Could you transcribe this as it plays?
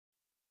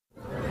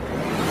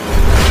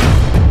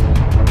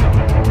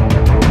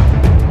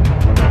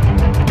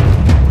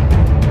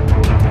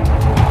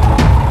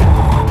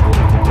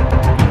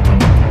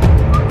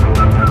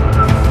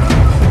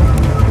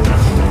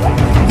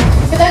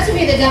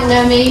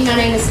me. My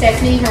name is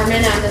Stephanie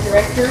Herman. I'm the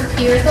director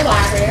here at the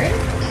library.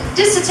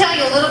 Just to tell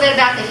you a little bit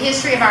about the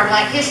history of our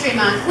Black History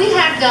Month, we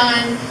have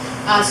done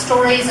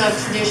stories of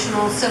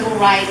traditional civil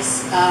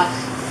rights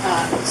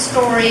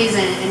stories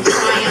and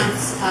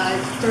triumphs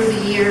through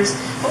the years.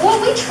 But what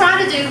we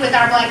try to do with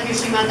our Black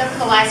History Month over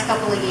the last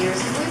couple of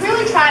years is we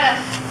really try to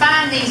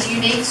find these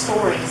unique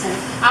stories. And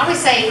I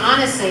always say,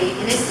 honestly,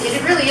 and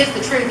it really is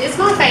the truth, it's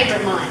my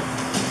favorite month.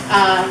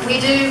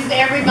 We do,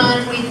 every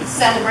month we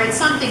celebrate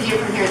something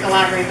different here at the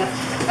library,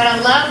 but I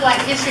love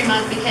Black History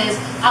Month because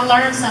I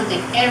learn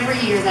something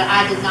every year that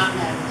I did not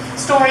know.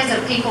 Stories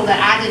of people that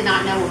I did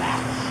not know about.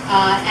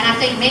 And I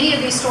think many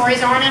of these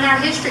stories aren't in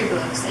our history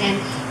books. And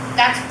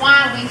that's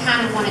why we kind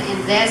of want to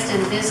invest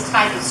in this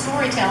type of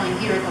storytelling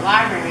here at the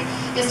library,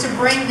 is to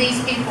bring these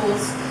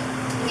people's,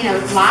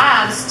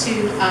 lives to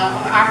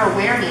our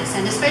awareness,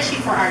 and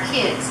especially for our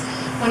kids.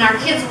 When our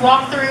kids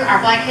walk through our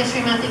Black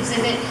History Month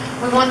exhibit,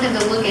 we want them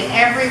to look at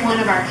every one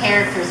of our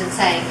characters and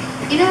say,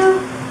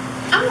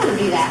 I want to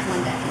be that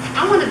one day.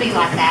 I want to be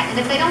like that. And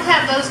if they don't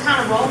have those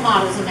kind of role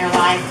models in their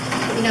life,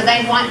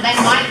 they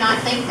might not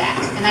think that,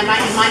 and it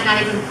might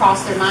not even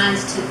cross their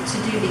minds to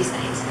do these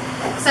things.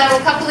 So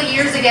a couple of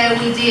years ago,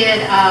 we did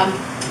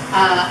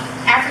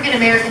African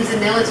Americans in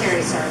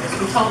military service.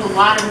 We told a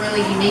lot of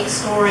really unique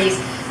stories.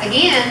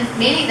 Again,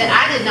 many that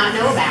I did not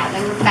know about. They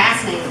were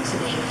fascinating to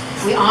me.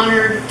 We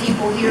honored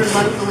people here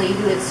locally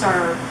who had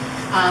served.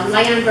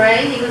 Leon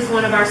Gray, he was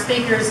one of our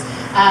speakers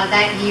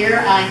that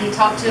year. He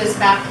talked to us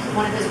about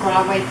one of his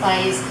Broadway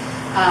plays,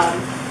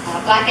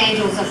 Black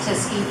Angels of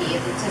Tuskegee,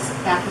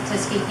 about the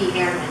Tuskegee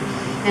Airmen.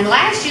 And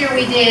last year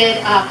we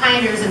did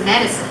Pioneers in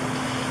Medicine.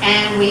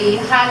 And we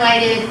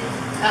highlighted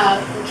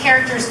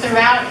characters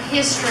throughout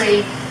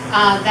history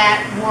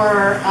that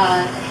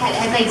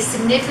had made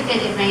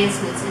significant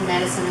advancements in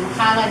medicine, and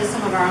highlighted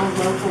some of our own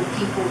local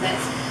people that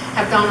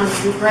have gone on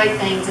to do great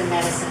things in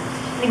medicine.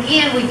 And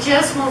again, we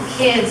just want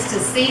kids to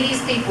see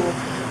these people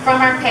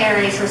from our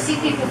parish or see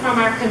people from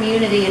our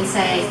community and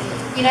say,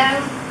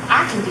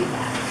 I can do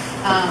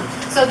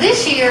that. So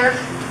this year,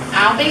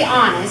 I'll be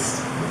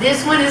honest,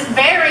 this one is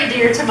very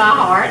dear to my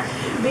heart,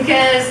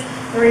 because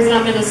the reason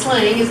I'm in a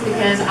sling is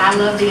because I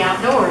love the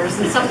outdoors,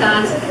 and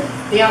sometimes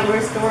the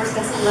outdoors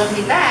doesn't love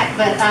me back.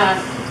 But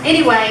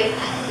anyway,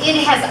 it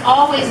has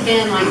always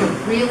been like a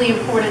really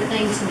important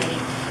thing to me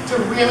to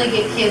really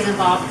get kids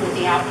involved with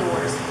the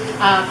outdoors.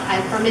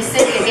 For Miss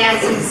Cynthia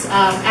Gadsden's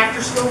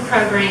after-school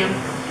program,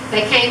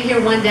 they came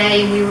here one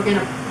day, and we were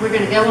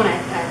gonna go on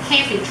a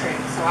camping trip.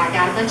 So I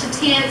got a bunch of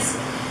tents.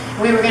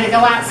 We were gonna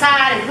go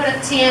outside and put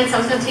up tents. I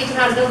was gonna teach them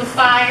how to build a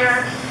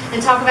fire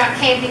and talk about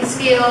camping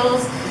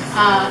skills.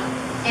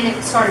 And it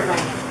started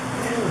raining.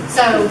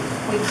 So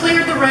we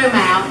cleared the room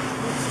out,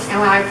 and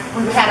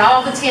we had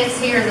all the tents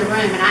here in the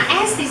room. And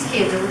I asked these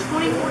kids, there were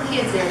 24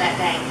 kids there that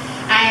day,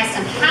 I asked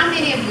them, how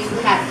many of you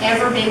have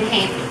ever been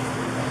camping?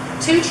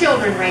 2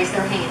 children raised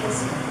their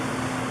hands.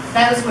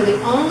 Those were the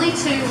only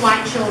 2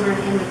 white children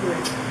in the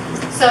group.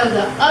 So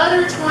the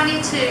other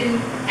 22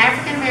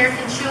 African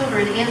American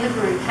children in the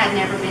group had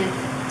never been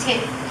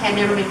camping.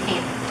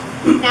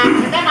 Now,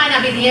 that might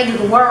not be the end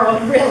of the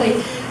world, really,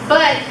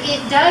 but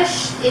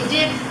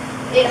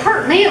it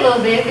hurt me a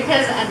little bit,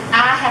 because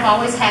I have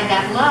always had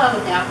that love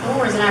of the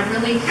outdoors, and I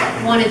really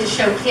wanted to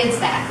show kids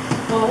that.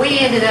 Well, we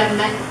ended up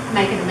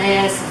making a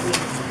mess, and we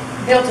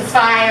built a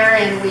fire,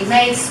 and we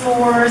made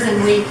s'mores, and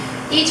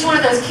each one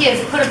of those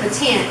kids put up a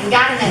tent and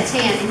got in that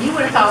tent, and you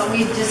would have thought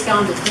we'd just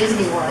gone to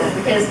Disney World,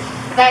 because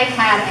they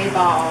had a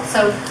ball.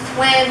 So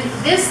when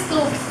this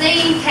little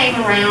theme came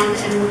around,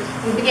 and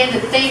we began to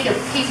think of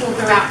people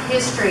throughout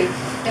history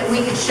that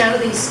we could show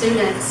these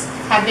students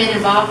have been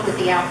involved with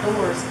the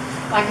outdoors,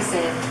 like I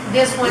said,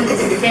 this one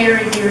is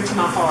very dear to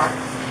my heart.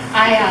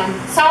 I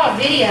saw a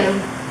video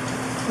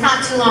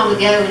not too long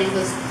ago, and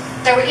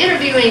they were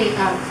interviewing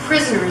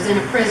prisoners in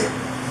a prison,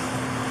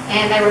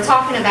 and they were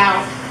talking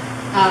about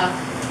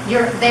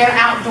their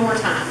outdoor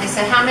time. They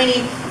said how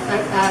many,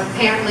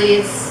 apparently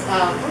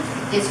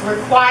it's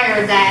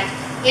required that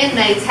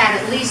inmates have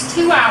at least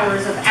 2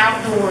 hours of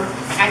outdoor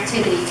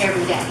activity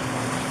every day.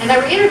 And they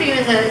were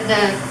interviewing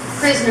the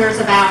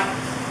prisoners about,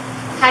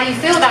 how do you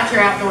feel about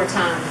your outdoor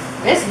time?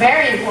 It's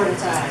very important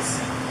to us.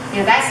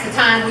 That's the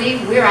time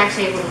we're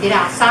actually able to get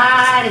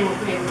outside, and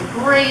we're able to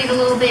breathe a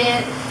little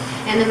bit.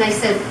 And then they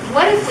said,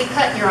 what if we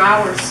cut your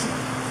hours?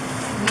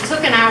 We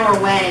took an hour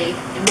away,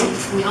 and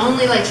we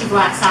only let you go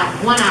outside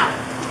 1 hour.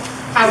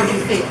 How would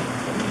you feel?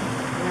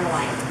 And they're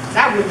like,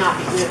 that would not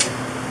be good.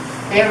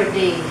 There would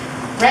be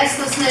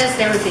restlessness.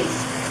 There would be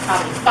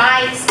probably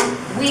fights.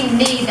 We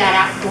need that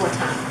outdoor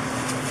time.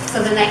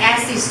 So then they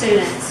asked these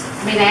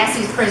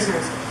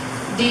prisoners,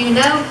 do you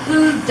know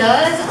who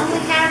does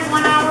only have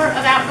 1 hour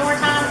of outdoor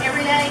time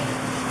every day?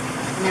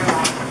 And they were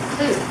like,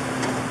 who?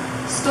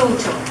 School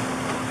children.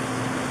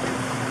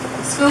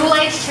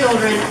 School-age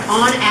children,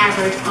 on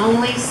average,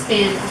 only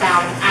spend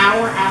about an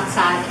hour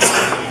outside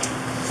every day.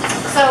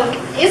 So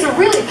it's a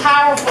really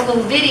powerful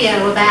little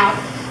video about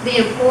the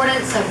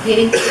importance of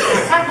getting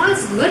outside. Why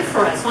it's good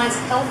for us, why it's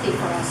healthy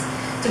for us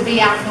to be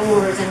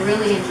outdoors and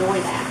really enjoy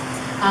that.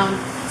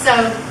 So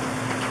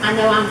I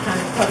know I'm kind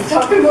of probably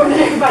talking more than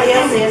everybody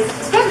else is,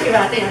 especially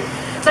about them.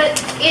 But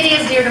it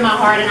is dear to my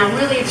heart, and I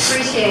really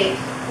appreciate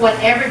what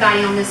everybody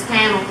on this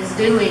panel is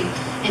doing,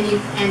 and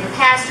the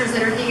pastors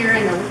that are here,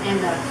 and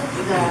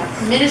the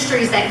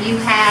ministries that you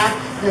have,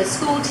 the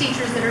school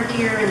teachers that are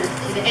here, and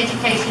the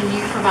education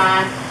you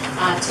provide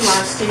to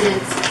our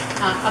students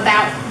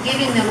about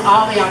giving them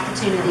all the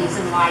opportunities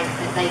in life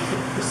that they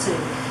could pursue.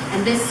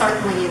 And this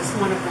certainly is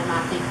one of them, I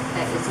think,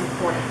 that is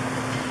important.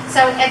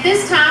 So at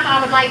this time,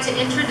 I would like to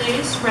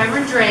introduce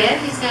Reverend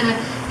Dredd. He's going to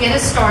get us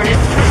started.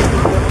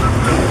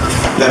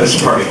 Let us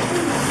pray.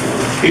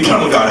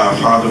 Eternal God, our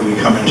Father, we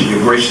come into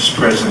your gracious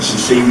presence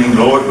this evening,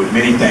 Lord, with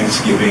many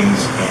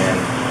thanksgivings in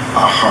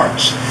our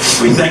hearts.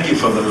 We thank you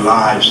for the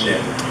lives that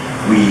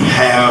we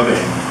have,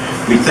 and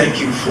we thank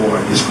you for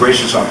this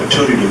gracious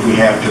opportunity we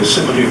have to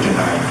assemble here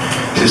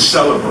tonight to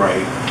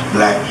celebrate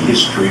Black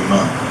History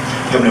Month.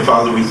 Heavenly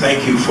Father, we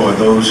thank you for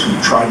those who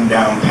trodden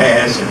down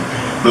paths and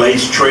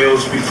blazed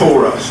trails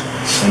before us.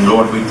 And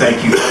Lord, we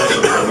thank you also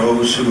for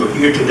those who are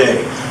here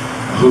today,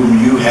 whom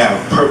you have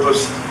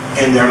purposed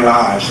in their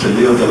lives to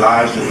live the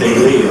lives that they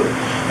live.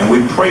 And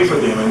we pray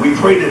for them, and we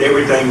pray that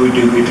everything we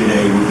do here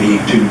today will be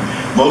to,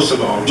 most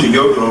of all, to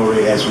your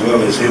glory, as well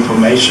as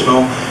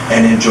informational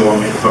and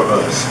enjoyment for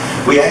us.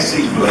 We ask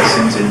these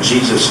blessings in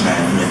Jesus'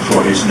 name, and for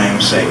his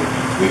name's sake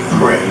we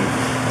pray.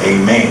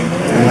 Amen.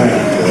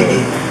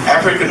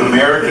 African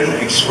American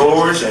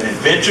Explorers and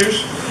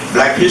Adventures,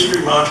 Black History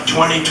Month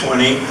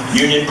 2020,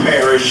 Union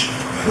Parish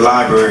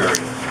Library.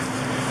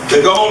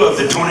 The goal of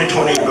the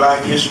 2020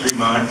 Black History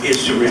Month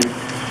is to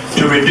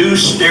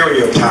reduce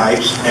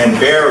stereotypes and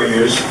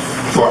barriers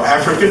for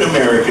African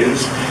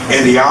Americans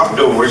in the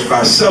outdoors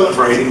by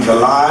celebrating the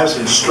lives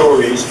and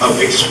stories of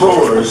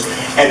explorers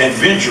and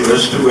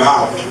adventurers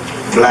throughout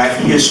Black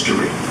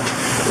history.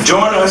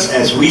 Join us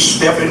as we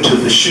step into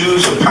the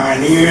shoes of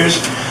pioneers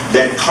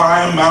that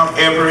climbed Mount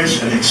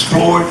Everest and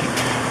explored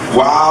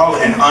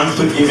wild and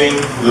unforgiving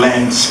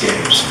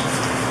landscapes.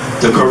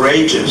 The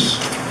courageous,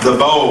 the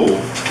bold,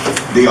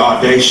 the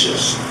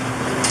audacious.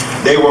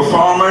 They were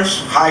farmers,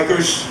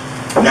 hikers,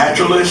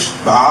 naturalists,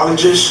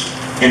 biologists,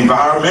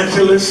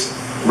 environmentalists,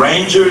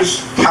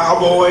 rangers,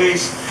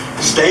 cowboys,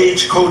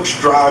 stagecoach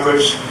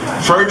drivers,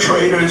 fur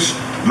traders,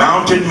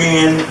 mountain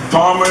men,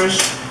 farmers,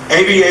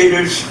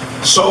 aviators,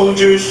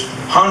 soldiers,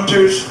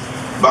 hunters,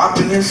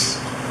 botanists,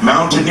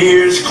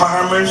 mountaineers,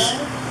 climbers,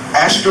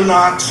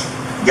 astronauts,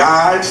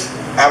 guides,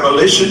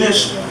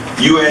 abolitionists,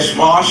 U.S.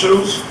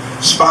 Marshals,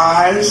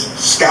 spies,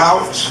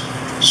 scouts,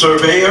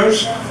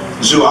 surveyors,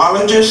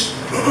 zoologists,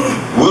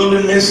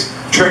 wilderness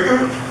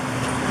trekker,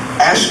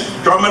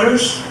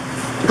 astronomers,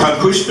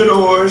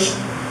 conquistadors,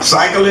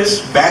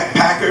 cyclists,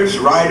 backpackers,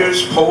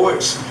 writers,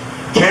 poets,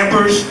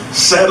 campers,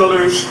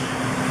 settlers,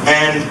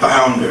 and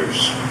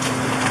founders.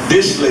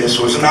 This list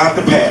was not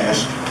the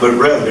past, but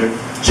rather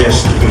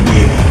just the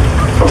beginning.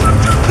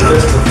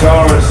 Mr.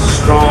 Torrance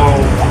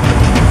Strong,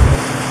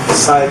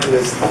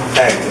 cyclist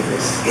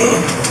activist.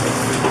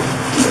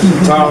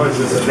 Mr. Torrance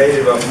is a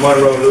native of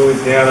Monroe,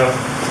 Louisiana,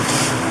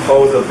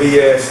 holds a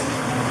BS in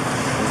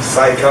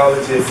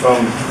psychology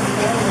from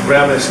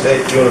Grambling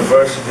State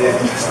University.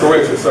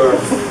 Correction, sir.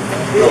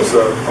 No,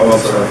 sir. Oh,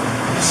 sir.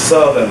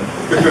 Southern.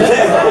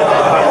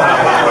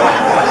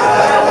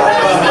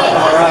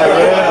 All right,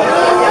 well.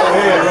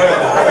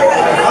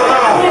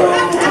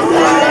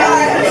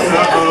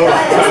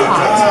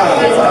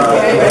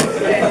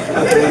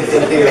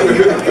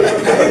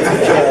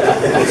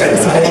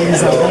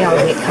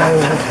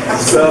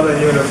 Southern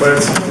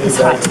University,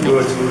 St.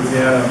 Louis,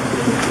 Louisiana.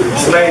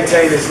 He's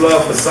maintained his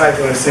love for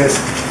cycling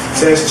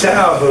since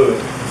childhood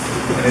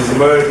and has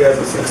emerged as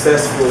a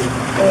successful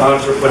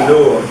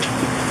entrepreneur.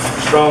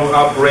 Strong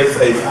operates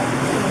a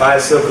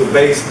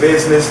bicycle-based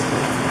business,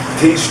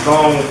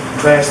 T-Strong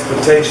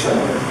Transportation.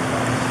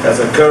 As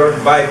a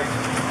current bike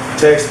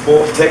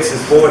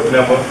Texas board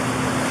member,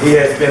 he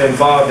has been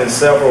involved in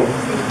several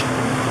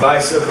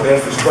bicycle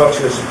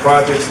infrastructure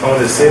projects on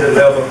the city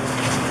level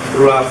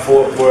throughout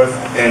Fort Worth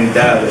and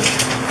Dallas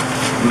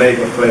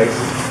megaplex.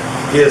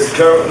 He is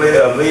currently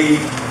a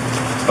League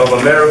of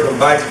American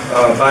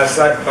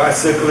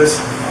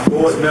Bicyclists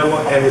board member,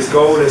 and his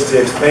goal is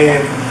to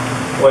expand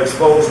or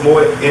expose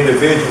more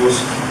individuals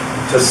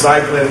to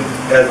cycling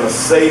as a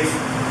safe,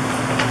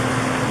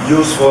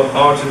 useful,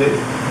 alternate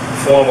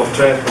form of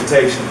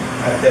transportation.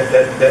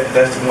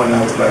 That's the one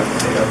I would like to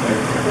take up.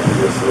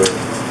 Yes, sir.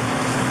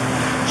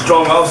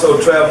 Strong also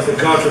travels the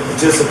country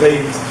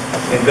participating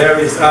in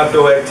various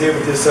outdoor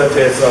activities such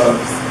as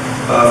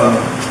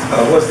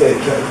what's that?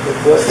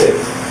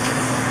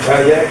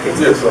 Kayaking?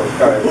 Yes, sir.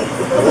 Kayaking.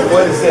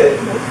 What is that?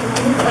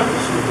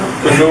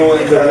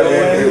 Canoeing,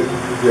 kayaking.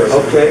 Yes.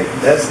 Okay,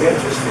 that's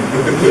interesting.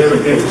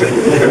 Very interesting.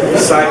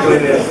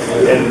 Cycling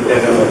and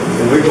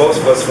we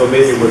most of us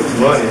familiar with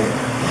running.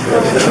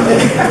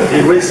 He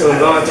recently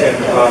launched an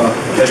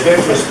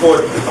adventure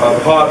sport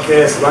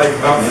podcast, Life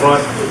Out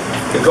Front.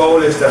 The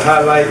goal is to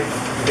highlight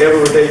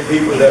everyday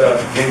people that are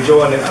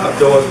enjoying the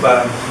outdoors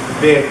by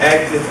being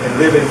active and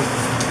living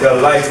their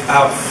life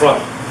out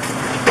front.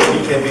 He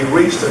can be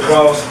reached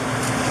across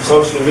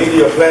social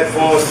media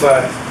platforms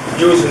by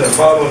using the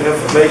following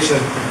information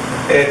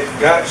at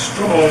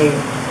GOTSTRONG,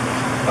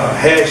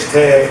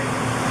 hashtag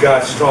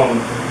GOTSTRONG.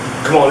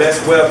 Come on, let's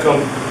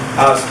welcome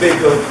our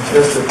speaker,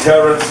 Mr.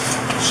 Terrence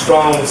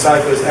Strong,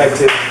 cyclist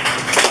activist.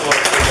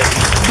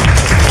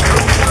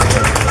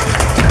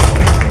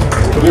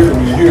 What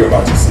different you hear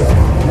about yourself?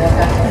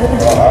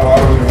 I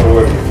don't even know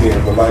where to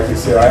begin, but like I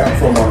said, I am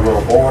from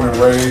Monroe, born and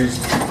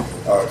raised,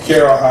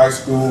 Carroll High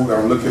School.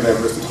 I'm looking at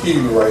Mr.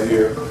 Keegan right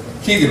here.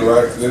 Keegan,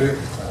 right? Is that it?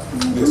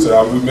 Yes,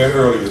 sir. We met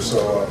earlier,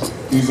 so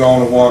he's the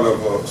only one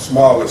of a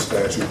smaller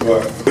stature.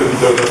 But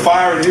the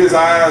fire in his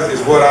eyes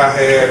is what I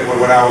had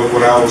when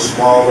I was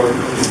smaller,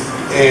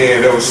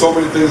 and there was so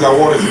many things I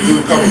wanted to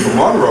do coming from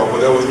Monroe,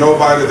 but there was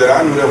nobody that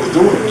I knew that was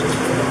doing it.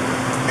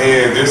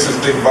 And this is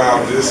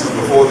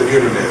before the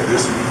internet.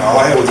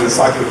 All I had was an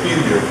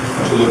encyclopedia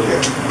to look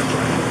at.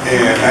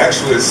 And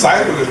actually,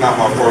 cycling is not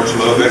my first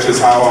love. That's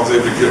just how I was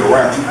able to get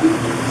around.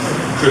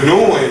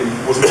 Canoeing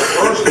was my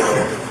first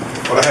love,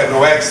 but I had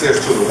no access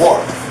to the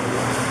water.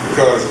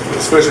 Because,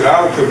 especially in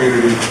our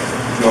community,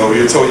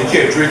 you're told you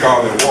can't drink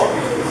all that water.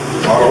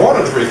 I don't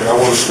want to drink it. I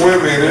want to swim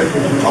in it.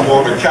 I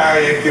want to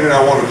kayak in it. I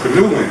want to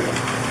canoe in it.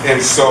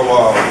 And so,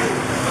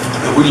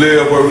 we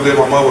live where we live.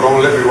 My mother would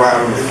only let me ride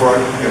on the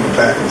front and the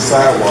back of the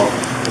sidewalk.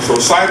 So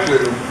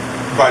cycling,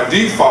 by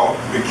default,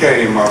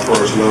 became my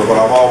first love, but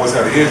I've always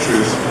had an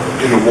interest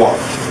in the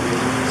water.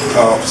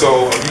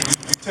 So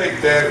you take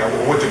that. I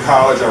went to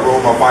college. I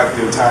rode my bike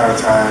the entire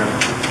time.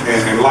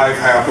 And life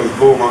happens.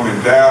 Boom, I'm in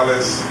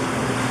Dallas.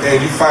 And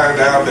you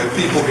find out that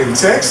people in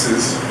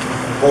Texas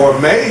are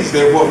amazed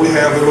at what we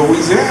have in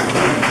Louisiana.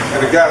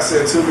 And the guy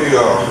said to me,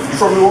 you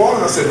from New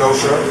Orleans? I said, no,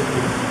 sir.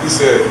 He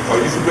said, are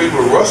you familiar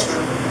with Ruston?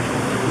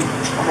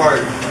 I'm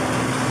like,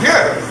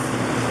 yeah.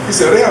 He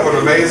said, they have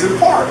an amazing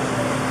park.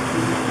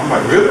 I'm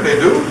like, really, they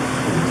do?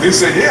 He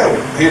said, yeah.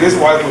 He and his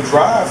wife would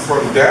drive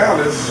from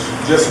Dallas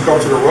just to come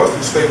to the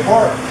Ruston State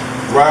Park,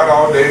 ride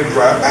all day and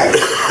drive back.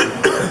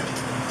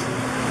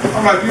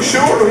 I'm like, you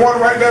sure? The one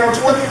right down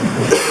 20?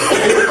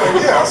 He was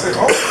like, yeah. I said,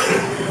 oh.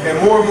 And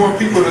more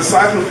people in the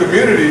cycling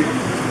community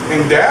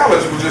in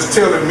Dallas were just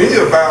telling me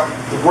about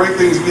the great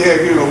things we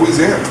had here in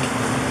Louisiana.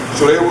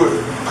 So they would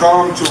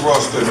come to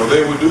Ruston, or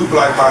they would do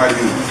Black Bayou.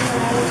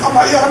 I'm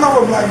like, yeah, I know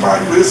what Black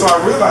Bayou is. So I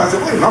realized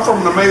that, wait, I'm from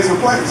an amazing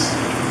place.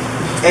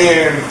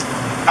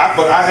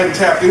 But I hadn't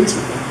tapped into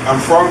it. I'm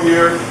from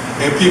here,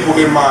 and people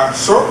in my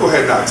circle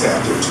had not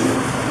tapped into it.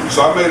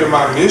 So I made it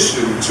my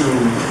mission to,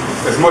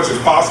 as much as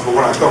possible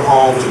when I come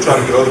home, to try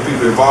to get other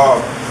people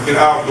involved in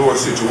outdoor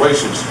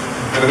situations.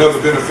 And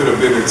another benefit of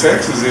being in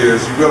Texas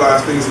is you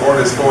realize things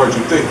aren't as far as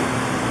you think.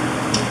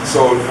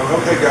 So,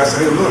 okay, guys,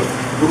 hey, look,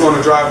 we're going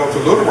to drive up to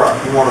Little Rock.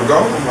 You want to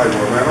go? I'm like,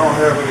 well, man, I don't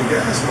have any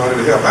gas money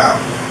to help out.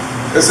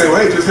 They say,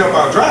 well, hey, just help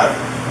out driving.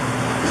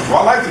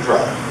 Well, I like to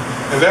drive.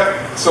 And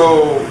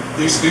so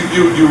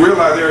you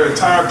realize there are an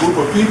entire group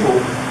of people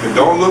that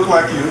don't look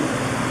like you,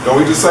 don't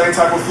eat the same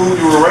type of food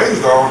you were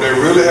raised on. They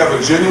really have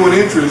a genuine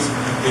interest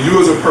in you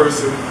as a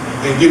person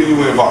and getting you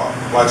involved.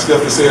 Like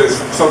Stephanie said, it's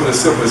something as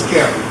simple as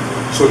camping.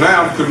 So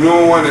now I'm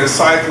canoeing and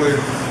cycling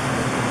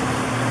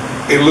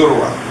in Little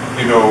Rock.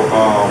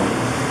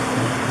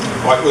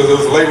 Like there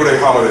was a Labor Day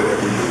holiday that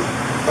we did.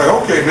 Like,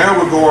 okay, now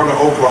we're going to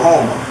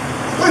Oklahoma.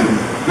 Wait a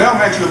minute. Now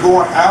I'm actually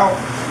going out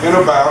and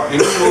about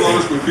in the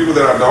wilderness with people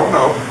that I don't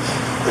know.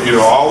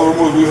 All the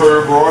rumors we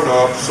heard growing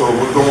up. So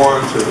we're going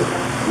to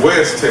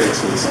West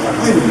Texas. I'm like,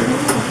 wait a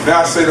minute.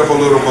 Now I saved up a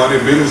little money.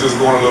 Business is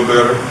going a little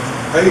better.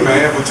 Hey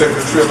man, we're taking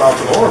a trip out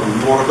to Oregon.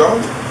 You want to go?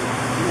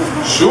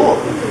 Sure.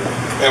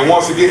 And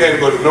once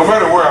again, but no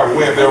matter where I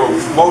went, there were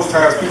most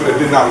times people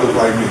that did not look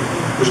like me,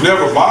 which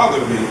never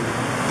bothered me.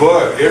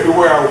 But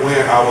everywhere I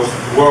went, I was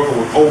welcomed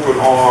with open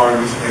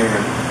arms, and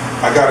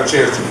I got a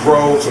chance to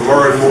grow, to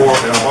learn more,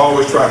 and I've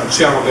always tried to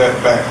channel that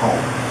back home,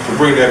 to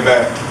bring that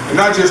back, and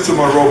not just to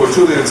Monroe, but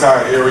to the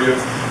entire area.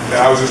 And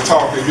I was just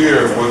talking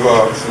here with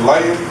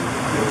Lane,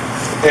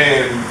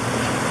 and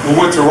we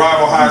went to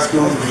rival high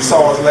schools. You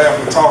saw us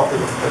laughing and talking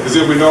as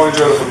if we've known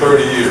each other for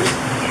 30 years.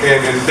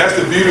 And that's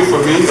the beauty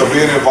for me of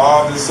being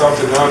involved in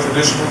something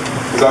non-traditional,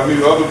 is I meet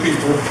other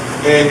people,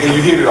 and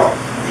you hit it off.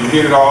 You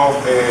hit it off,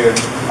 and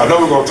I know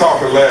we're going to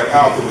talk and laugh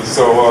afterwards.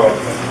 So,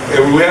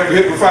 and we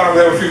found out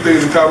we have a few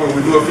things in common.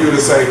 We do a few of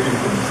the same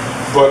people.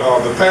 But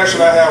the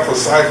passion I have for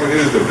cycling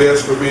is the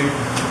best for me.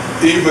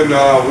 Even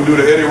we do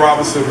the Eddie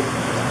Robinson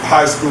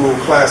High School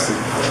Classic.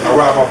 I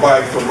ride my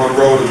bike from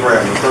Monroe to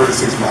Grambling,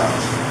 36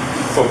 miles.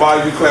 For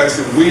Bayou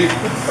Classic week,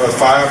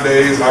 5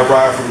 days, I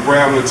ride from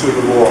Grambling to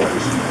New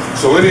Orleans.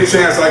 So any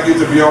chance I get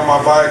to be on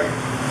my bike,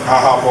 I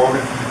hop on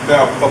it.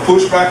 Now, a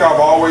pushback I've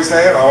always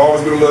had. I've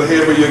always been a little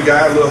heavier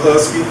guy, a little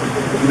husky.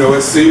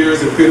 At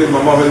Sears and Penny,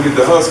 my mom had to get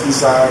the husky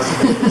size.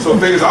 So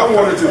things I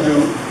wanted to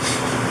do,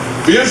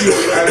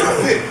 visually, I didn't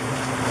fit.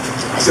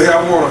 I said, hey,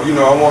 I want to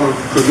canoe,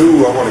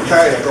 I want to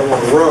kayak, I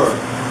want to run.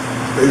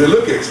 They said,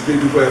 look at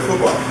you playing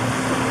football.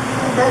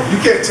 You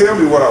can't tell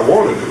me what I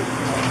want to do.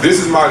 This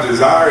is my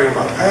desire and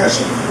my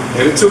passion.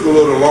 And it took a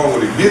little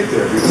longer to get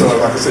there because,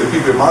 like I said,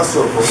 people in my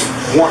circle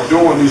weren't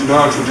doing these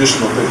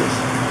non-traditional things.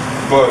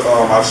 But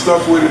I've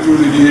stuck with it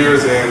through the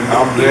years, and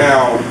I'm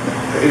now,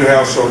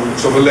 have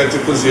some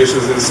elected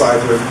positions in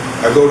cycling.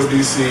 I go to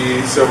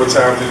DC several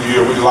times a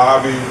year. We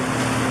lobby,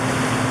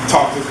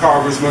 talk to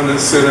congressmen and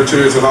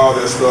senators and all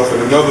that stuff.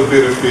 And another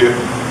benefit,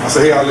 I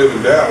say, hey, I live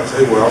in Dallas.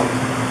 Hey, well, I'm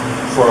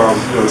from,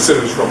 the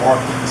senators from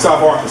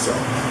South Arkansas.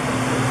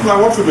 I'm like,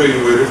 well, I'm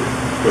familiar with it,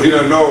 but he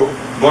doesn't know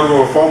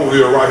Monroe and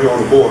Farmerville right here on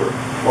the border.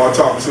 Or I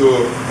talked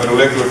to an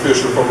elected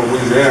official from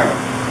Louisiana.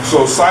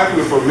 So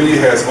cycling for me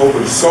has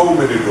opened so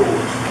many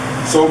doors.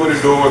 So many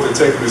doors that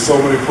take me to so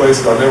many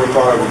places I never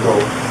thought I would go.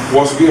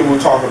 Once again,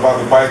 we're talking about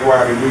the bike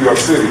ride in New York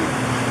City.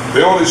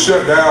 They only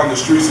shut down the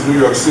streets of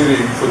New York City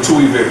for 2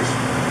 events.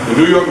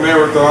 The New York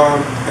Marathon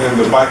and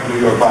the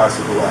New York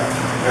Bicycle Ride.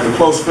 And a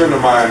close friend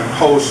of mine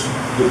hosts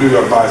the New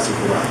York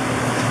Bicycle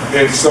Ride.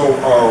 And so,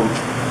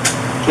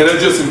 and that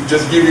just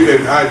give you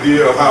an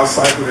idea of how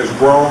cycling has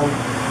grown,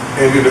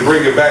 and then to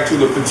bring it back to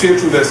the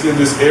potential that's in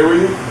this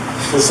area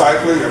for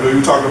cycling. I know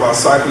you're talking about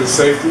cycling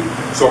safety.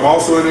 So I'm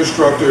also an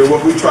instructor, and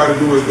what we try to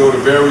do is go to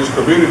various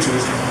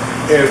communities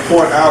and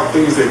point out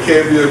things that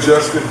can be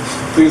adjusted,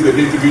 things that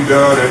need to be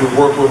done, and we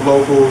work with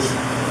locals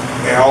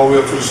and all the way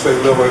up to the state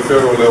level and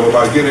federal level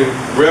by getting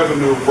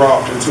revenue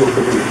brought into a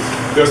community.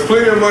 There's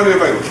plenty of money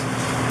available.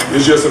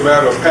 It's just a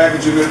matter of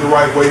packaging it the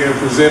right way and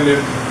presenting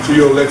it to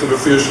your elected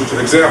officials. An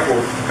example,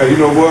 hey, you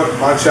know what?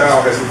 My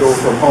child has to go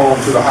from home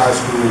to the high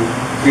school,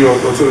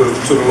 go to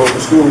the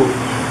local school.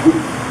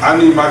 I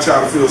need my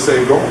child to feel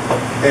safe going,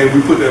 and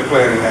we put that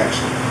plan in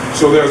action.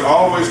 So there's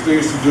always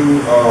things to do,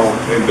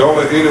 and don't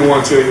let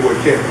anyone tell you what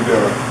can't be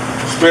done,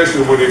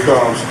 especially when it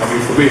comes,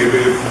 for me,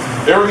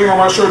 everything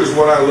on my shirt is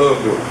what I love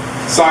doing.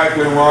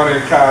 Cycling, running,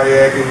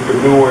 kayaking,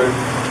 canoeing.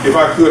 If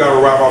I could, I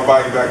would ride my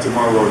bike back to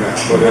Monroe now,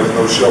 but there's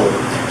no shoulder,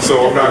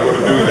 so I'm not going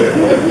to do that.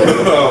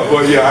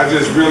 But yeah, I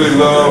just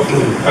love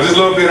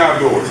being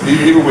outdoors,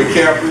 even with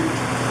camping.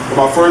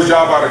 My first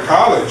job out of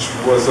college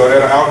was at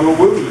an outdoor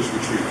wilderness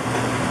retreat.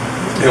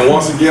 And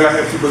once again, I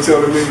had people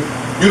telling me,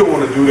 you don't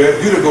want to do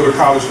that. You didn't go to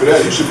college for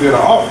that. You should be in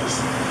an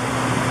office.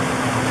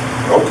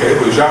 Okay,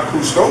 but Jacques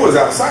Cousteau is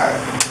outside.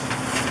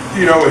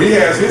 He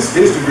has his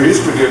degree,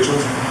 his credentials.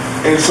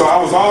 And so I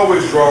was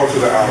always drawn to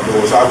the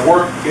outdoors. I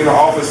worked in an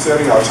office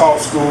setting. I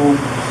taught school,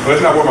 but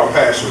that's not where my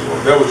passion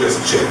was. That was just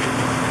a check.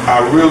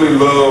 I really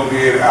love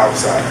being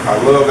outside. I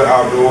love the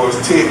outdoors,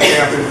 tent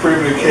camping,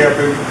 primitive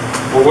camping,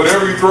 or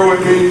whatever you throw at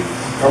me,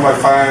 I'm like,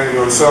 fine,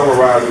 the sun will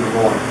rise in the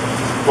morning.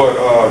 But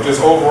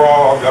just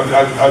overall,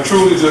 I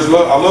truly just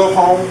love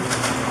home.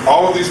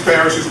 All of these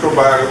parishes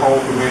combined is home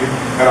for me,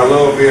 and I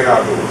love being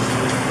outdoors.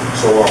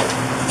 So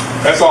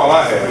that's all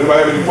I have.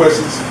 Anybody have any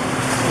questions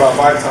about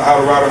bikes, how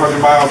to ride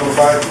 100 miles on a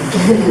bike?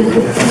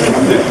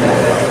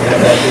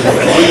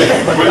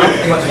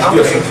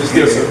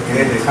 Yes, sir.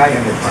 And the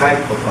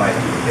type of bike,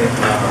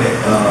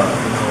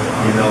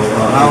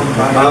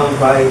 mountain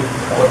bike.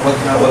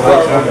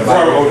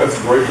 Oh, that's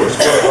a great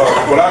question.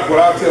 What I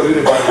tell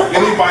anybody,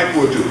 any bike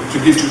will do to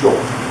get you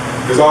going.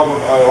 It's all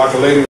like a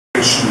lady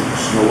in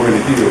shoes, wearing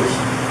the heels.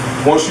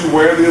 Once you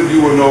wear them, you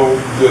will know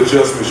the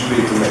adjustments you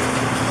need to make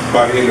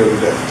by the end of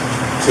the day.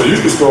 So you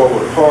can start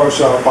with a car,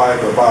 shop, bike,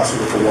 or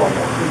bicycle for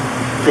Walmart,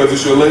 because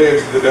it's your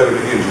legs that are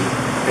the engine,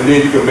 and then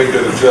you can make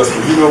that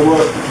adjustment. You know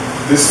what?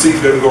 This seat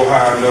doesn't go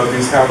high enough.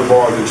 These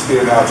handlebars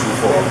extend out too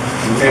far.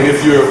 And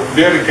if you're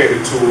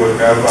dedicated to it,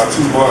 after about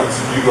 2 months,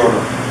 you're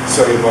gonna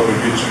save up and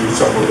get you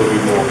something a little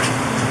bit more.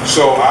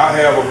 So I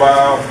have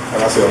I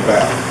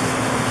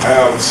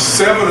have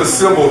 7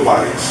 assembled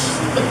bikes,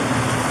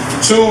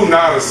 2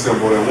 not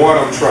assembled, and 1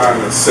 I'm trying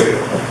to sell.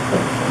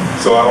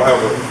 So I don't have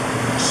a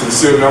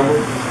sincere number.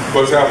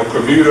 But to have a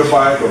commuter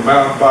bike, a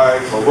mountain bike,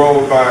 a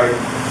road bike,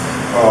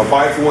 a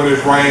bike when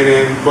it's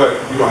raining, but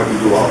you don't have to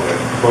do all that.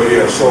 But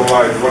yeah, so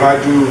like when I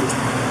do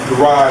the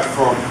ride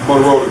from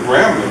Monroe to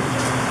Grambling,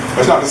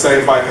 that's not the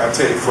same bike I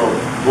take from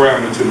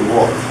Grambling to New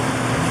Orleans.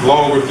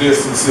 Longer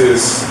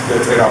distances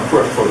that I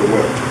prep for the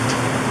weather.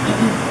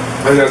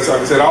 And as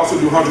I said, I also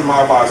do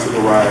 100-mile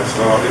bicycle rides,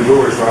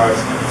 endurance rides.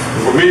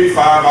 For me,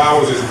 5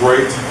 hours is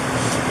great.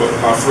 But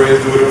my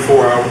friends do it in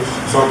 4 hours.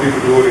 Some people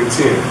do it in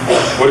 10.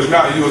 But it's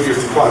not you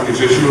against the clock, it's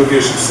just you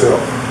against yourself.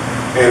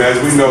 And as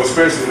we know,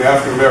 especially in the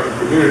African American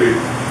community,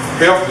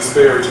 health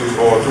disparities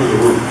are through the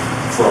roof.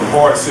 From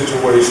heart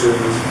situations,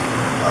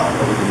 I don't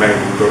know, we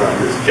can go down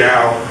this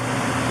gout,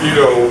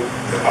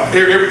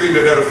 everything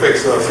that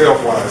affects us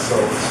health-wise.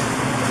 So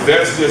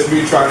that's just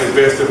me trying to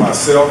invest in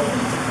myself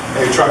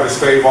and try to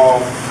stave off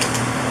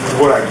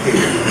what I can,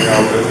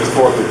 as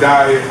far as the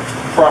diet,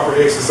 proper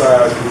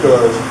exercise,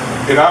 because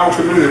in our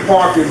community,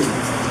 parking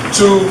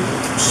 2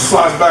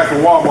 slots back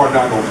in Walmart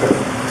not going to cut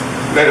it.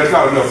 That's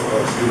not enough for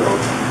us,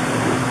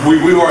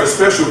 We are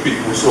special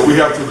people, so we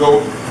have to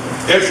go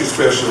extra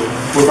special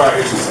with our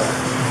exercise.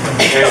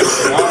 And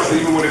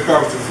honestly, even when it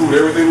comes to food,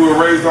 everything we were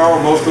raised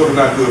on, most of it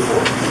not good for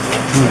us.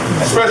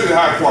 Especially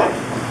high quality.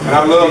 And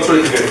I love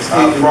turkey necks,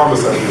 I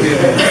promise I do.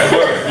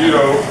 But,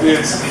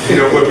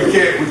 but we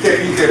can't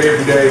eat that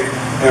every day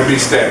and be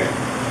stagnant.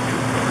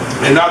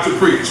 And not to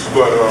preach,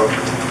 but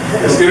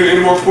any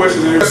more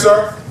questions? Yes,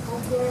 sir?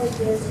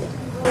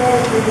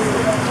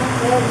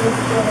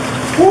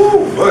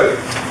 Woo, buddy.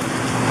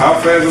 How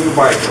fast is the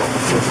bike go?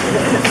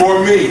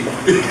 For me,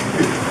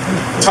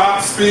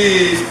 top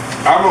speed,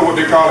 I don't know what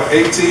they call it,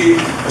 18.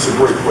 That's a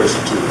great question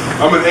too.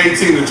 I'm an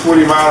 18 to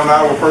 20 mile an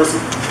hour person.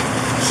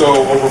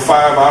 So over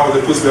 5 hours,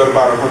 it puts me at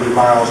about 100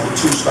 miles with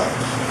 2 stops.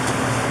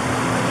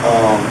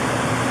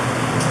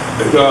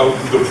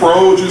 The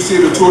pros you see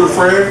in the Tour de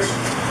France,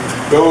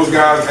 those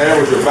guys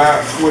average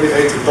about 28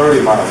 to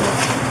 30 miles an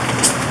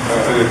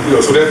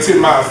hour. So that's 10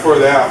 miles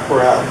further out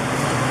per hour.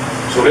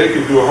 So they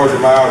can do 100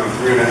 miles in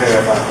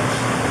 3.5 hours,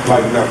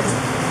 like nothing.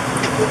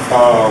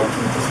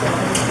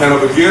 And a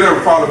beginner,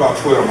 probably about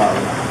 12 miles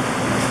an hour.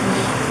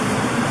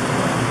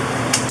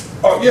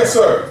 Oh, yes,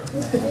 sir.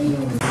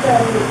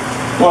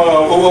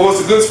 Well,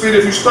 what's a good speed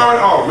if you start?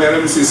 Oh, man,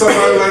 let me see.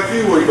 Somebody like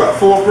you, what, you about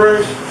 4th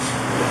grade?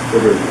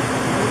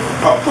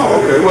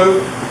 Oh, okay. Well,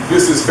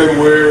 this is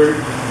February.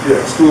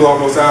 Yeah, school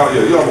almost out.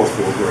 Yeah, you're almost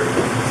 4th grade.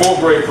 4th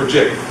grade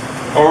projected.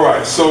 All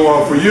right,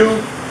 so for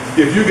you,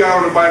 if you got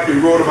on the bike and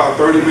you rode about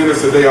 30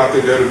 minutes a day, I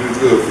think that'll be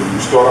good for you.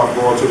 You start off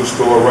going to the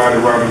store,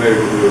 riding around the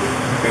neighborhood,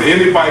 and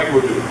any bike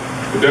will do.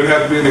 It doesn't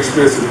have to be an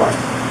expensive bike.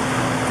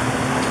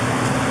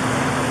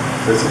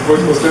 That's the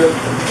question, what's that?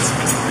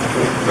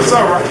 That's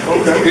all right.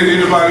 Okay.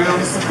 Anybody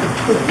else?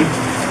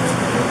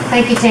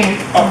 Thank you, Terry.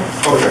 Oh,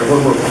 okay.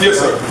 One more.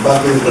 Yes, sir. About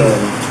this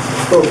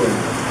program.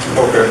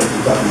 Okay.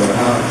 You're talking about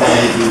how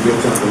did you get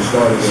something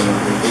started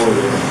before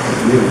the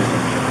community?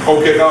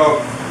 Okay.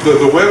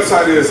 The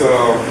website is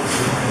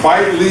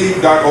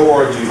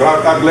bikeleague.org.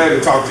 But I'm glad to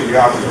talk to you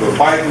after this. But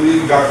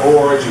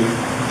bikeleague.org.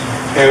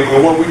 And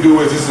what we do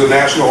is this is a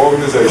national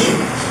organization,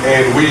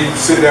 and we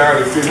sit down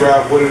and figure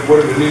out what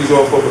are the needs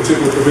of for a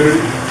particular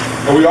community.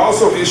 And we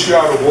also issue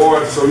out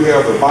awards. So you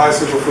have the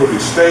bicycle-friendly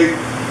state,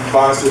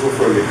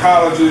 bicycle-friendly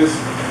colleges,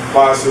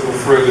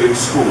 bicycle-friendly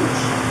schools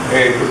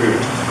and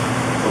communities.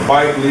 So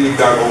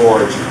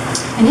bikeleague.org.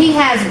 And he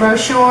has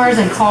brochures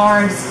and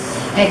cards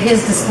at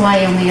his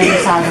display on the other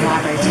side of the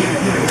library too.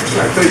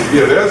 I think,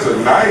 yeah, there's a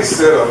nice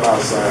setup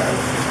outside.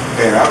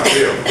 And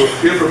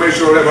with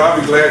information on that, but I'll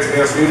be glad to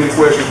answer any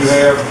questions you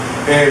have.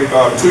 And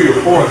to your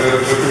point, a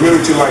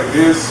community like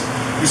this,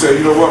 you say,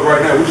 you know what,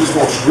 right now we just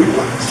want street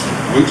lights.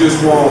 We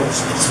just want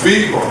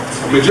speed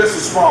bumps. I mean, just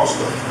the small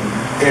stuff.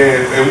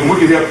 And we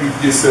can help you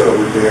get set up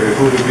with that and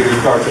who to get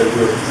in contact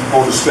with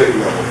on the state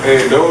level.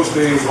 And those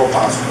things are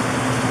possible.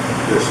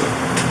 Yes, sir.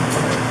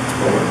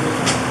 All right.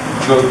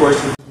 Another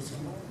question?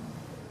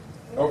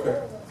 Okay.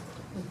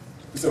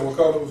 You said what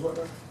color was what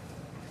now?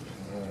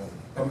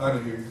 I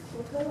didn't hear you.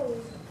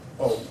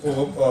 Oh,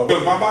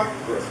 my bike?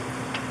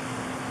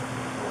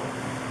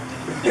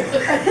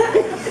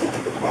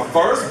 My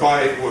first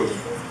bike was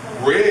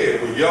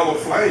red with yellow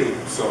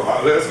flames, so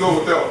let's go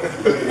with that one.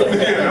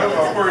 Yeah, that was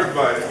my first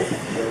bike.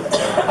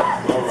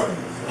 All right.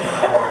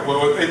 All right.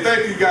 Well, hey,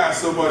 thank you guys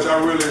so much. I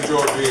really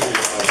enjoyed being here.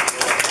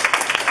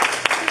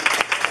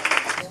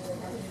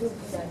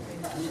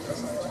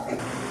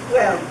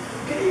 Well,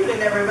 good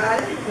evening,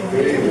 everybody.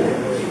 Good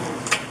evening.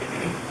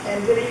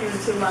 And good evening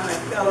to my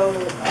fellow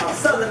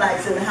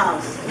Southernites in the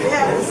house. We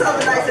have any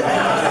Southernites in the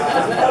house?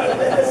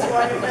 This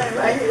one man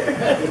right here.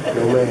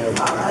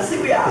 I see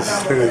we are.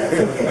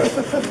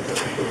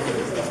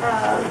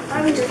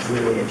 I'm here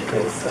to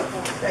introduce a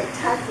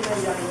spectacular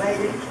young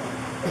lady.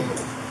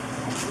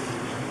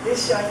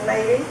 This young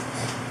lady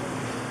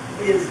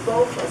is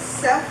both a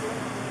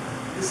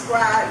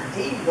self-described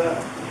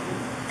diva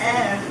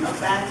and a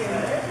backing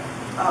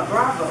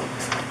bravo.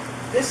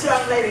 This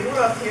young lady grew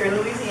up here in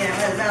Louisiana.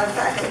 As a matter of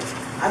fact,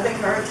 I think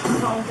her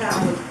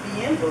hometown was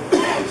Bienville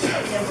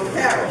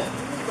Parish,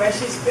 where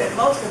she spent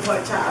most of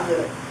her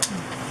childhood.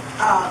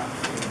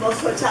 Most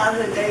of her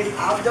childhood days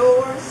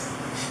outdoors.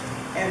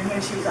 And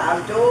when she was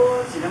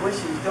outdoors, you know what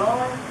she was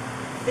doing?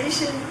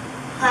 Fishing,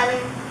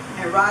 hunting,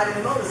 and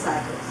riding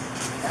motorcycles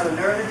at an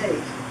early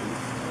age.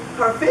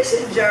 Her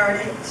fishing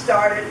journey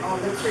started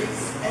on the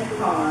creeks and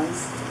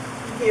ponds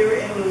here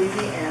in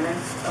Louisiana,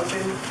 up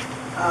in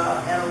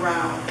and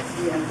around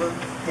Bienville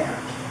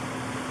Parish.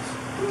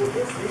 Who is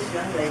this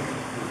young lady?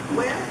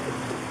 Well,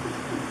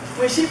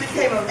 when she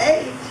became of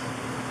age,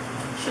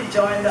 she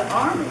joined the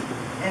Army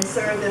and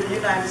served in the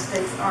United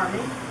States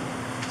Army.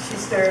 She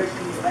served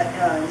in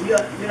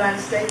the United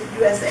States,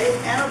 USA,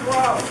 and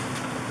abroad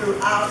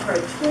throughout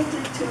her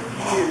 22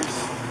 years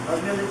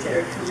of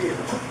military career.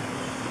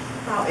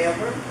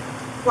 However,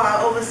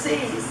 while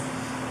overseas,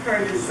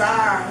 her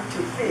desire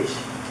to fish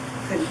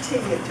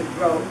continued to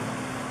grow,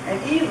 and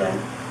even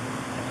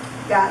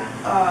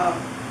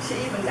she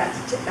even got a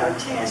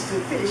chance to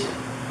fish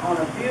on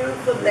a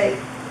beautiful lake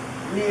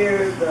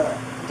near the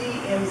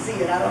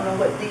DMZ, and I don't know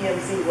what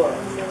DMZ was.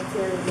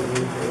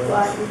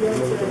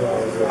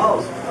 Oh,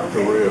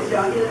 okay. Did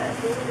y'all hear that?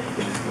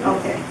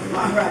 Okay,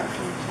 all right.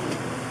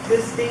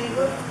 This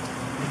diva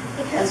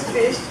has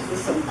fished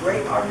with some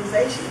great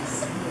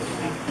organizations.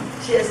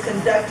 She has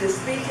conducted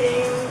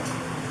speaking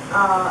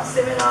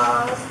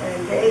seminars and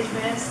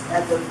engagements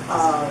at the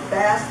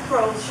Bass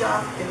Pro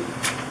Shop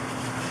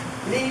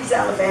Leeds,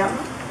 Alabama.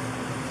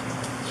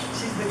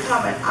 She's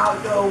become an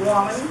outdoor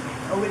woman,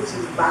 which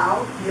is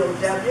BOW,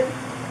 B-O-W.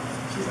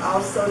 She's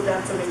also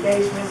done some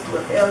engagements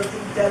with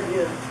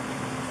LDWF,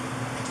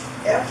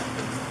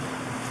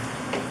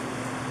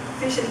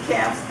 fishing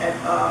camps at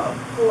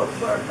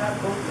Woodward,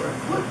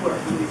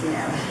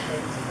 Louisiana,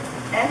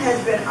 and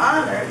has been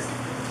honored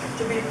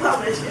to be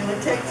published in the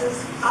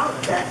Texas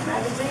Outback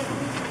magazine.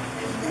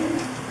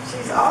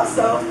 She's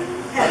also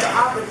had the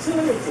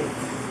opportunity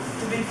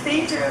to be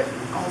featured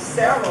on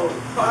several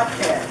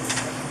podcasts.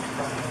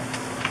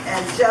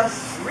 And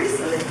just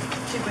recently,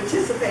 she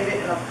participated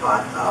in a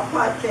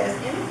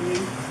podcast interview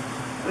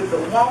with the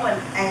woman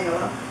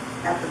angler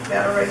at the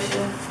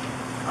Federation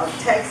of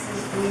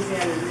Texas,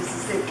 Louisiana, and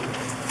Mississippi.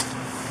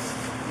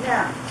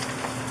 Now,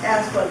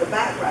 as for the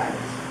background,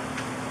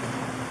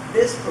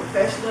 this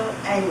professional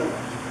angler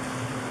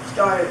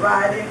started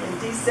riding in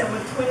December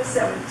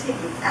 2017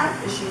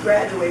 after she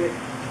graduated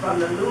from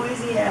the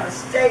Louisiana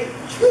State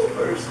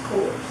Troopers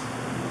course.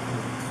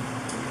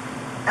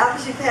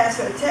 After she passed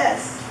her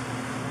test,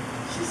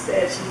 she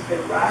said she's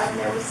been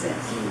riding ever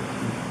since.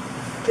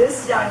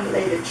 This young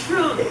lady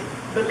truly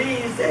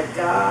believes that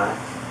God,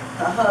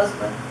 her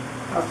husband,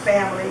 her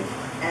family,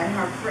 and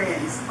her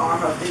friends are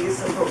her biggest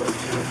support.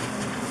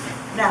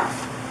 Now,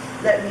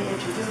 let me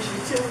introduce you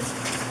to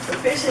the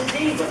fishing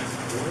diva.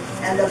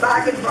 And the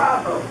Baca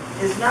Bravo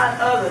is none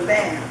other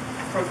than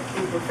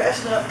the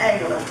professional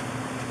angler,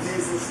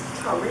 Mrs.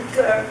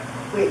 Tarika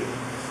Witt.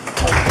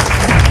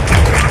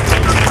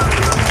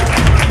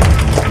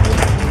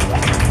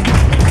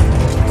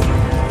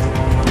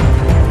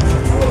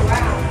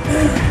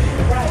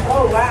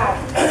 Oh wow.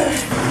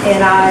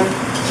 And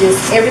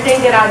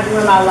everything that I do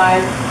in my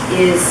life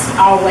is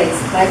always,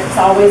 it's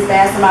always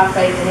based on my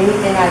faith, and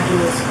anything I do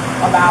is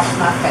about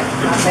my faith.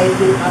 My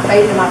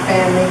faith and my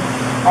family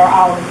are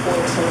all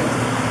important to me.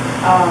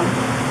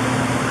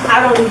 I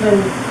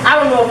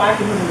don't know if I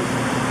can even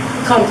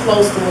come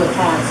close to what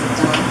Hans has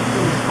done,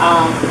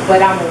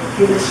 but I'm gonna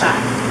give it a shot.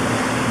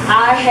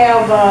 I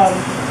have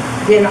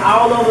been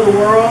all over the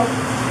world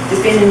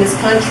defending this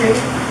country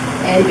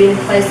and been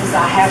in places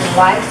I haven't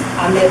liked.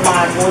 I met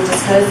my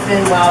gorgeous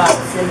husband while I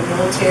was in the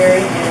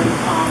military and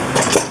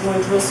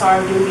doing drill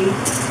sergeant duty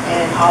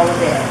and all of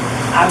that.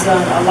 I've done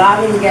a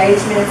lot of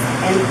engagements,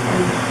 and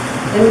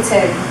let me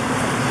tell you,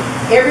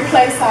 every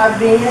place I've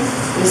been,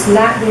 there's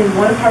not been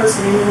one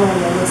person in the room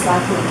that looks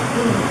like me.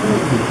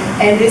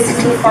 And this is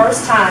the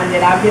first time that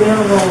I've been in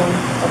a room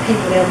of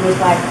people that look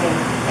like me.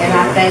 And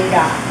I thank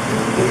God,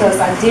 because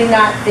I did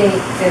not think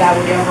that I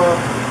would ever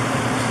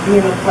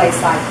be in a place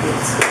like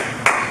this.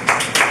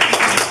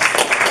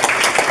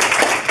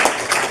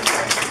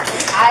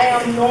 I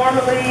am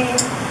normally,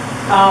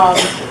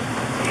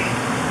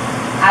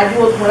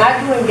 when I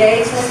do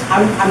engagements,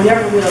 I'm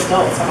never with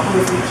adults. I'm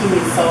always with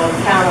kids, so I'm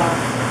kind of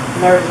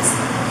nervous.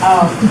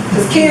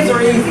 Because kids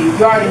are easy. You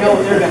already know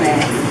what they're going to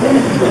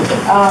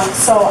ask.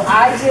 So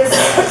I just,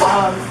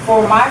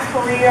 for my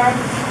career,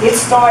 it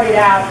started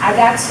out, I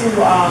got to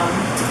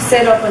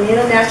set up an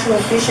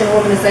international fishing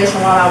organization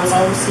while I was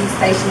overseas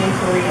stationed in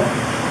Korea.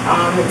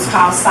 It was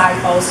called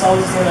CYPO,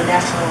 Soldiers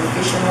International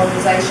Fishing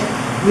Organization.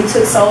 We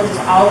took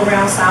soldiers all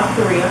around South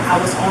Korea. I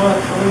was on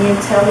a Korean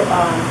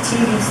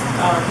TV,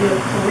 did a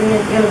Korean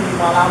interview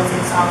while I was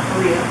in South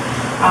Korea.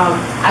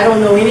 I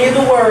don't know any of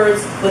the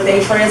words, but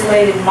they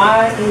translated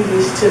my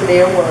English to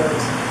their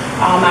words.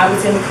 I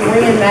was in the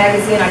Korean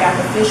magazine. I got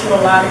to fish with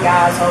a lot of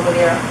guys over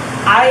there.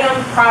 I am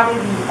probably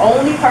the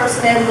only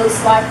person that looks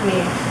like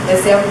me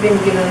that's ever been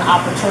given an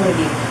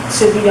opportunity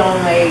to be on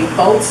a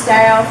boat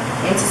staff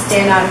and to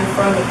stand out in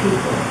front of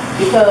people.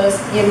 Because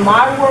in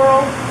my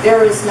world,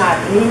 there is not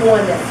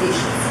anyone that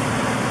fishes.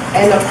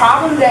 And the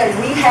problem that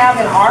we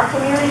have in our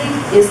community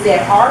is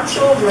that our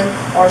children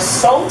are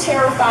so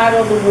terrified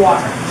of the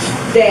water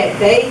that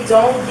they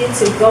don't get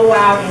to go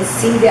out and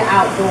see the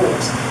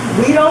outdoors.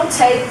 We don't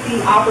take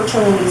the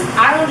opportunities.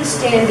 I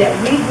understand that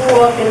we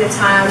grew up in a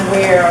time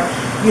where,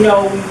 you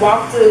know, we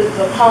walked the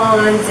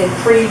ponds and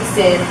creeks,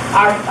 and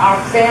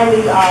our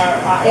family,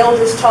 our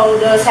elders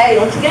told us, hey,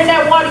 don't you get in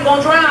that water, you're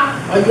going to drown.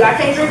 Or I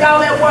can't drink all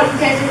that water, you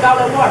can't drink all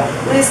that water.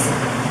 Listen,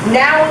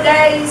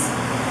 nowadays,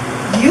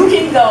 you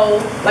can go,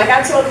 like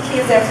I tell the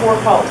kids at Fort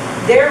Polk,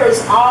 there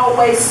is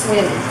always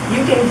swimming.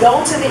 You can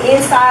go to the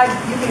inside,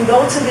 you can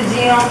go to the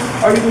gym,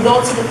 or you can go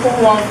to the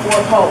pool on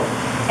Fort Polk.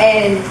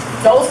 And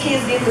those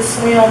kids get to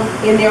swim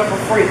in there for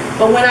free.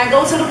 But when I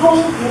go to the pool,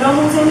 you know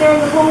who's in there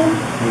in the pool?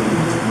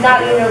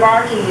 Not any of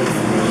our kids.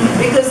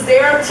 Because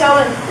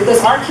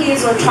because our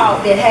kids are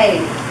taught that, hey,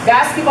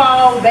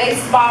 basketball,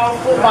 baseball,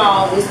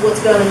 football is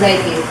what's gonna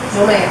make it.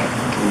 No ma'am.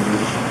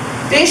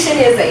 Fishing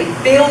is a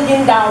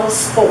billion-dollar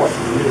sport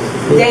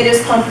that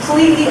is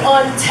completely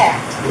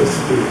untapped.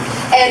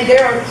 And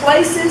there are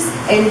places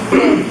and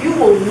you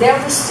will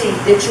never see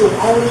that you'll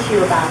only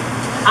hear about.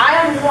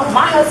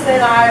 My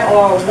husband and I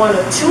are one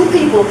of two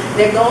people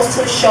that goes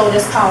to a show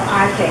that's called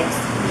ICAST.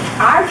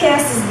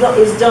 ICAST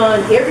is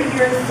done every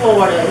year in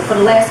Florida, and for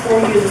the last 4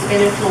 years it's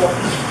been in Florida.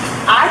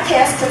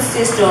 ICAST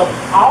consists of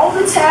all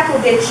the tackle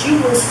that you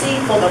will see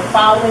for the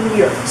following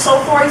year. So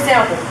for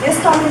example, this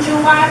coming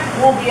July,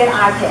 we'll be at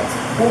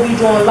ICAST. We'll be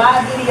doing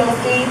live video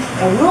feed,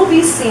 and we'll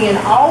be seeing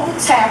all the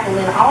tackle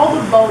and all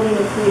the boating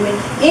equipment,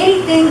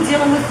 anything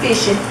dealing with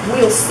fishing,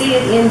 we'll see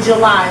it in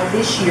July of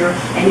this year,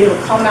 and it'll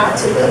come out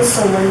to the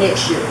consumer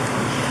next year.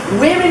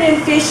 Women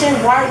in fishing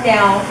right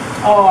now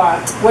are,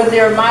 whether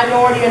they're a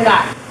minority or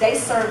not, they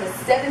serve as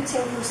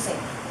 17%.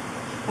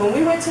 When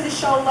we went to the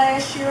show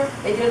last year,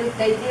 they did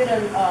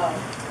a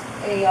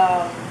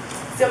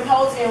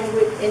symposium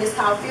and it's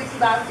called 50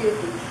 by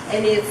 50,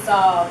 and it's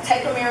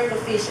Take America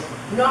Fishing.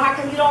 You know how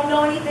come you don't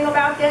know anything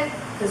about that?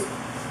 Because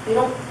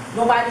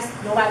nobody's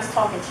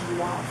talking to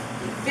you all.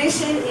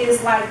 Fishing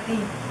is like the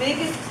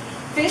biggest.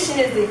 Fishing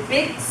is the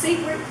big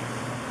secret,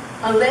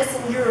 unless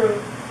you're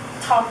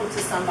talking to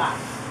somebody.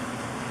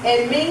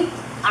 And me,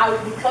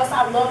 because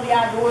I love the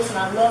outdoors and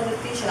I love the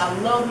fishing, I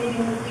love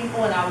meeting new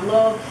people and I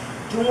love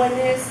doing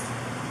this,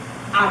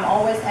 I'm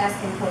always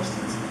asking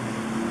questions.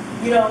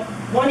 You know,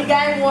 when the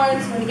gang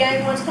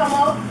ones come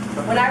up,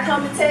 when I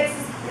come to Texas,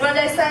 you know what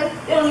they say?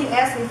 They don't even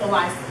ask me for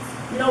license.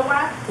 You know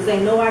why? Because they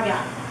know I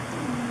got it.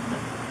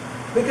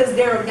 Because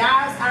there are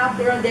guys out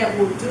there that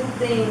will do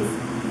things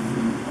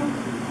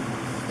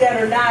that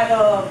are not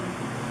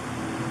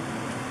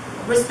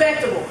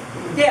respectable.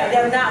 Yeah,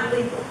 they're not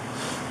legal.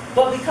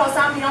 But because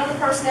I'm the only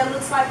person that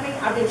looks like me,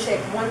 I've been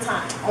checked one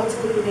time. On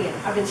Toledo Bend,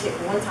 I've been checked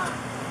one time.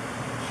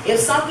 If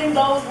something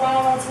goes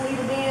wrong on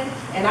Toledo Bend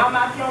and I'm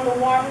out there on the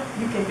water,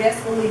 you can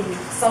best believe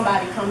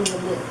somebody coming to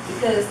look.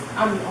 Because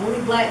I'm the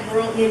only black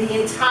girl in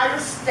the entire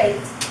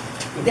state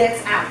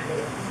that's out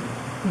there.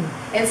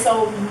 And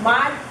so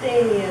my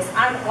thing is,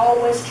 I'm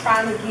always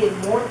trying to get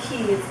more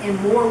kids and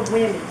more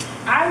women.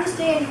 I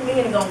understand you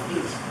men are gonna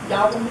fish.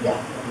 Y'all gonna be out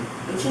there.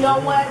 But you know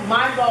what?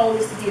 My goal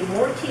is to get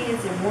more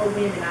kids and more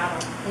women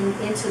out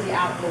into the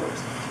outdoors.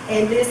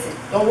 And listen,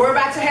 don't worry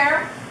about your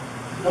hair.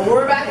 Don't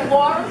worry about the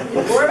water.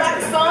 Don't worry about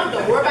the sun.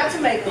 Don't worry about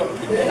your makeup.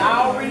 And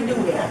I already do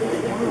that.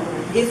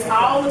 It's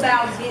all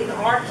about getting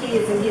our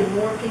kids and getting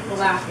more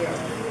people out there,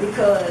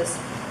 because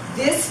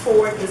this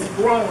sport is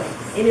growing.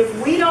 And if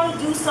we don't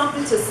do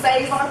something to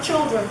save our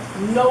children,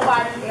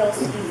 nobody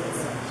else is.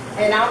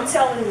 And I'm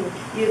telling you,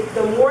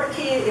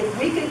 if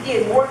we could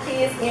get more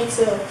kids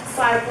into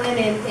cycling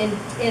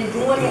and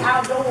doing the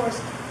outdoors,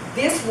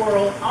 this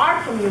world,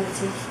 our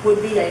community,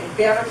 would be a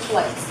better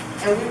place.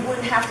 And we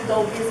wouldn't have to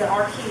go visit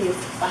our kids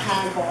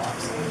behind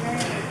bars.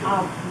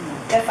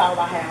 That's all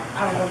I have. I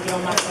don't want to get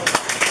on my phone.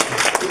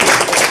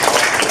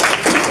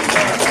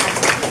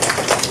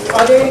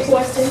 Are there any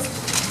questions?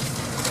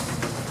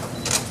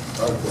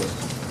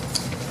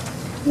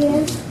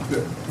 Yes.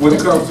 When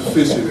it comes to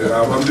fishing,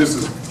 I'm just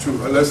as true.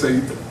 Let's say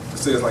it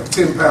says like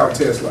 10-pound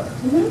test line.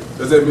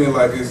 Does that mean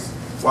like it's?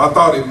 Well, I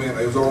thought it meant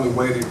it was only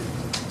weighted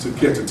to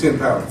catch a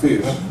 10-pound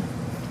fish,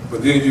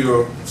 but then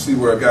you'll see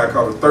where a guy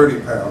caught a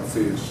 30-pound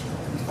fish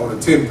on a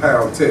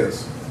 10-pound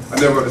test. I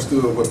never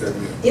understood what that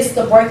meant. It's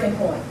the breaking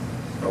point.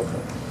 Okay.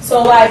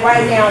 So like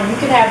right now, you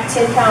can have a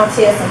 10-pound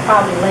test and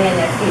probably land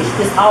that fish.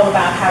 It's all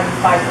about how you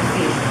fight the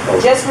fish.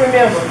 Just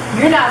remember,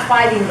 you're not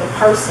fighting the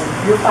person,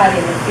 you're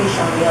fighting the fish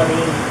on the other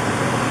end.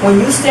 When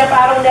you step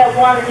out on that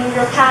water in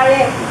your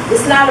kayak,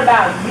 it's not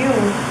about you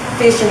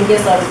fishing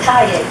against other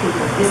kayak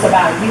people. It's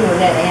about you and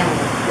that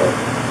animal.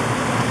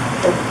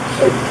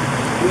 So,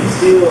 we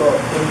still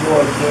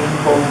enjoy game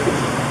poles?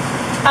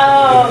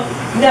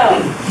 No.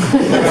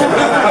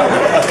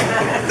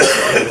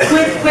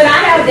 When I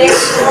have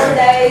storm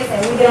days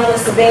and we get on the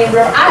Sabine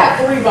River, I have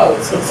 3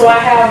 boats. So I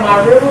have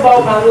my river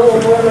boat, my little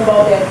aluminum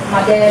boat that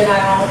my dad and I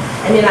own,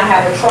 and then I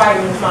have a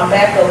Triton, my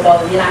backup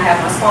boat, and then I have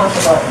my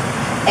sponsor boat.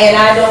 And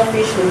I don't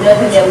fish with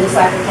nothing that looks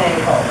like a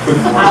cane pole.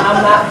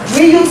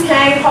 We use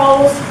cane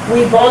poles,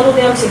 we bundle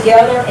them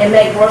together and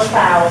make brush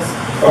piles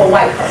for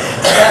white perch.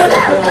 That's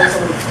what we're going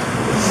to do.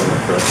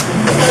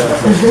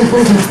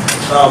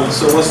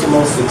 So what's the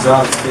most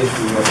exotic fish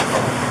you ever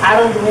caught? I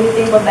don't do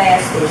anything but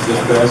bass fish.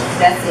 Just bass?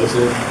 That's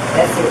it.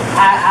 That's it.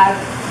 I'm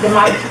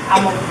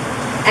an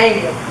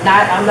angler.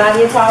 I'm not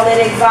into all that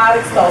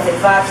exotics, because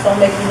exotics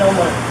don't make me no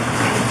money.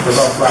 What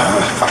about fly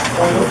fishing?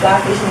 Don't do fly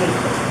fishing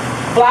either.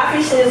 Fly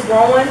fishing is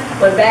growing,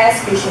 but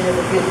bass fishing is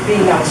a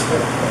big out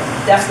sport.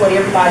 That's what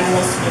everybody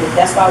wants to do.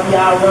 That's why we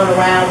all run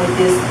around with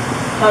this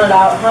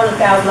 $100,000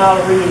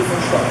 rigs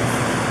and trucks.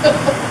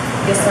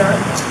 Yes, sir.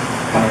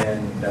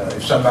 And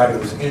if somebody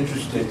was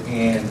interested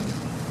in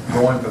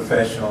going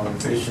professional in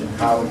fishing,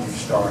 how would you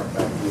start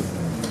by doing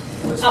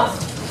that?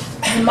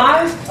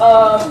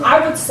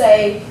 I would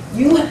say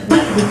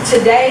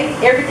today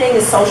everything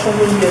is social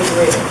media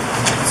driven.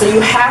 So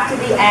you have to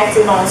be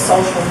active on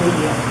social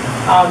media.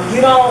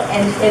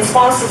 And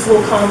sponsors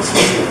will come to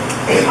you.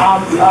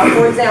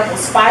 For example,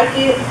 Spike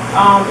It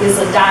is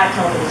a dye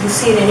company. You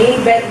see it in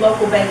any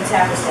local bait and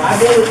tackle store. I've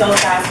been with those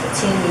guys for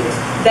 10 years.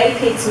 They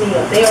picked me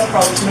up. They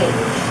approached me.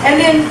 And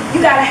then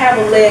you got to have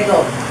a leg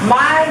up.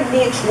 My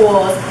niche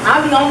was,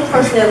 I'm the only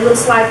person that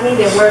looks like me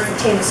that wears a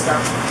tennis skirt.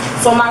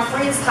 So my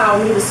friends call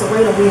me the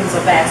Serena Williams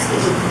of bass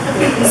fishing.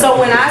 So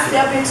when I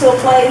step into a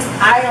place,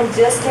 I am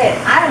just that.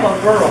 I am a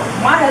girl.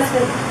 My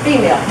husband,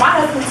 female, my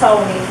husband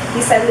told me,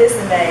 he said,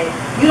 listen, babe,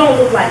 you don't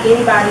look like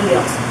anybody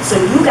else. So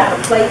you got to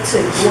play to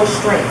your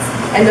strengths.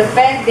 And the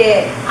fact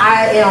that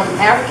I am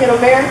African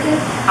American,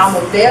 I'm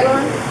a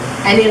veteran,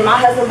 and then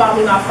my husband bought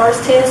me my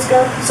first tennis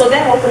skirt, so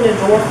that opened the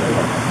door for me.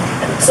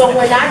 So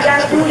when I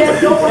got through that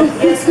door,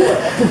 guess what?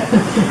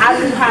 I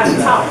knew how to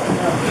talk.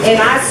 And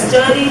I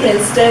studied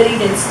and studied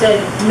and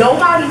studied.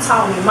 Nobody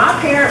taught me. My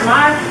parents,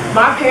 my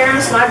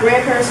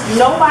grandparents,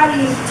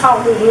 nobody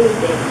taught me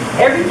anything.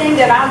 Everything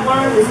that I've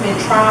learned has been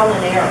trial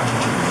and error.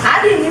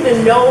 I didn't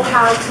even know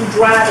how to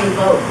drive a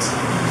boat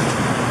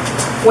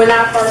when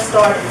I first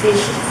started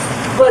fishing.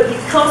 But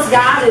because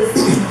God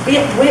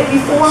went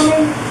before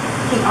me,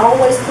 He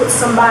always put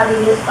somebody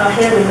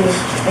ahead of me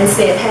and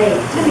said, hey,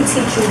 let me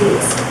teach you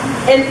this.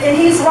 And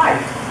He's right.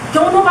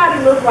 Don't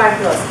nobody look like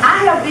us.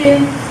 I have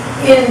been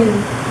in,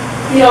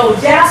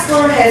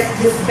 Jasper has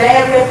this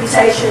bad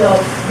reputation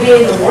of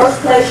being the worst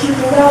place you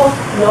can go.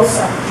 No,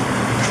 sir.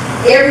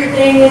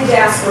 Everything in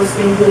Jasper has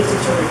been good to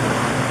Teresa.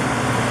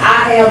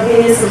 I have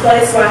been in some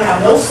place where I have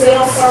no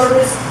cell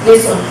service.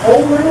 There's some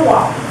hole in the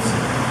walls.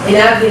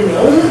 And I've been the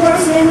only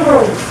person in the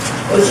room.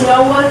 But you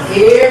know what?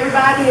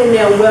 Everybody in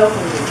there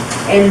welcomed me.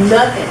 And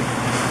nothing.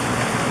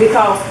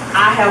 Because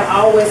I have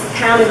always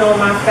counted on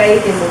my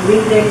faith and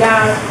believed in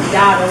God.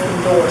 God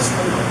opened doors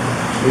for me.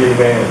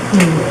 Amen.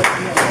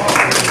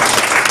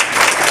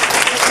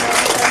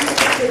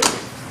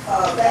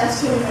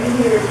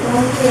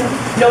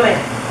 No, ma'am.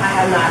 I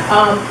have not.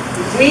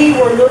 We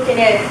were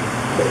looking at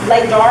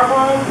Lake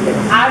Darbone.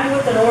 I'm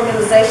with an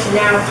organization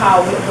now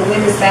called the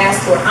Women's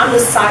Bass Tour. I'm the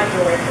site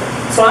director.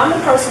 So I'm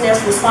the person that's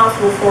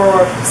responsible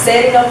for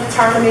setting up the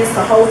tournaments,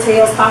 the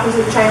hotels, talking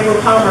to the Chamber of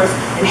Commerce,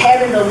 and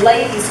having the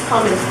ladies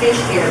come and fish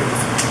areas.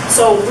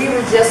 So we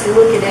were just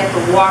looking at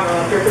the water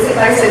up here. Because like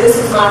I said, this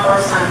is my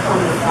first time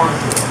coming to farm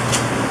tour.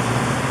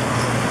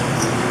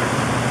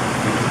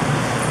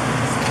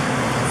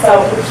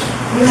 So if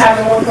you have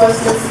more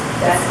questions,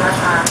 that's my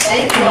time.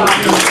 Thank you all.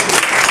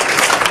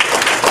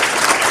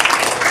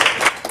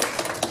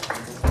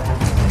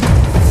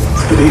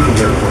 Good evening,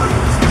 everyone.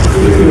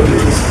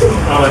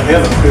 I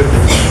have a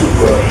privilege to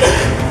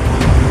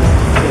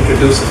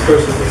introduce a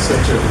person with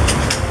such an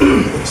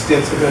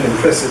extensive and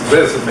impressive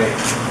resume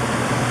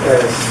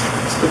as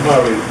Mr.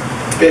 Murray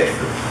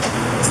Bedford.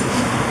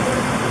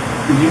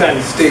 The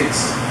United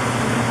States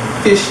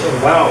Fish and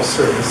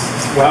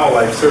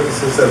Wildlife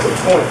Services has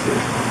appointed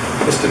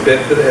Mr.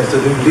 Bedford as the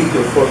new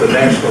leader for the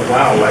National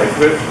Wildlife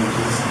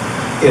Refuges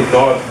in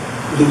North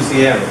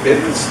Louisiana.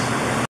 Bedford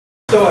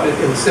started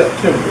in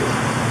September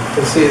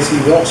and says he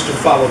wants to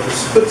follow the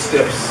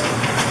footsteps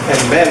of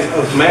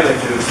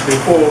managers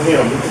before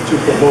him to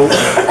promote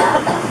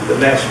the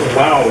National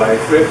Wildlife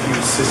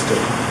Refuge System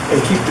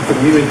and keep the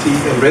community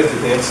and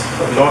residents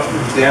of North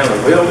Louisiana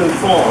well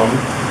informed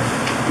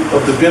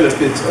of the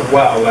benefits of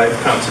wildlife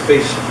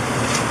conservation.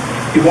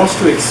 He wants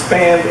to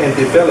expand and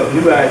develop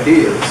new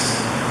ideas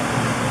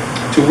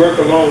to work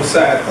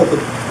alongside other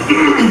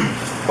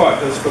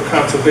partners for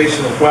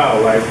conservation of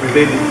wildlife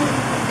related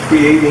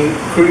creating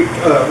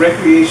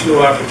recreational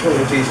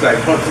opportunities like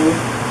hunting,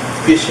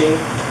 fishing,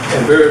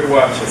 and bird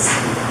watching.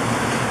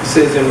 He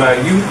says, in my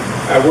youth,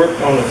 I worked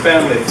on a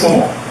family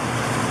farm,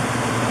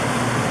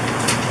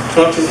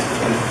 hunted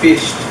and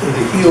fished in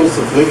the hills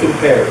of Lincoln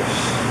Parish.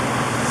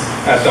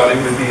 I thought it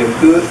would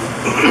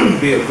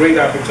be a great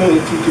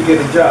opportunity to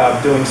get a job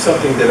doing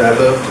something that I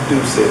love to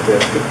do, said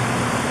Bedford.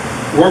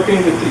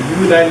 Working with the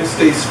United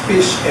States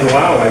Fish and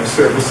Wildlife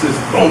Services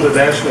on the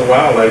National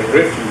Wildlife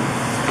Refuge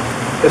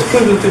has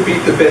proven to be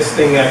the best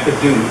thing I could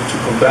do to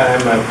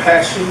combine my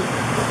passion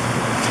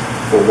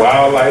for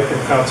wildlife and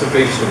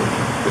conservation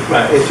with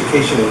my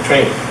education and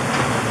training.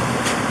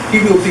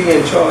 He will be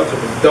in charge of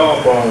the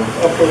Darbone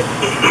Upper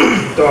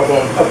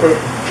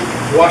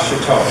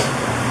Washita,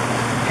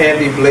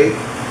 Handy Lake,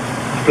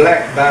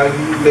 Black Bayou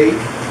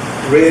Lake,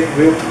 Red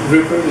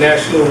River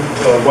National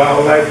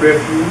Wildlife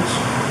Refuge.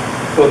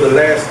 For the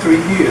last 3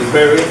 years,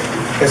 Mary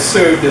has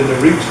served in the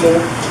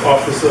Regional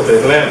Office of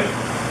Atlanta.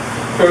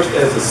 First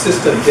as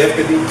Assistant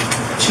Deputy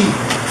Chief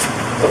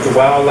of the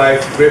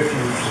Wildlife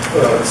Refuge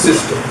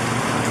System,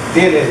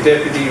 then as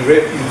Deputy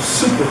Refuge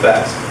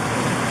Supervisor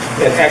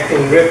and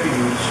Acting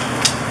Refuge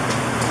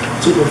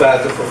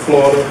Supervisor for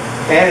Florida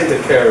and the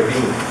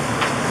Caribbean.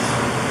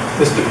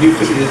 Mr.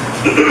 Buford's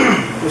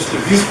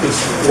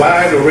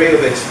wide array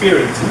of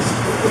experiences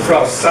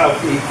across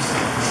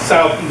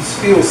Southeast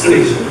field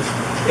stations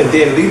and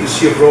then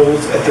leadership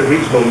roles at the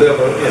regional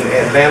level in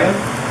Atlanta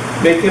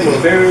make him a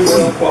very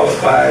well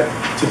qualified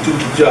to do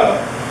the job,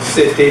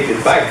 said David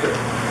Biker,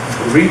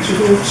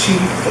 Regional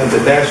Chief in the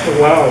National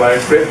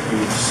Wildlife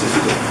Refuge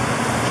System.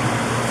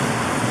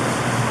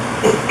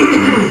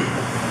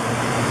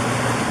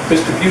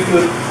 Mr.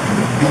 Buford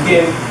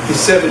began his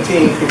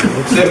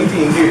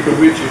 17-year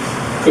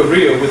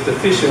career with the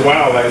Fish and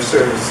Wildlife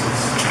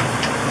Services.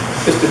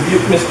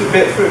 Mr.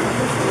 Bedford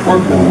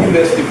worked with the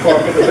U.S.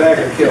 Department of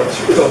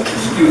Agriculture,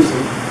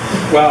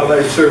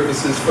 Wildlife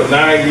Services for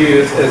 9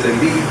 years as a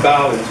lead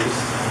biologist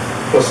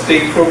for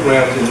state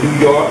programs in New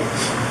York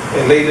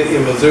and later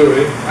in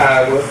Missouri,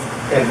 Iowa,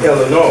 and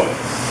Illinois.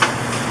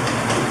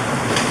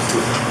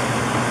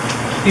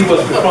 He was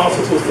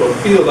responsible for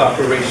field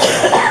operations,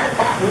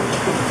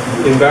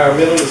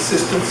 environmental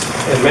assistance,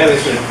 and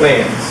management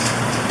plans.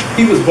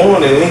 He was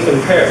born in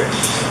Union Parish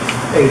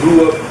and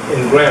grew up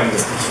in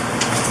Grambling,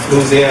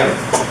 Louisiana.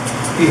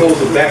 He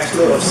holds a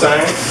Bachelor of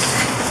Science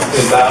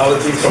in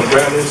Biology from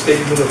Grambling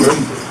State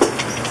University,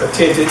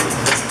 attended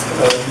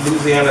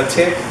Louisiana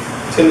Tech,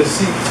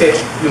 Tennessee Tech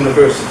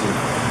University.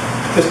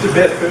 Mr.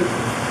 Bedford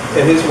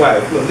and his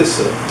wife,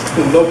 Melissa,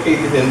 who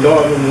located in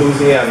northern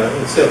Louisiana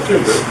in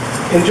September,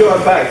 enjoy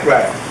bike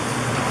riding,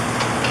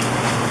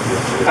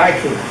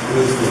 hiking,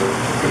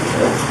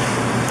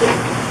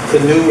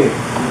 canoeing,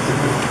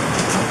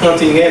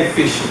 hunting and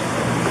fishing.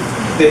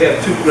 They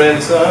have 2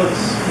 grandsons,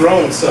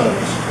 grown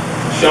sons,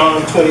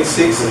 Sean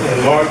 26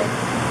 and Mark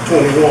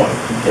 21,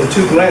 and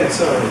 2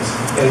 grandsons,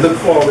 and look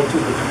forward to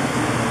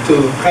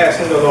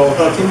passing along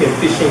hunting and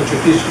fishing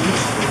traditions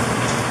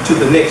to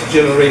the next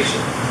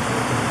generation.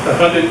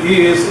 100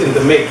 years in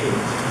the making,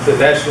 the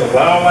National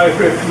Wildlife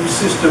Refuge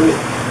System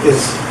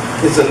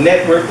is a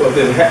network of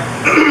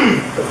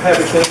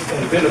inhabitants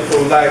and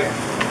benefit life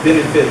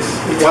benefits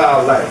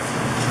wildlife,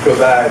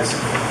 provides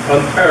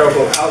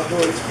unparalleled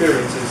outdoor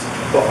experiences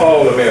for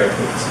all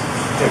Americans,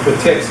 and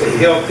protects a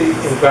healthy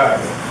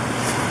environment.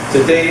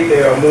 Today,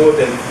 there are more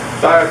than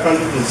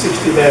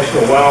 560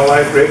 national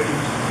wildlife refuges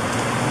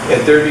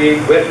and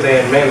 38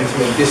 wetland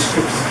management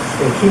districts,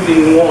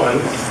 including one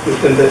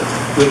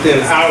within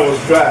hours'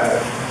 drive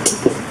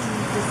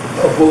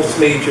of most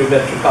major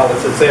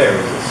metropolitan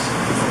areas.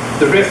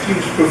 The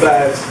refuge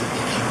provides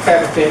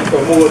habitat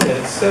for more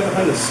than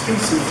 700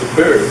 species of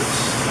birds,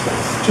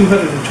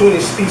 220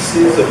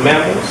 species of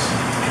mammals,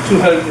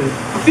 250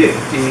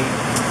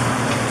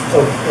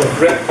 of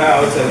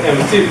reptiles and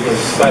amphibians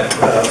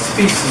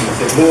species,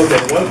 and more than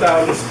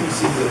 1,000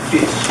 species of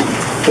fish.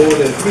 More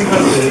than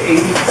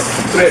 380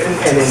 threatened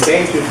and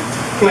endangered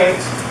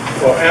plants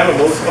or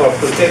animals are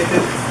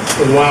protected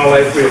in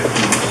wildlife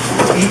refuge.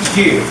 Each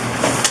year,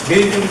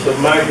 millions of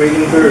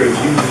migrating birds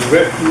use the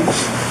refuge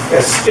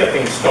as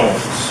stepping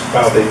stones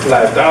while they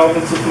fly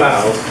thousands of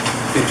miles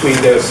between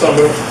their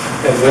summer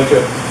and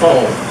winter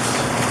homes.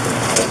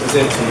 I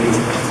present to you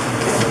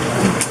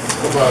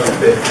Omari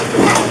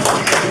Bedford.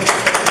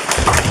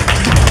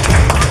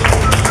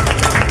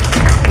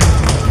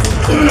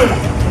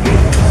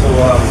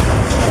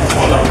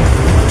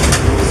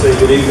 Say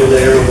good evening to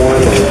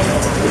everyone.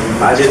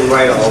 I didn't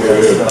write all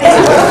this stuff.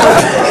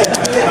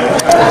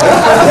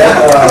 That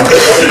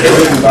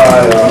written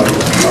by the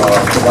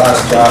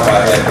last job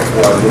I had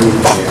before I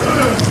moved here,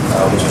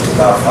 which was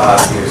about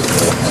 5 years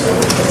ago.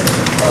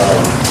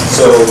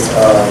 So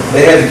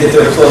they had to get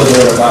their clothes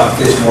in about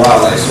fish and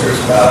wildlife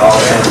service, about all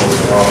the animals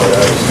and all that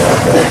other stuff.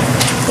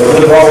 But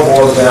what it all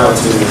boils down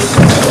to is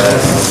that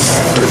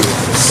pretty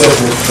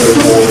simple,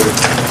 straightforward.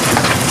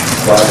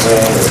 Black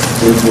man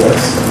is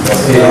bless.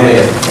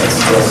 Amen. That's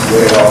the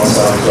way it all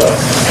sums up.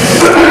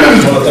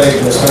 I want to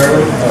thank Ms.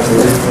 Herman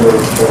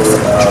for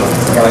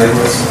inviting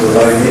us to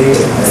invite me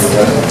and the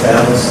rest of the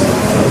panelists.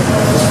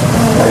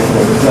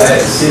 We're glad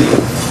to see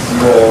you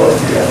all up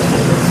here.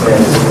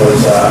 And because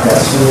I got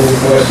so many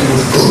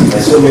questions and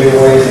so many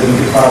ways that we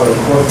could probably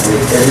incorporate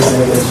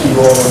everything that you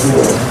all are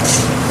doing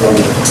from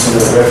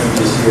the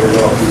refugees here in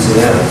North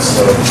Louisiana.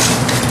 So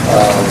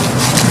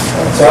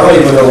I don't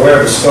even know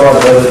where to start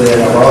other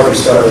than I've already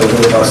started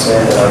by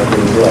saying that I've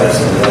been blessed,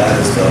 and that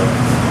is the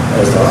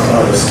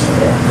honest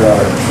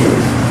God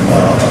truth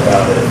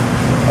about it.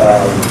 I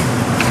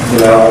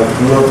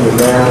grew up in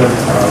Maryland,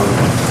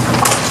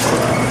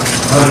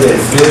 hunted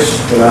and fished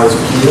when I was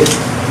a kid,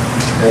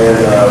 and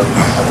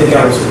I think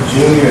I was a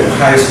junior in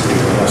high school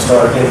when I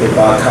started thinking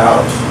about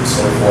college and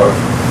so forth,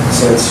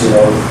 since it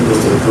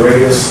was the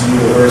greatest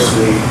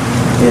university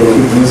in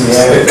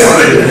Louisiana.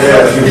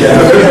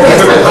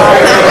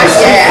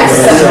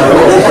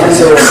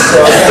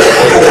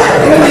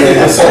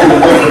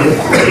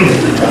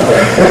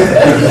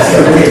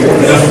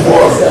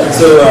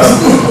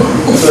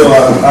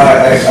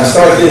 I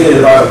started thinking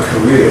about a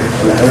career,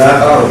 and I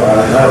thought about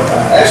it, and I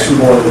actually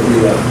wanted to be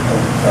a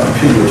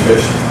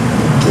pediatrician,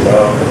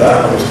 because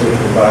I was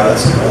thinking about it. I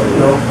said,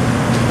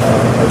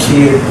 a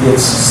kid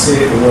gets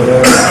sick or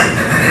whatever,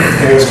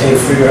 parents can't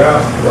figure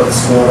out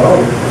what's going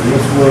on.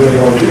 What are they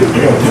going to do?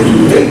 They're going to take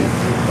you late.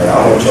 And I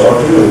don't want y'all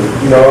to do it.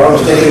 I was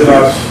thinking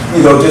about,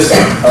 just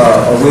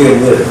a way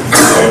of living,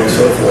 and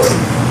so forth.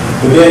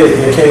 But then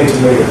it came to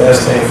me the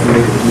best thing for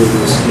me to do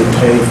was get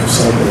paid for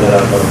something that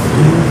I love to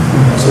do.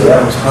 So that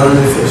was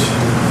hunting and fishing.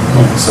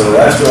 So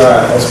that's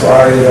why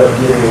I ended up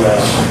getting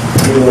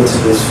into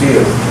this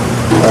field.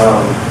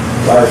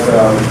 Like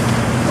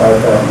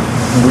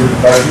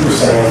you were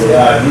saying, the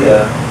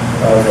idea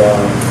of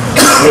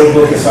little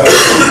book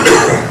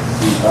encyclopedia.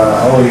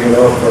 I don't even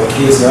know if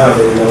kids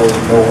nowadays know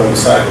what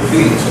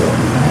encyclopedia is.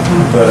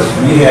 But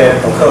we had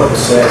a couple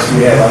sets.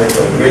 We had like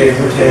a red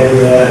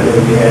Britannia, and then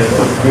we had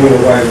a green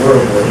and white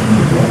vertebrate.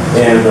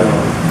 And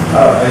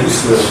I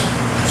used to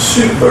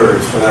shoot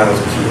birds when I was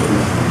a kid.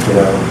 You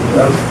know,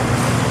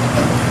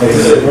 like I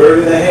said,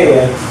 bird in the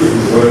hand,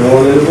 bird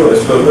going in the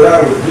bush. But what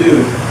I would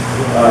do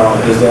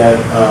is that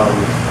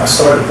I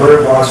started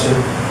bird watching,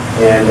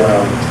 and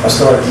I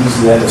started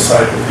using that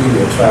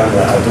encyclopedia trying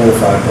to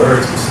identify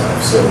birds and stuff.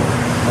 So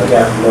I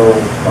got to know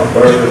my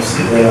birds,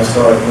 and then I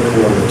started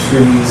looking at the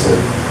trees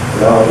and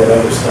all that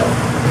other stuff.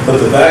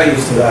 But the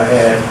values that I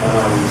had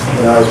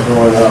when I was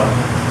growing up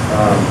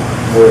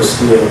were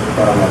still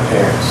by my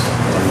parents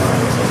and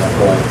my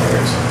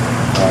grandparents.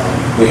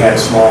 We had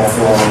a small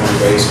farm,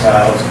 we raised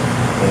cows,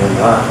 and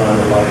I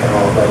hunted like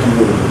you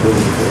wouldn't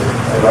believe it.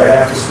 And right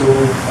after school,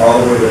 all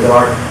the way to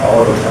dark,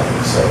 all the time.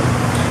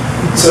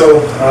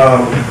 So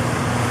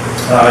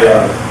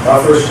my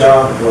first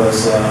job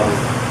was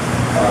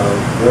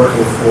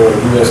working for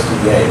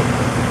USDA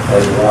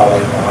as a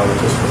wildlife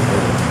biologist with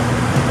them.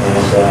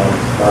 And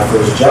my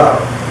first job,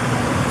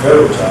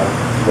 federal job,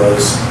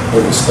 was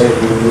in the state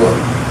of New York.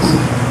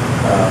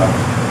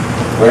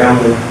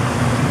 Rambling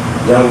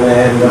young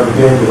man, never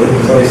been to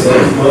any place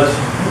that much.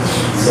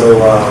 So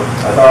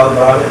I thought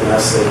about it and I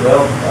said,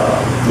 well,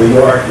 New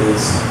York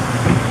is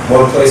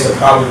one place I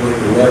probably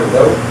would never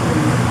go.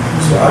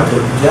 So I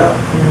took the job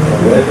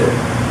and went there.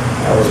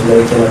 I was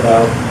making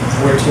about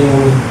 $14,000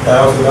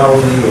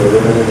 a year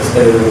living in the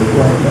state of New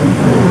York.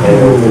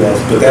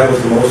 But that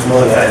was the most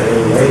money I had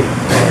ever made.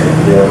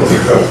 You know?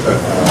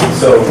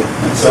 So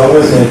I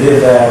went and did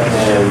that,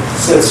 and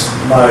since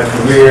my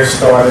career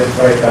started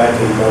right back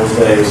in those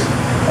days,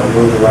 I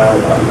moved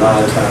around about 9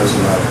 times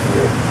in my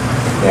career,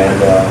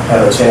 and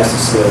had a chance to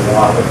see a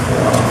lot of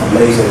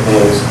amazing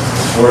things,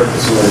 work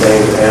with some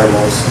endangered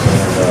animals,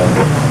 and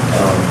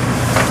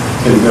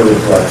been really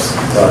blessed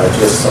by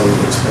just some of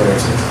the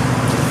experiences.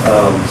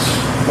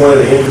 One of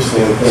the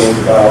interesting things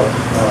about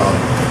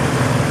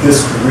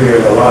this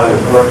career and a lot of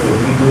the work that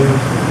we do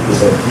is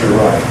that you're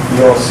right.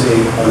 You don't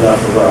see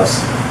enough of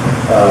us.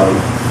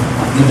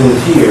 Even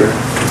here,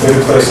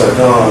 every place I've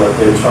gone, I've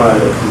been trying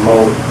to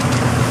promote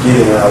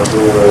getting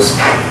outdoors,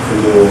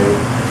 canoeing,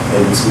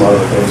 and some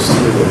other things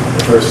too. And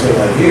the first thing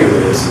I hear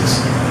is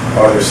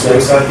are there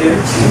snakes out there?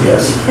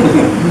 Yes.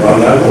 Well,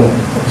 I'm not going.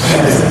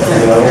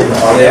 You know,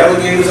 are there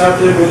alligators out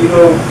there when you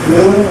go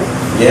canoeing?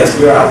 Yes,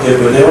 they're out there,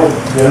 but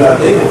they're not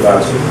thinking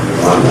about you.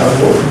 I'm not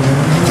going.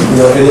 You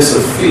know, and it's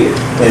a fear.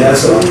 And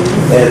that's and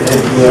to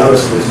be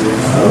honest with you,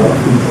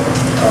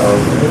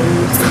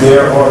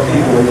 there are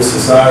people in this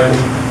society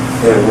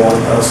that want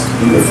us to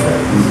be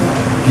afraid.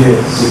 Yes.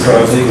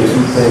 Because they can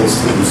do things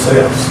to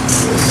themselves.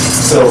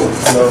 So,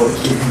 you know, if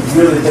you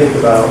really think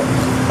about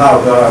how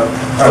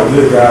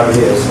good God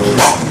is on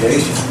His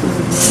creation,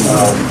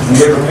 you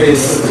ever pay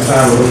the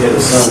time to look at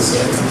the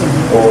sunset,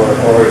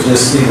 or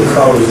just see the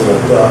colors of a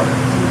duck,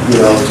 you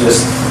know,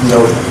 just, you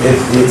know,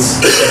 it's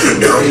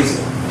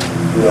amazing,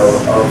 you know,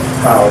 of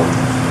how,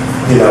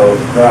 you know,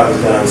 God has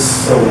done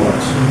so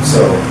much.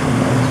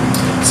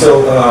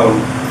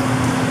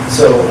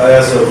 So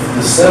as of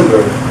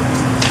December,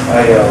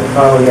 I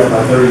finally got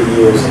my 30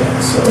 years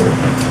in. So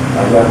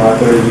I got my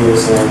 30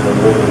 years in and I'm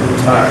ready to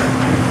retire.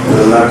 But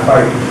I'm not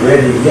quite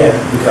ready yet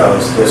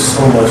because there's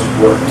so much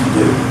work to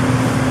do.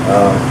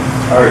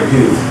 Our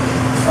youth,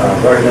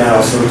 right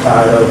now, are so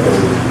tied up in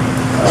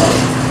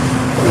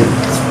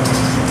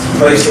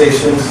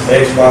PlayStations,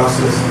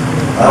 Xboxes.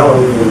 I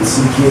don't even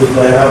see kids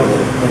playing out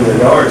in the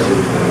yards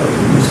anymore like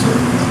we used to.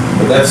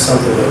 But that's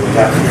something that we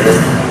have to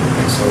work on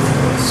and so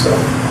forth.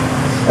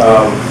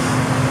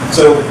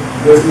 So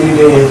with me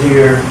being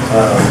here,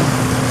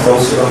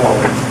 close to the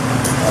home,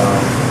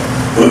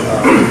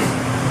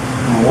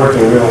 I'm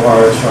working real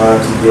hard trying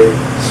to get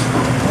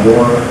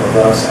more of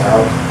us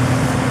out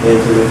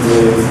into the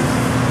community,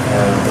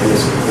 and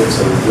it's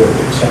a real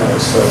big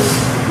challenge. So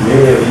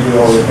many of you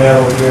on the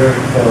panel here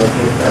get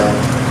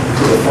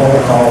a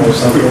phone call or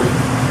something.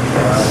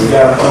 We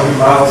got 100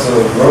 miles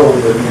of road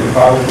that we could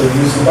probably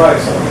use some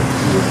bikes on.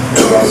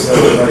 About 7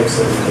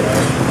 bikes that we can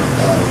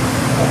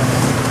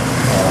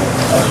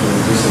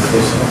actually do some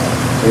fishing on.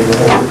 Maybe a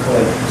whole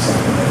clinic or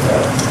something like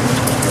that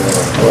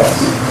for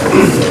us.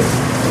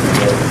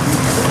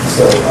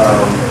 So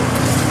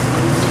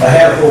I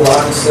had a whole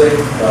lot to say,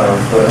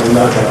 but I'm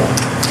not going to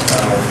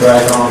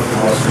drag on for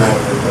much more.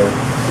 But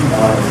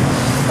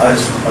I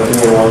just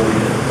again want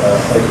to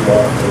thank you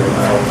all for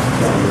allowing me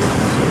to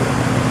be here.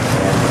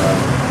 And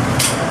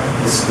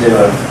it's been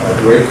a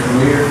great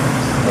career,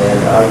 and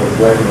I would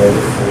recommend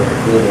it for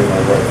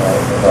anyone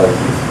about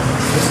you.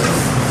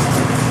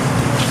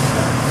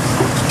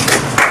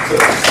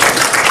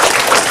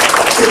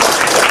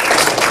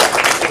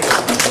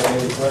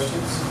 Any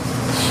questions?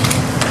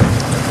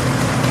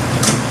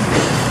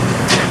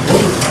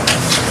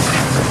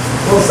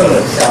 What are some of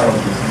the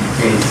challenges you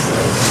face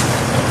as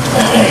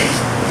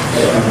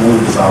you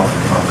move south of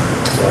the country?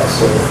 Yeah,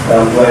 so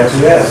I'm glad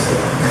you asked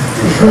that.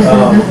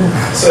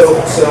 So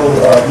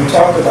we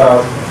talked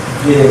about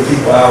getting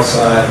people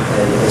outside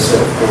and so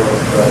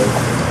forth, but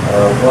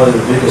one of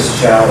the biggest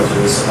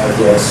challenges, I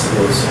guess,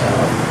 is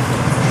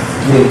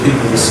getting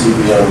people to see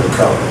beyond the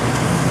color.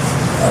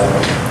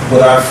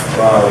 What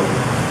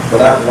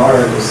I've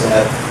learned is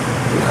that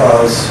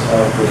because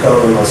of the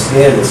color of my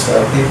skin and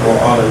stuff, people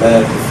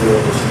automatically feel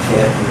that you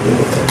can't do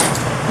anything.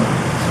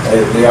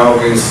 They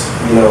always,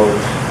 you know,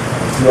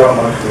 throughout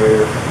my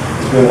career,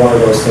 it's been one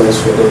of those things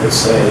where they would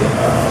say,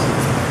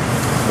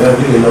 well,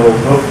 we didn't know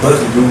what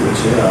to do with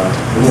you.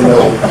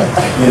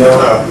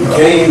 You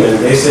came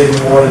and they said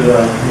you wanted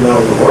to,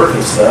 to work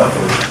and stuff,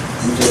 and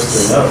you just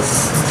didn't know.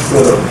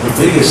 Well, the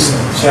biggest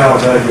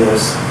challenge, I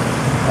guess,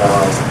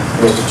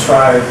 was to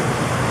try to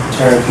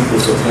turn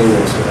people's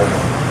opinions around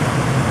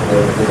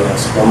and everything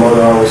else. My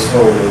mother always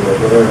told me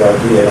that whatever I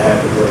did, I had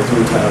to work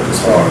 3 times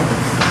as hard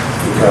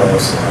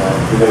because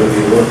we're going to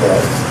be looked at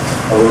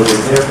a little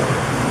bit different.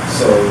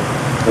 So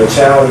the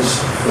challenge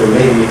for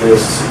me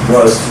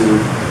was to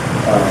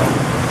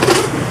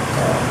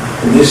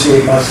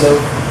initiate myself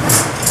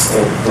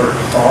and work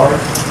hard.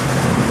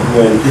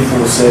 When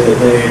people said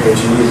that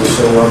you need to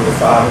show up at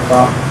 5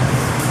 o'clock,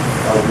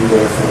 I'll be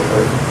there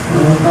for 4:30.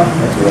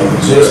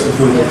 Just to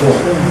prove the point.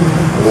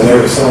 And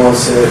whenever someone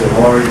said,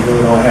 well, Maury, you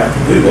really don't have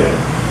to do that,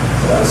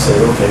 and I said,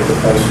 okay, but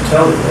thanks for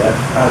telling me that,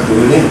 I'll do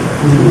it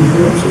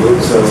anyway.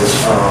 So,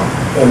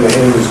 and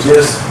it was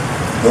just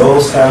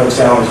those kind of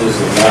challenges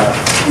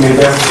and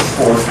that's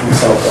support from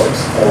some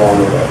folks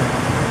along the way.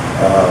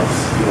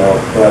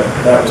 But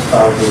that was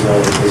probably one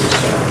of the biggest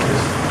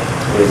challenges,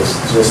 is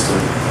just to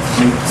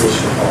keep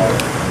pushing hard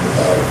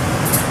without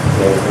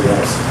anything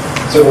else.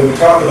 So when we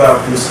talk about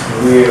this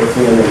career of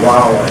being in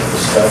wildlife and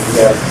stuff, we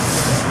got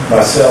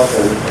myself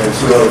and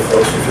 2 other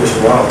folks from Fish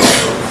and Wildlife.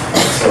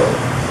 So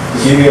to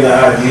give you an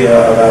idea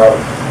about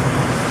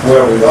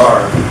where we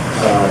are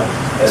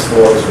as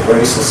far as the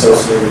race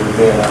associated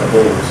with being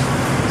outdoors,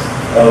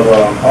 of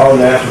all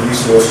natural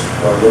resource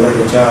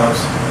related jobs,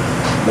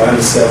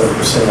 97%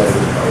 of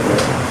them are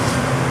women.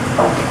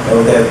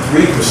 Of that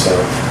 3%,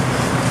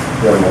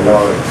 they're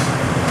minorities.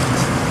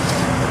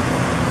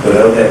 But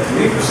of that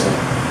 3%,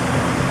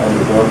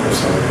 only 1% of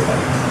the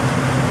time.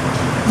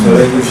 So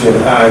that gives you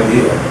an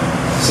idea.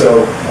 So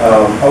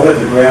I went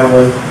to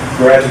Grambling,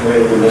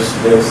 graduated with Mr.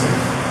 Benson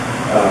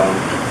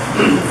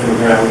from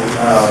Grambling.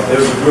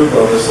 There's a group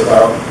of us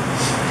about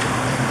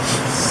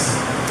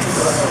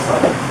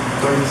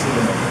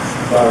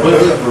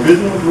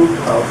original group?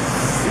 About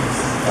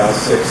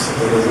 6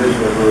 of the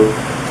original group.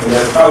 And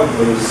there's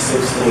probably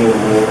 16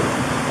 more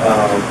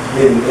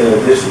in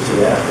addition to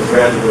that, I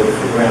graduated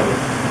from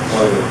Grambling,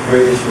 one of the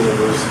greatest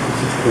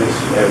universities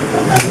ever.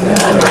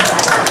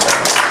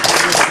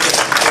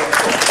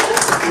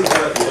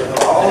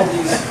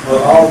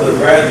 All the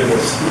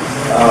graduates,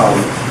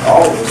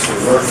 all of us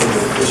were working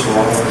with Fish and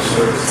Wildlife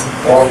Service,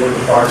 all with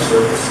the Park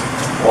Service,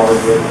 all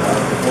with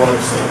the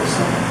Forest Service.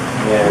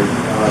 And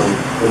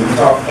when we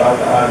talk about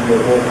the idea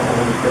of being the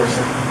only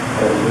person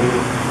at a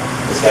meeting,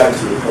 it's gotten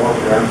to the point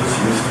where I'm just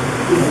used to it.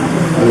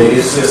 I mean,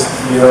 it's just,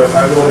 if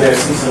I go in there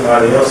and see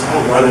somebody else,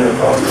 I'm running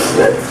across the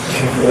set.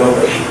 Hey,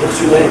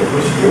 what's your name?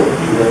 What's your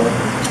doing?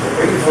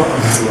 Where you from?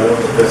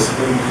 Because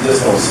you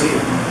just don't see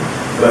it.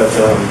 But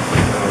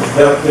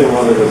that's been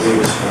one of the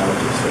biggest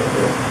challenges.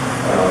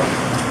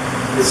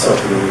 It's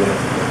something we have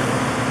to do.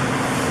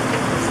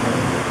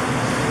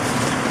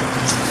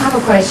 I have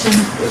a question.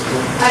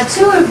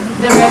 2 of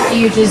the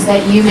refuges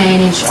that you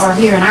manage are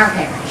here in our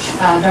parish,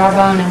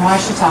 Darbone and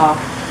Washita.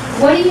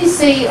 What do you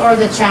see are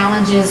the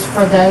challenges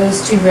for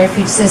those 2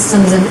 refuge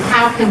systems, and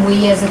how can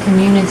we as a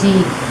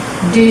community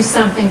do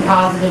something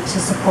positive to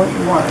support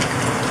your work?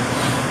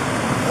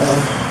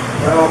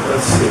 Well,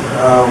 let's see.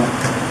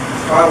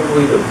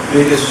 Probably the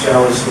biggest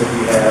challenge that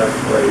we have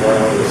right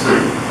now is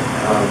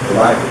the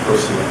lack of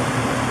personnel.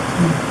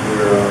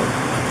 We're,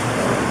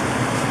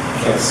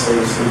 can't say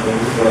something,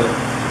 but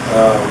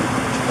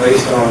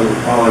based on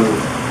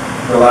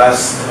the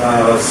last 6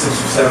 or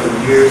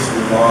 7 years,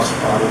 we've lost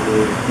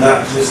probably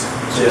not just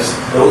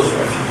those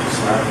refugees,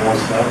 not one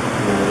step,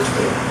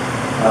 but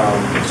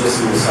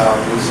just in the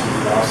southeast,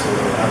 we've lost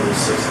over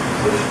 160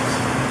 positions.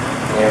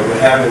 And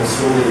we're having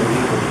so many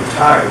people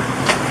retired.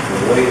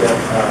 The way that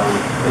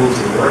things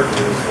are working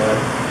is that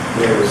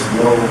there is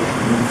no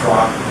new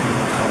crop of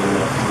people coming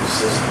up through the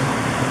system.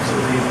 So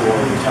people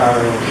are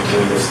retiring and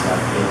they're just not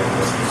filling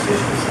those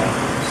positions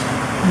afterwards.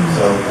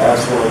 So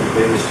that's one of the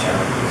biggest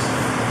challenges.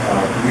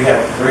 We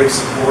have great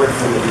support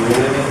from the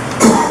community.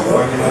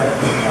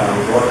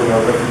 Regarding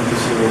our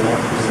refugees here in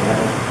North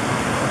Louisiana.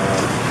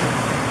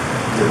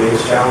 The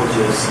biggest challenge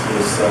is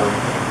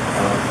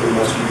pretty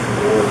much keeping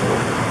the doors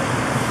open.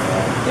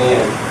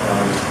 And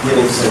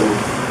getting some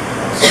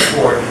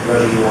support,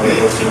 whether you want to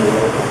go to the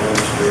local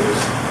administrators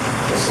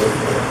and so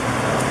forth.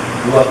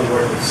 We love to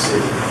work with the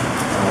city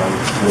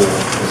more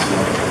than some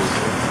other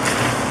places.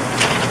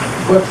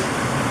 What,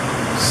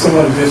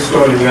 someone just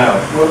starting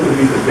out, what would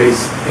be the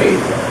base pay?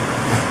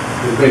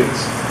 The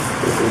biggest,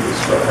 if we could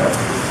start out.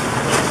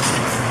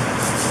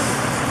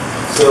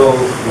 So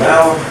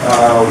now,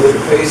 with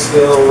the pay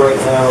scale right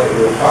now, it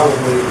will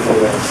probably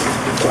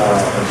be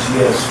a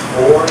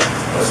GS4.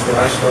 That's what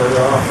I started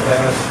off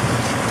as.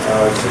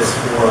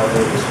 GS4, I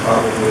think, was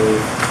probably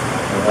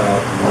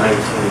about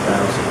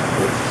 19,000.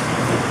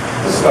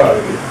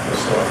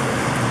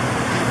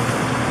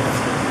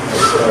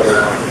 Started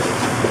off.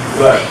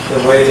 But the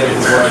way that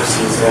it works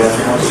is that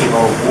once you're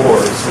on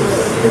board, so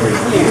that every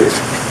year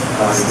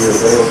you're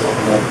available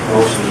to make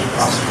promotion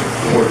possible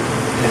for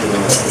depending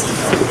on what you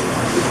come to.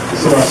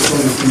 So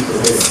opportunities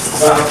are there.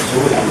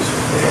 Opportunities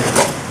are there.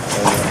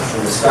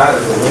 From the start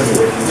of the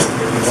limit,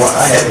 if you want,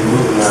 I had to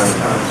move 9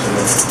 times in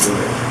order to do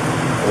it.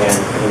 And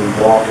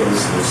walking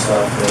some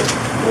stuff that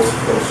most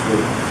folks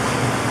would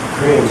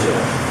cringe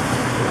at.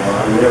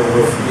 I never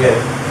will forget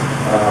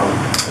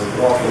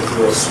walking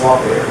through a swamp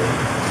area,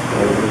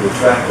 and we were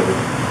tracking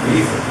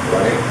beaver,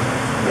 right?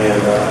 And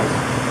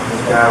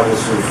this guy was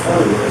sort of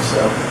funny with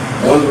himself.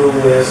 One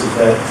rule is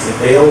that if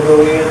they don't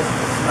go in,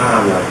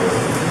 I'm not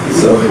going in.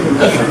 So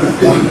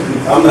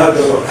I'm not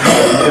going.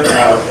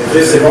 If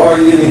they say, "Oh,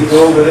 you need to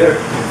go over there," I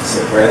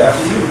said, "Right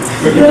after you."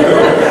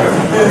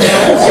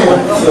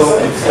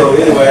 so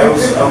anyway, I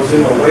was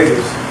in my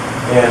waders.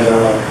 And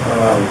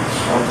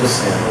I'm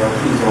just saying, well,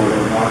 please don't let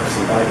him knock us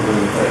and bite him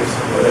in the face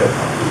or whatever.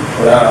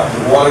 But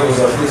the water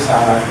was up this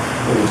high.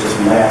 It was just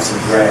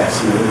massive grass.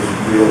 It was a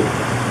real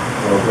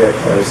wet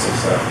place and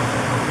stuff.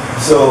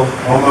 So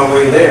on my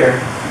way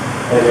there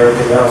and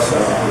everything else, I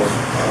was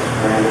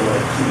praying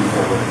like, please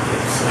don't let me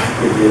get sick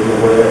or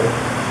whatever.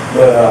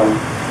 But on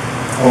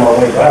my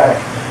way back,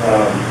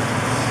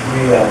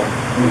 we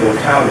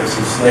encountered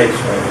some snakes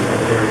right in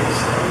that area.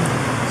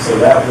 So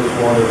that was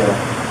one of the.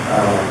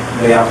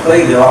 I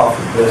played it off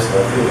as best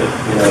I could,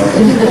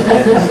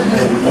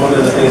 and one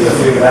of the things I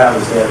figured out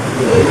is that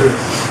you're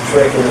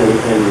trekking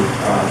in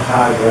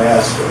high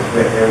grass or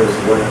wet areas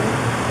or whatever,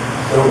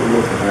 don't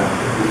look around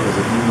it, because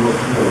if you look,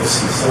 you're going to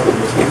see something.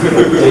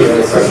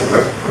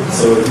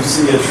 So if you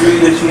see a tree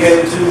that you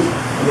headed to,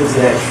 get to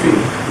that tree,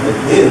 and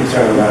then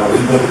turn around.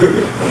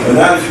 But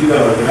not if you're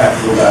going to have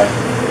to go back.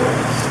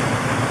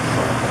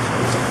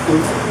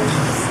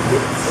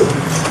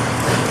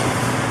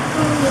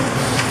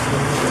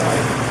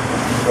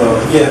 Well,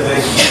 again,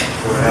 thank you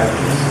for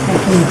having us.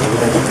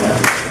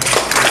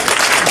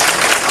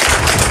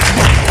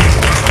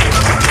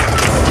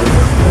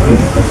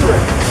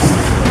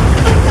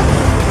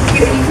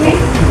 Good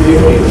evening.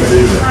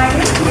 I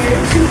am here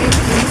to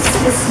introduce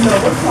Ms.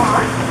 Nova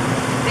Clark,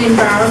 the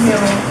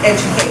environmental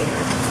educator.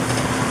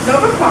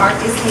 Nova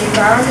Clark is the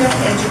environmental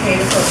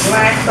educator for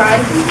Black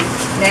Bayou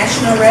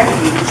National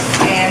Refuge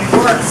and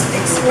works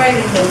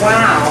explaining the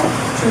wow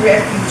to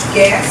refuge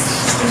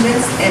guests,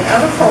 students, and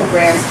other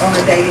programs on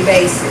a daily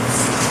basis.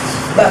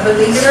 But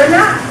believe it or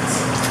not,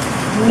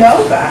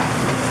 Nova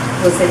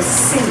was a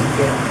city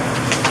girl.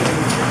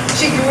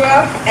 She grew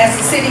up as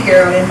a city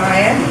girl in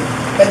Miami,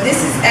 but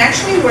this is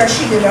actually where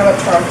she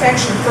developed her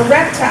affection for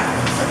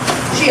reptiles.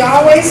 She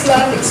always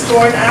loved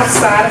exploring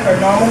outside of her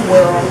normal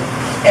world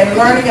and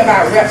learning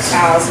about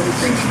reptiles and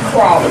creepy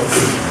crawlers,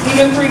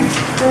 even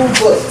through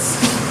books,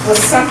 was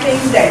something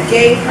that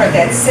gave her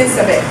that sense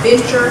of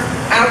adventure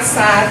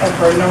outside of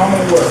her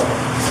normal world.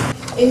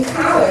 In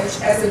college,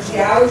 as a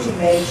geology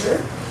major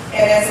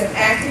and as an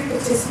active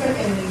participant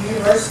in the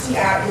University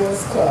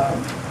Outdoors Club,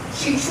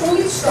 she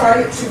truly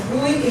started to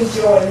really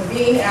enjoy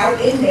being out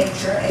in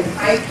nature and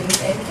hiking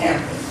and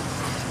camping.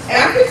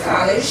 After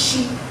college,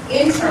 she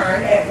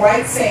interned at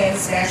White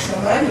Sands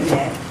National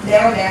Monument,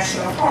 now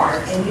National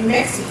Park, in New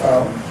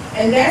Mexico,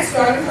 and that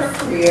started her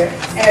career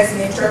as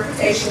an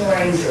interpretation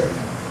ranger.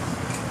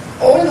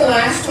 Over the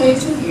last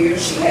 22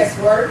 years, she has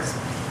worked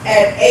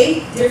at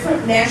 8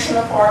 different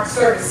National Park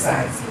Service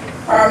sites,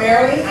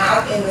 primarily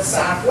out in the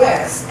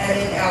Southwest and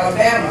in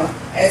Alabama,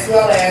 as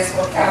well as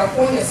for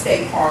California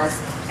state parks.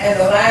 And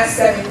the last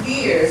 7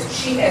 years,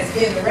 she has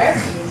been the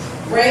refuge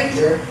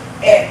ranger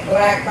at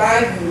Black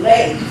Bayou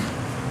Lake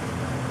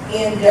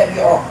in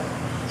WR.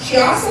 She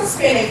also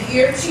spent a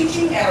year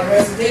teaching at a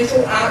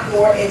residential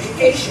outdoor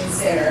education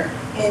center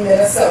in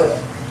Minnesota.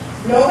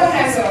 Nova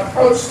has an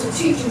approach to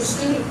teaching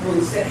student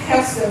groups that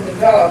helps them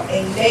develop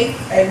a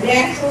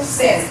natural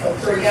sense of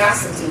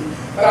curiosity,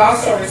 but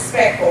also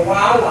respect for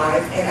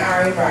wildlife and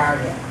our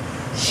environment.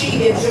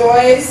 She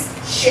enjoys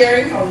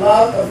sharing her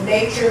love of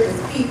nature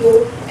with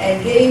people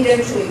and getting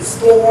them to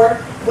explore,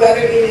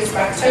 whether it is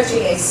by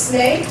touching a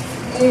snake,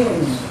 or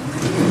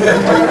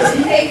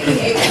taking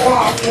a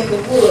walk in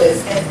the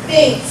woods, and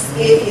thinks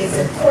it is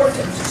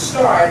important to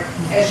start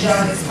as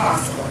young as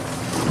possible.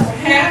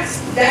 Perhaps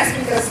that's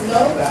because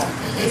Nova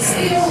is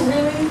still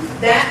really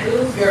that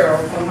little girl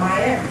from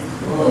Miami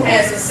who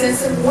has a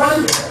sense of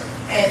wonder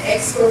and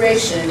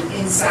exploration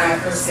inside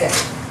herself.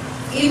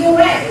 Either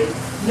way,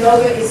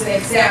 Nova is an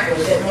example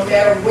that no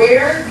matter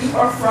where you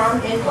are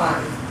from in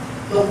life,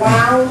 the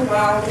wild,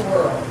 wild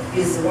world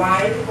is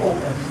wide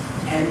open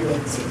and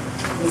waiting.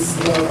 Miss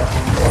Nova.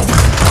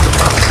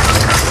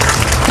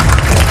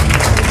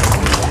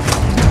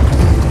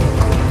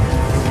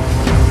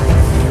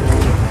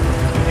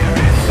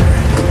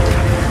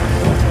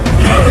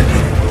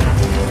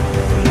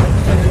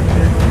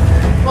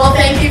 Well,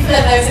 thank you for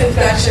that nice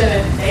introduction,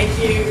 and thank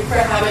you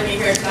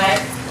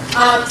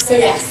So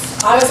yes,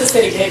 I was a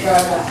city kid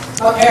growing up.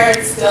 My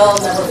parents still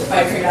never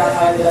quite figured out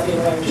how I ended up being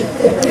a ranger.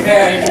 They were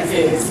very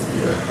confused.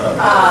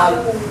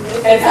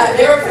 In fact,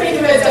 they were pretty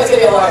convinced I was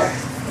going to be a lawyer.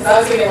 Because I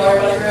was going to be a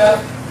lawyer when I grew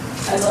up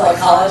until like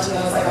college, and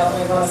I was like, I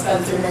only want to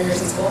spend 3 more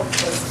years in school.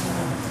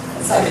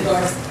 It's like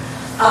doors.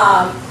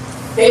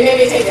 They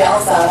made me take the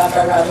LSAT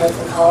after I graduated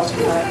from college.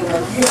 And I was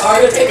like, you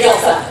are going to take the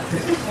LSAT.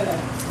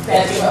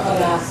 Bad you up on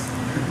that.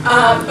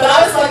 But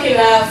I was lucky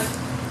enough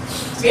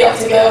to be able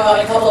to go on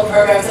a couple of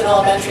programs in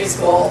elementary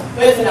school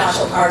with the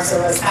National Park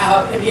Service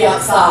out and be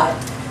outside.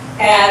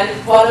 And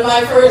one of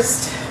my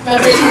first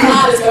memories from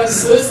that is going to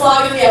sleuth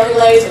log in the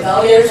Everglades with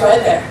alligators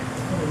right there.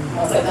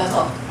 I was like, that's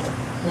all.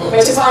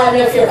 Which is why I have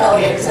no fear of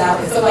alligators now,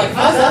 because I'm like,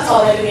 oh, that's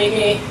all they can eat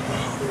me.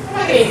 They're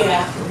not going to eat me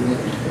now.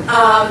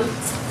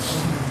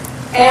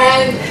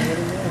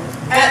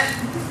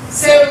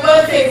 So one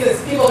of the things is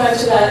people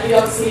mention that you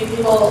don't see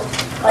people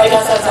like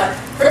us outside.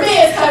 For me,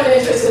 it's kind of an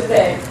interesting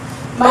thing.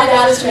 My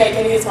dad is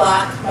Jamaican, he's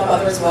black, my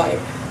mother is white.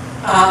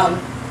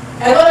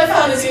 And what I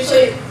found is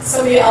usually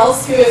somebody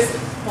else who is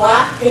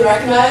black can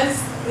recognize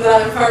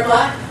that I'm part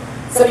black.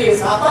 Somebody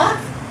who's not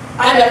black,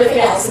 I'm everything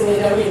else in the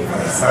known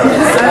universe.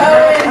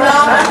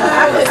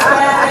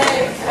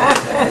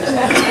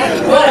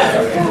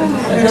 Whatever.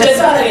 Just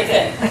not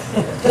anything.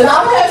 The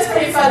Navajo is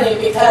pretty funny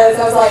because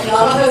I was like,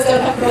 Navajo's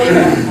don't have really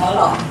hair. Not at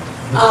all.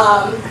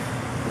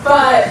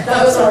 But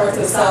that was when I worked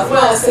in the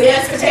Southwest. So the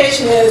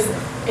expectation is,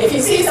 if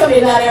you see somebody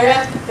in that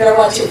area, they're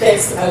what you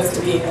think's supposed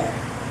to be there,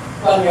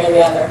 one way or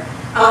the other.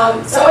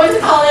 So I went to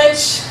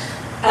college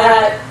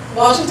at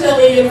Washington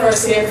Lee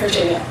University in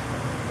Virginia,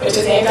 which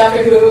is named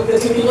after the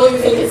 2 people you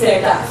think it's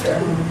named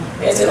after.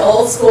 It's an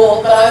old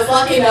school, but I was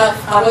lucky enough,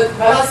 I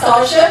got a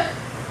scholarship,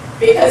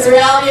 because the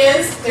reality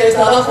is, there's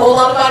not a whole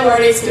lot of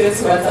minority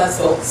students who went to that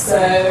school. So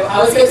I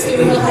was a good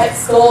student in high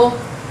school.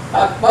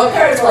 My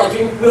parents were like,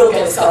 you will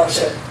get a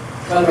scholarship,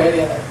 one way or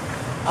the other,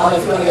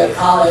 if you want to go to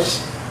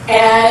college.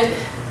 And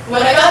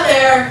when I got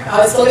there,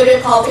 I was still going to be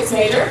a politics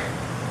major,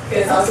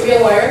 because I was going to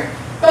be a lawyer,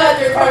 but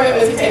the requirement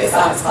was you take a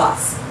science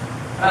class.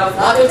 I was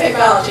not going to take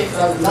biology, because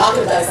I was not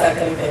going to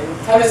dissect anything.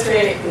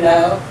 Chemistry,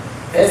 no.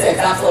 Physics,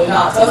 absolutely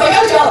not. So I was like,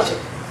 oh, geology.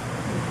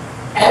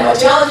 And what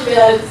geology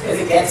does is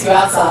it gets you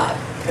outside,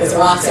 because the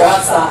rocks are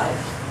outside.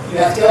 You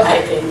have to go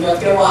hiking, you have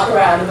to go walk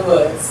around in the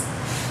woods.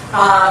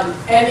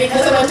 And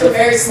because I went to a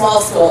very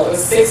small school, it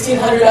was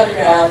 1,600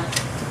 undergrad,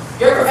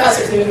 your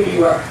professors knew who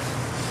you were.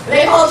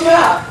 They called you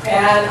out,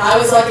 and I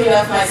was lucky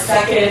enough my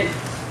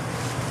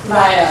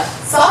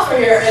sophomore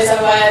year as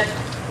I went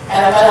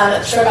on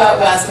a trip out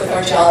west with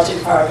our geology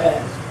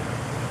department.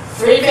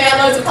 3 van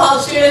loads of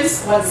college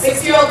students, 1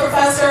 60-year-old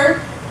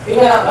professor. We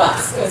went out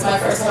west. It was my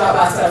first time out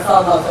west, and I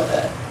fell in love with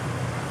it.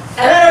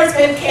 And then I've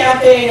been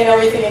camping and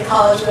everything in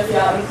college with the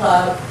Yachting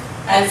Club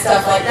and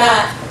stuff like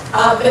that.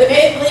 But it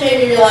really made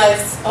me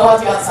realize I want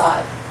to be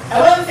outside. And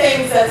one of the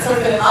things that's sort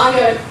of been an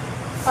ongoing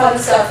fun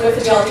stuff with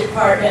the geology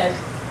department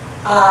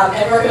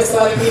and working with some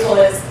other people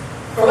is,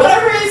 for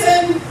whatever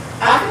reason,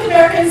 African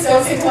Americans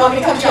don't seem to want to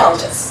become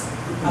geologists.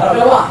 I don't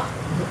know why.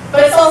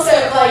 But it's also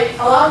like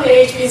a lot of the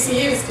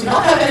HBCUs do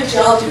not have any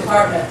geology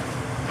department,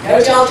 no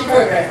geology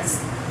programs.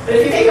 But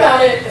if you think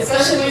about it,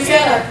 especially in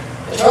Louisiana,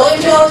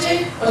 petroleum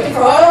geology, looking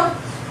for oil,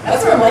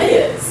 that's where money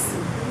is.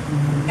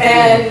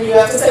 And you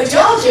have to study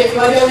geology if you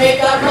want to go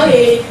make that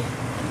money.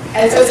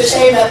 And so it's a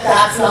shame that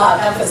that's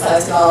not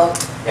emphasized at all.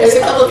 There's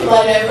a couple of people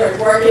I know who are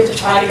working to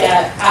try to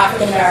get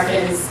African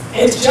Americans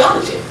into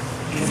geology.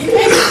 Because you can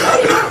make some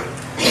money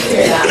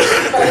doing that.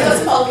 But it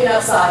doesn't involve being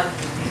outside.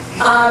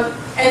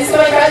 And so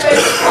when I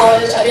graduated from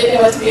college, I didn't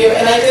know what to do,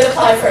 and I did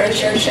apply for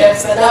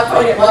internships. At that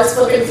point, I was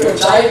flipping through a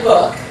giant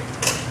book.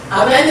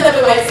 I ended up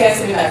in White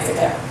Sands, New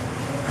Mexico,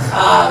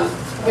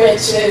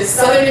 which is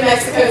southern New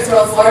Mexico. It's the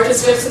world's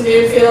largest gypsum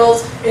dune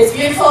field. It's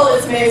beautiful,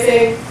 it's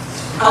amazing.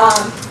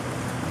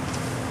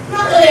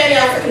 Not really any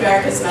African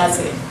Americans in that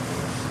city.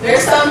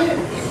 There's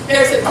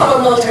a couple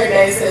of military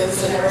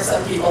bases, and there were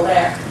some people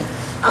there.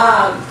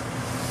 But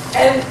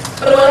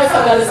what I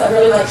found out is I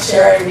really like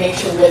sharing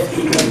nature with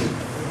people.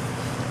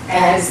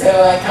 And so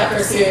I kept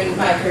pursuing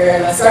my career,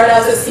 and I started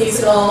out as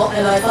seasonal,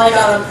 and I finally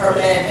got on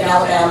permanent in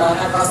Alabama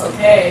at Russell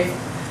Cave.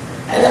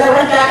 And then I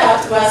went back out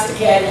to west to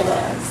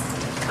Canyonlands,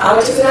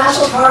 which is a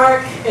national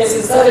park. It's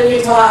in southern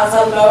Utah,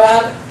 outside of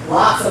Moab.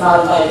 Lots of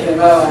mountain biking in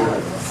Moab.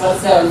 That's what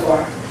it's known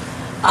for.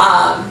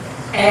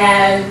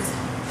 And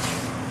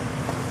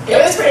it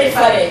was pretty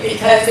funny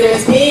because there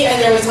was me and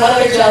there was one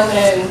other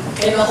gentleman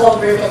in the whole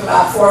group of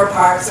about 4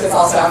 parks who was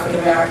also African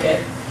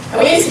American.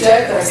 And we used to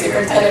joke that our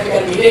superintendent would go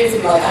to meetings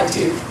and be like, I'm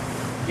too,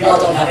 y'all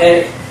don't have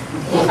any.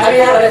 I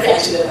mean, I don't know if you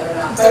actually did that or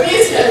not. But we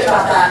used to joke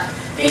about that.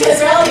 Because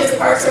the reality is the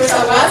Park Service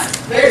out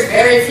west, there's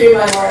very few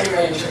minority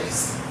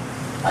rangers.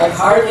 Like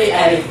hardly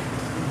any.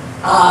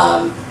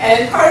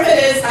 And part of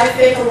it is, I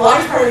think a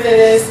large part of it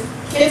is,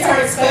 kids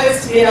aren't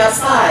exposed to being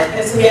outside.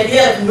 And so the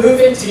idea of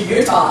moving to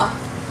Utah,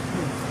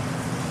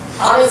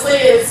 honestly,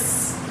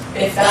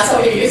 if that's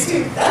what you're used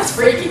to, that's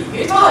freaky.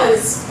 Utah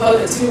is one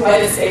of the 2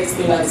 whitest states in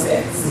the United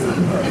States.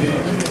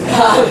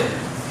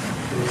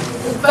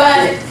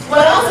 But what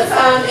I also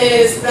found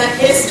is that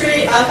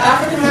history of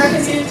African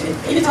Americans, you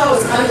can tell,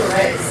 was kind of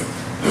erased.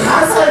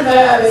 Outside of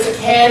Moab is a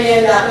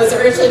canyon that was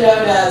originally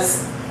known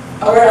as,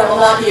 a word I will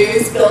not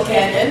use, Bill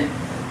Canyon,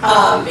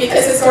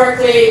 because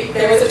historically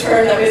there was a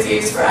term that was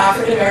used for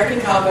African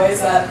American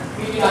cowboys that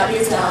we do not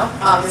use now,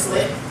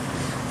 obviously.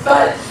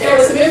 But there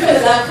was a movement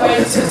at that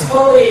point to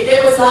totally,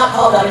 it was not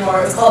called that anymore,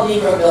 it was called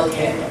Negro Bill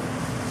Canyon.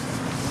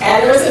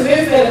 And there was a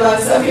movement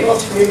among some people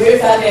to remove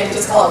that name and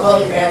just call it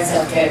William Graham's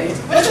Canyon,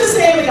 which was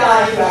the name of the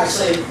guy who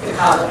actually, the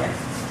cowboy.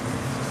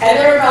 And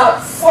there were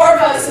about 4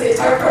 of us in the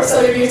entire part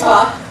of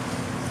Utah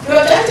who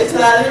objected to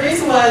that. And the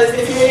reason was,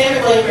 if you rename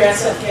it William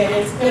Graham's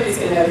Canyon, nobody's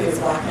going to know he was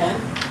a black man.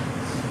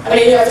 I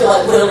mean, you have to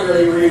like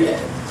literally read it.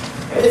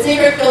 If it's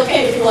Negro Bill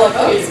Canyon, people are like,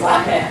 oh, he's a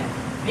black man.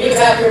 He was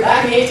out here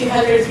back in the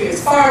 1800s, he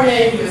was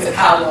farming, he was a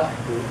cowboy.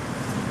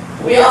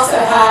 We also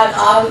had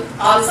on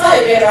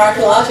site, we had an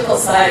archaeological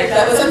site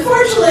that was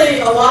unfortunately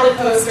a wanted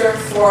poster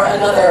for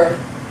another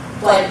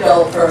light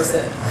billed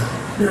person.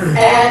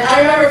 And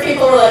I remember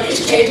people were like, you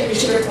should change it, you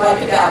should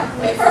wipe it down.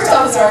 Like, first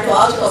off, it's an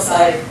archaeological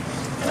site.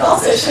 It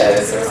also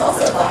shows there was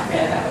also a black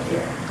man out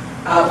here,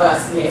 out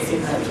west in the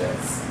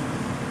 1800s.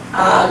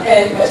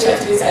 And what you have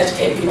to do is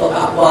educate people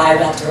about why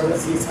that term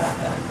was used back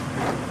then.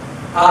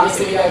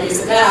 Obviously, we don't use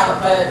it now,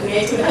 but in the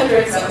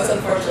 1800s, that was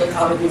unfortunately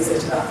common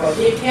usage at that point.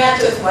 You can't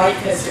just wipe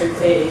history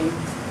clean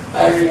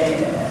by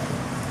renaming it.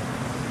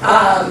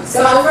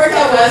 So I worked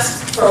out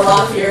west for a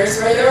lot of years,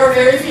 where there were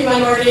very few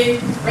minority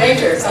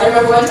rangers. I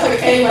remember one time it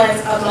came when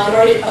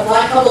a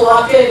black couple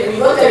walked in, and we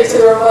looked at each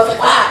other and we were both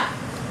like, wow.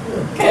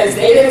 Because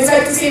they didn't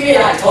expect to see me,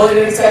 and I totally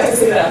didn't expect to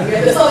see them. We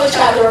had this other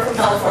chat, they were from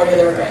California,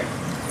 they were great.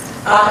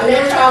 And they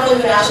were traveling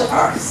to national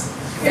parks.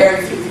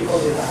 Very few people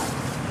do that.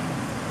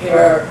 Who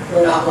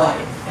are not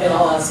white, in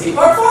all honesty,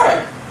 or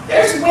foreign.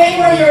 There's way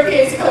more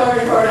Europeans who come over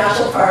to our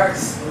national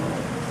parks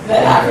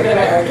than African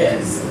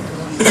Americans.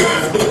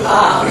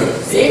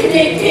 So you can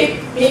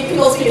meet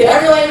people speaking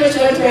every language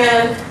known to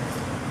man,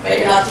 but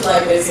you're not too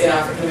likely to see an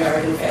African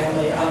American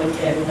family out in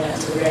Canyonland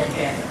to the Grand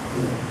Canyon.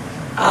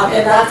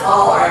 And that's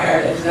all our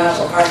heritage.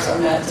 National parks are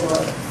meant to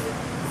work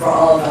for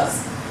all of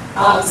us.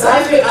 So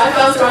I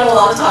bounced around a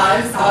lot of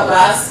times out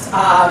west.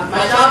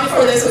 My job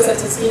before this was at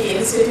Tuskegee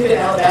Institute in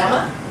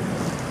Alabama.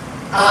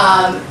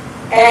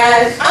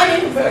 And I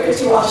knew Booker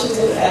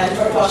Washington and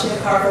George Washington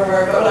Carver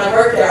were, but when I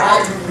worked there, I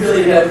had to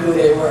really know who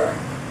they were.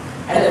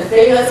 And the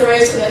thing that's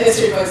erased from the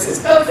history books is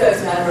both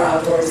those men were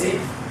outdoorsy.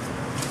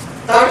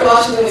 Dr.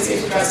 Washington was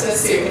usually dressed in a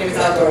suit when he was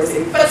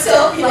outdoorsy, but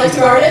still, he liked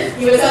to garden,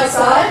 he was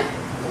outside.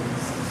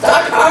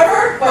 Dr.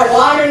 Carver went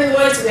wandering in the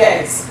woods for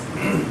days.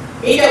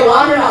 He'd go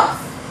wandering off.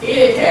 He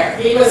didn't care.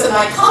 He was a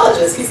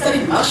mycologist. He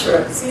studied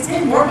mushrooms. He's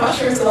made more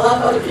mushrooms than a lot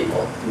of other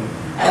people.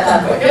 At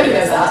that point, nobody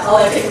knows that. All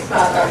I think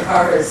about Dr.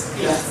 Carver's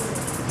peanuts,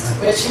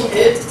 which he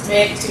did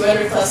make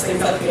 200 plus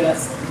things out of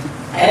peanuts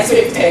and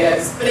sweet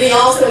potatoes. But he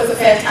also was a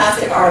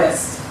fantastic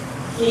artist.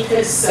 He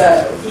could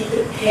sew, he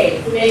could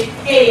paint. He made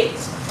paint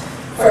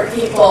for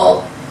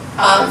people,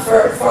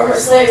 for former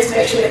slaves to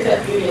make sure they could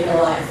have beauty in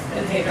their life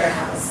and paint their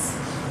house.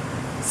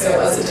 So it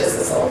wasn't just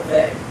this old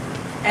thing.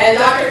 And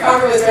Dr.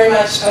 Carver was very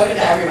much open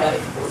to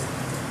everybody.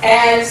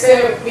 And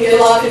so we did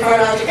a lot of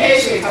environmental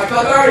education, we talked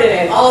about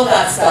gardening, all of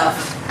that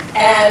stuff.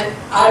 And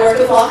I worked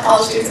with a lot of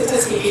college students at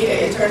Tuskegee.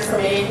 They interned for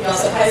me, and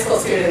also high school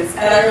students.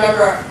 And I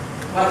remember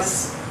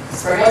once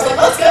spring, I was like,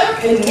 let's go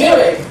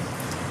canoeing.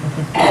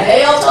 And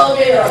they all told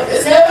me, they're like,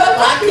 this is about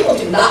black people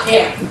do not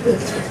camp.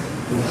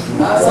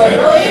 I was like,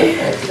 really?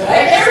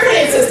 Like,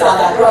 everybody insists on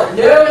that. They're like,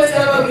 no, Miss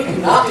Nova, we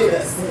do not do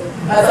this.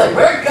 I was like,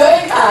 we're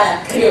going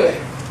kayak canoeing.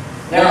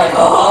 And they're like,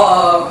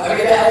 oh, I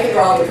think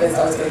they're all convinced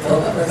I was going to kill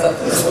them or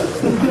something.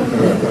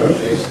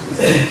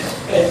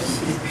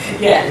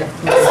 Yeah, it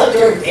was like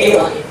during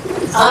daylight.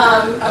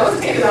 I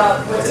wasn't thinking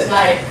about what's at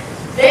night.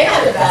 They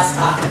had the best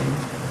time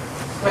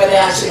where they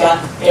actually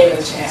gave it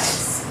a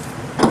chance.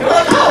 They were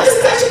like, oh, this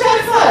is actually kind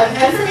of fun.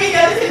 And for me,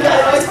 the other thing that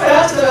I always point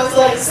out to them, I was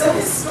like, so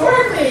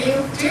historically, you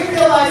do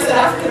realize that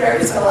African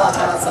Americans spend a lot of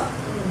time outside.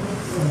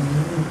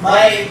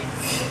 Like,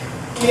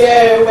 you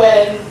know,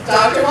 when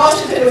Dr.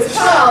 Washington was a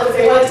child, if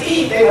they wanted to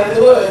eat, they went in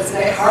the woods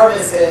and they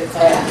harvested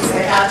plants.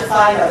 They had to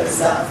find other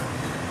stuff.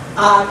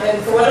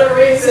 And for whatever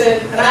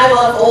reason, and I had a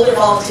lot of older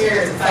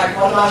volunteers. In fact,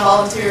 one of my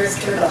volunteers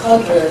turned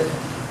 100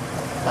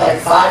 like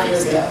 5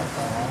 years ago.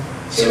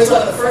 She was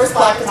one of the first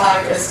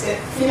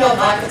female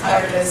black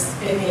photographers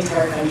in the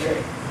entire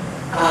country.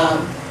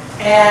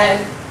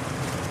 And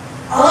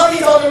all of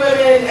these older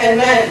women and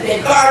men,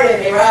 they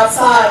gardened, they were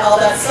outside, all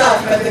that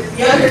stuff, but the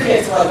younger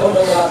kids were like, oh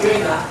no, we're not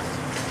doing that.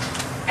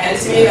 And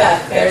to me,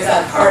 there's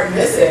that part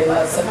missing,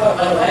 like somehow it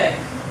went away.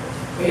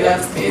 We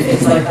don't do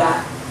things like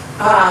that.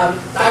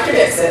 Dr.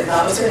 Dixon,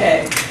 that was her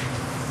name.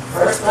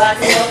 First black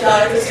female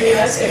photographer in the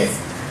United States.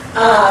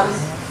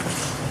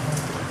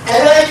 And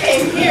then I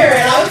came here,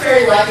 and I was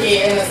very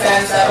lucky in the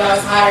sense that when I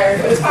was hired,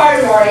 it was part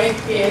of Maury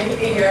being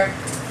here,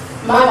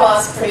 my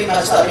boss pretty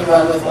much let me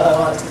run with what I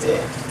wanted to do.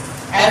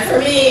 And for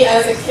me,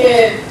 as a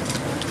kid,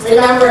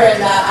 remembering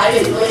that I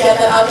didn't look at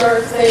that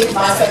outdoor thing,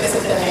 my focus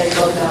has been here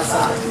building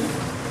outside.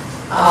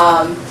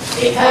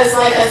 Because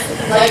like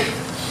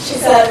she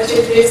said when she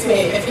introduced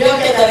me, if you don't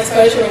get that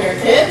exposure when you're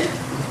a kid,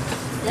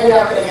 you're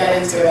never going to get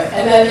into it.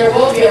 And then there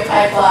will be a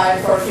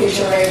pipeline for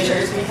future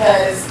rangers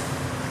because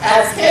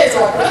as kids,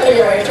 we're not going to be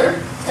a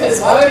ranger. Because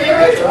why would I be a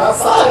ranger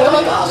outside? Oh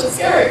my gosh, it's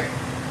scary.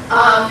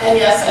 And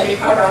yes, I do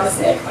park around the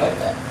snake quite a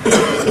bit.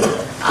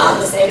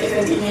 The snake is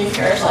in the Union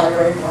Parish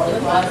Library, more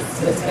than once.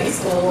 It's many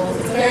schools.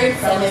 It's a very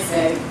friendly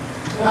snake.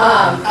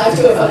 I have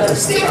two of them. They're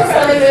super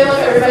friendly. They love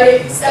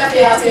everybody.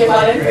 Stephanie asked me if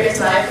I didn't bring it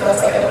tonight, but I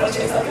was like, I don't want to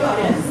chase up the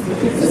audience.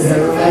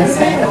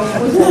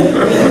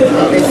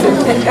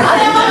 I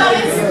am my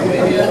audience.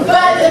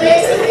 But the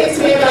amazing thing to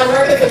me when I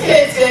work with the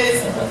kids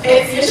is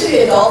it's usually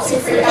the adults who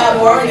freak out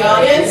more in the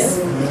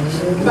audience,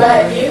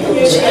 but you can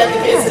usually get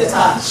the kids to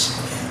touch.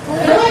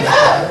 And they're like,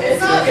 oh, it's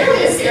not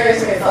nearly as scary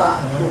as we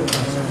thought.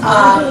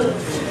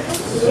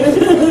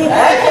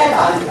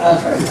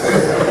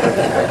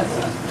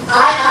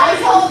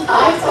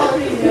 I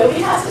told them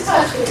nobody has to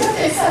touch because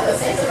they said the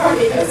snakes are part of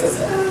the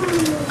ecosystem.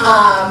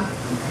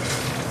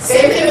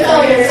 Same thing with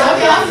alligators. I'll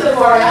be off to the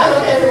board. I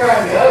look everywhere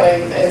I'm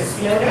going because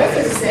you don't know if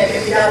there's a snake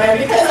if you're down there.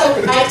 Because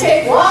I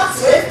take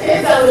walks with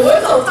kids out of the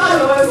woods all the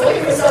time. I'm always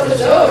looking for something to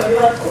show them.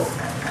 You're like, cool.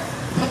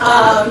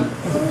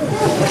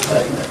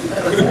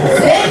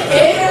 Snake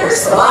gators,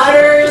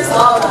 spiders,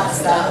 all that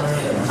stuff.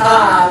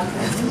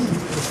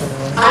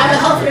 I have a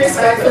healthy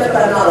respect for them,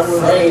 but I'm not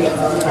afraid of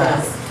them.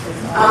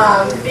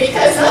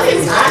 Because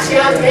nothing's actually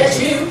out to get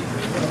you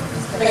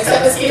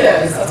except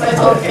mosquitoes. That's what I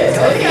told the kids.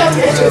 The only thing out to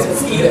get you is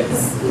mosquitoes.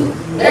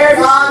 They're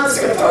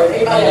non-discriminatory.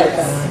 Anybody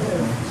knows.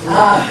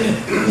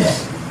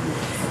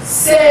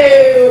 So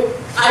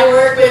I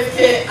work with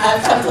kids.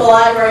 I've come to the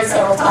library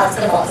several times,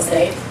 been off the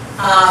state.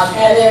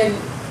 And then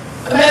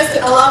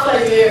a lot of what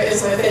I do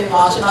is within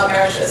Marshals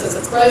parishes as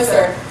it's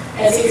closer,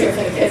 and it's easier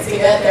for the kids to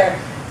get there.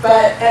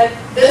 But at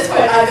this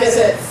point, I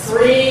visit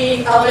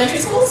 3 elementary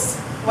schools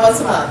once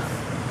a month.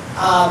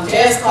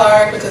 J.S.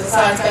 Clark, which is a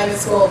science magnet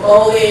school,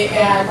 Bowley,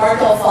 and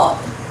Markel Falk,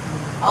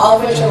 all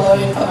of which are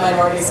low-income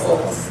minority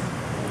schools.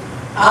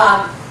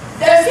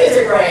 Those kids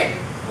are great.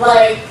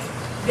 Like,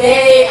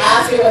 they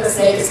ask me when the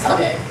snake is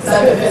coming, because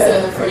I've been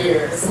visiting them for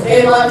years.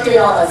 They love doing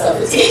all that stuff.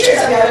 The teachers,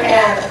 on the other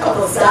hand, a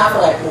couple of staff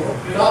are like, well,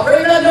 you're not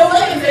bringing that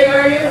no-legged thing,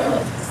 are you? I'm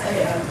like, yes, I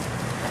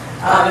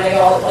am. And they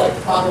all, like,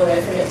 follow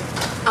away from me.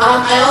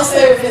 I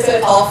also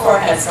visit all 4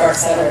 Head Start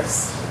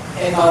centers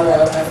in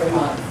Monroe every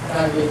month, and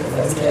I read with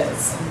those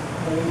kids.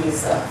 We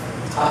use stuff,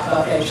 talk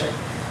about nature.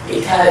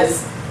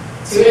 Because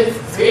 3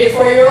 to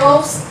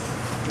 4-year-olds,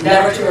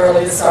 never too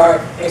early to start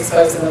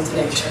exposing them to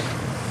nature.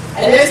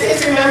 And those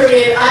kids remember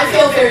me, and I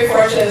feel very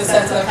fortunate in the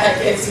sense that I've had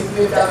kids who've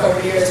moved up over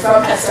the years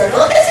from Head Start,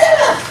 look at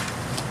Santa!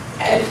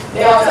 And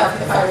they always ask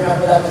me if I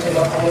remember them, which I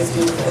don't always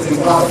do because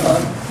it's a lot of fun.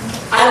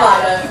 I lie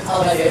to them,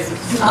 all my kids.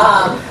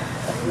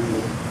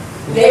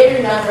 They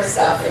remember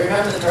stuff, they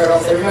remember the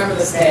turtles, they remember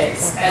the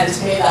snakes, and to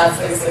me that's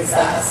a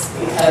success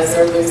because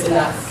they're losing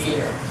that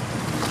fear.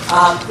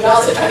 We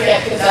also try to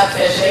get kids up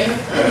fishing.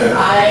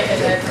 I,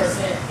 as a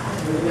person,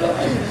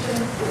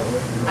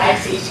 I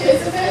teach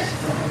kids to fish.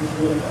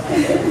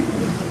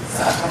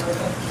 So,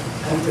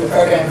 I'm doing a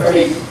program for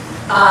me.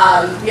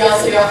 We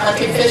also do a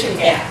hunting fishing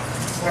camp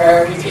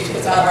where we teach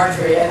kids about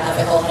archery and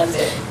ethical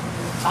hunting.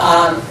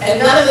 And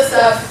none of the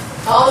stuff,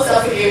 all the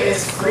stuff we do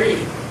is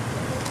free.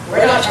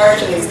 We're not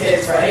charging these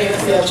kids for any of the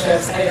field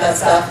trips, any of that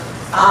stuff.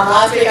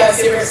 Last week I was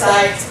super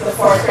psyched. The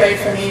 4th grade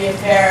from Union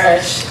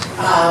Parish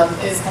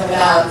is coming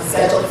out,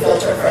 scheduled a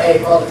field trip for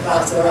April to come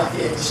out to the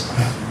refuge.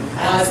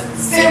 And I was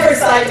super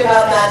excited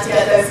about that, to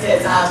get those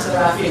kids out to the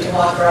refuge and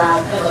walk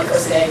around and look for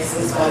snakes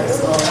and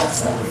spiders and all that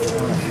stuff.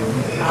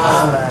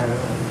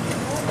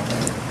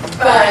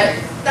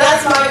 But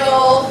that's my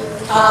goal.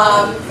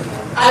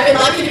 I've been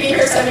lucky to be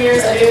here 7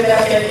 years. I do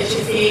that, I get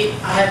itchy feet.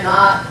 I have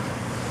not.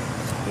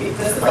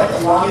 This is like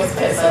the longest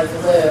place I've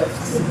lived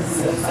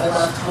since I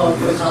left home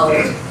for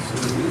college.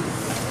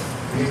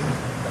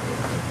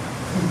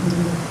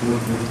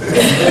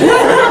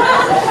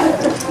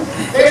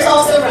 There's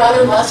also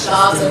rather less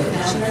jobs open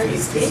now than there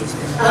used to be.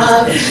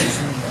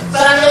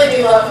 But I really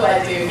do love what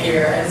I do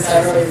here, and so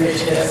I really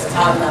appreciate it for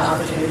having that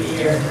opportunity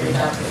here to reach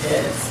out to the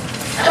kids.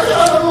 I was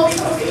on a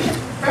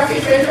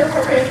multi-refuge ranger,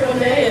 park ranger one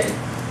day, and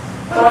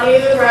on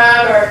either the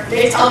road, or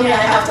they tell me I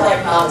have to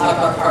like not talk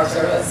about the Park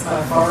Service,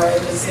 my former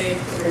agency,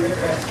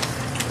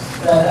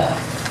 but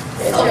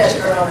they told me I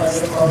should go on my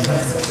uniform, my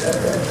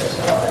service,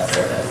 and all that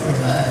service.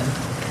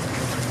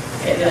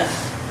 But yeah.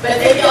 But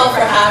thank you all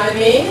for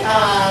having me.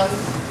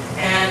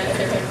 And if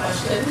there are any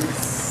questions,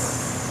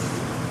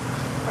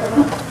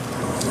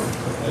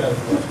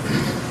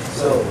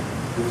 so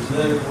would you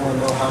let everyone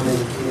know how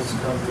many kids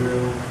come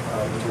through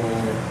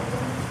between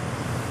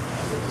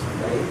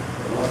May,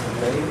 the month of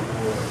May,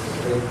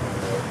 or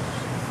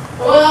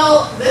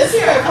well, this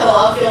year I've had a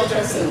lot of field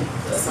trips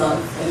this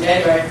month, in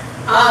January.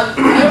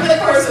 Over the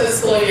course of the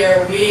school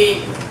year,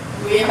 we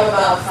have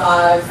about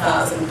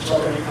 5,000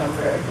 children who come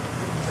through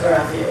the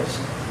refuge.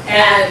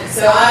 And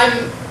so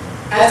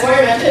as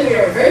Maury mentioned, we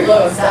are very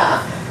low in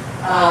staff.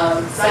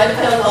 So I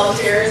depend on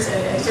volunteers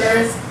and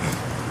interns.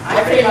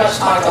 I pretty much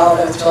talk to all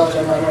those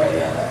children one way or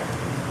the other.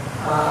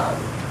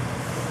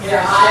 You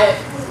know,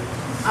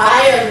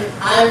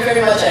 I'm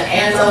very much a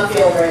hands-on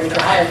field ranger.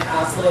 I have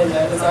absolutely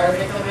no desire to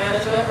become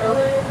management,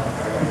 really.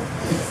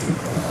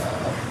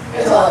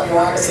 There's a lot of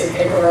bureaucracy and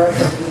paperwork,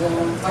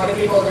 talking to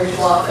people in the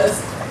regional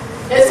office.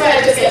 It's why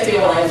I just get to do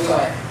what I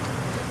enjoy.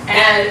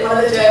 And one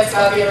of the jokes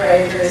about being a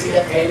ranger is you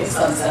get paid in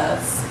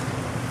sunsets.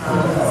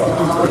 That's a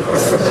little Hollywood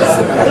joke.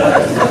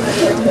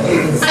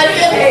 I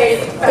get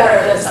paid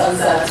better than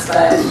sunsets,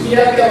 but you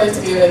don't go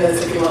into doing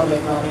this if you want to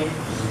make money,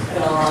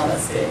 in all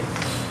honesty.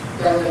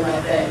 Really my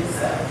thing,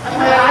 so.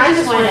 Well, I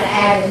just wanted to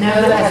add that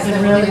Nova has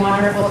been really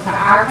wonderful to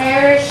our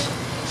parish.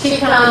 She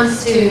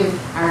comes to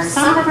our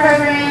summer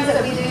programs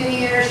that we do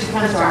here. She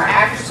comes to our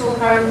after-school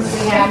programs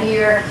we have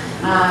here.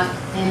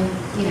 And,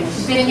 you know,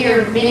 she's been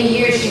here many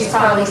years. She's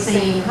probably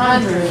seen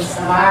hundreds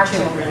of our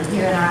children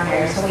here in our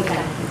parish, so we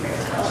thank you very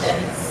much.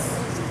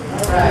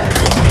 All right.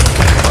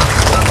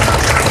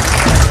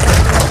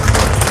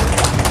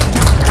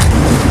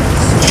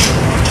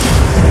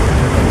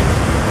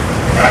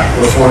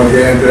 Once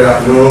again, good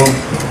afternoon.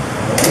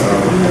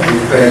 We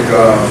thank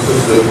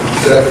Sister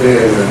Stephanie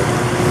and the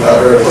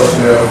library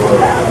personnel for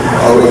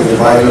always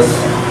inviting us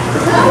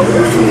to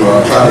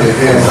try to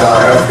enhance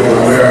our African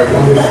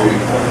American history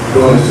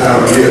during this time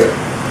of year.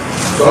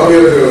 So I'm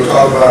here to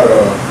talk about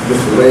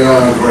Mr.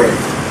 Leon Gray,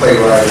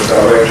 playwright and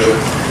director,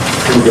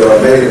 who's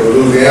a native of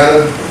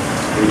Louisiana.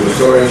 He's a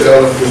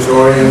storyteller,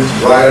 historian,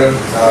 writer,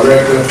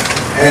 director,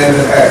 and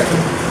an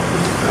actor.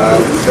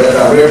 That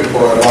director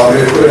part, I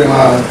already put in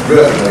my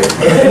resume.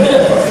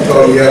 He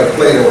told me he had a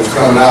play that was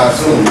coming out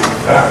soon.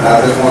 And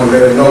I just want to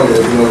let him know that,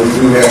 you know, we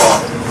do have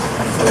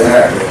an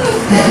actor.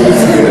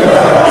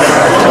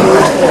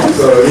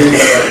 So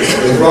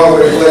his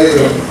Broadway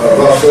plays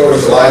brought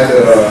stories to life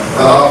that are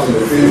not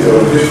often the feature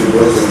of history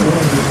books and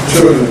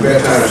children's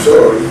bedtime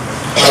stories.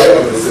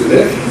 However, the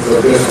significance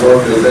of this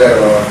work is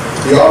that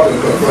he often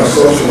confronts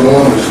social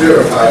norms and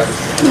stereotypes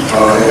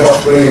and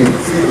helps bring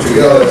people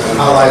together and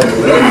highlight the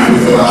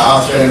legacies of our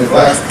outstanding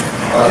Black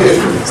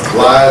history,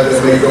 lives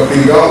that may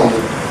be gone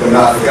but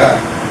not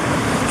forgotten.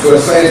 So at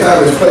the same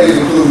time, his plays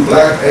include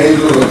Black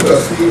Angels of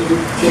Tuskegee,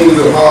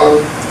 Kings of Harlem,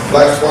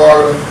 Black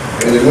Sparta,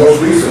 and his most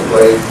recent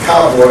play,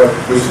 Cowboy,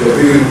 which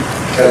debuted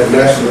at the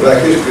National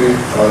Black History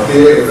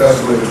Theater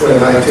Festival in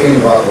 2019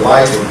 about the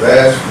life of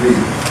Bass Reed,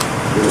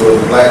 which was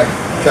a Black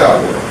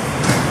cowboy.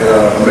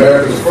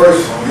 America's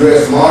first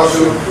U.S.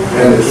 Marshal,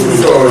 and the true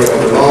story of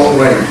the Long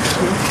Range.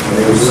 And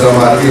it was some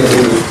idea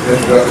in his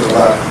introduction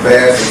about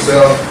Bass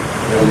himself,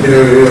 and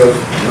here it is,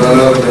 none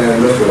other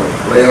than Mr.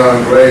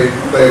 Leon Gray,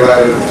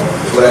 playwright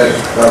 /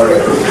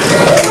 director.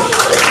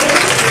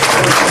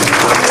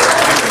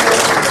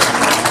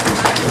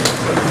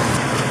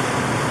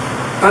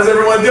 How's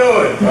everyone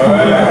doing? All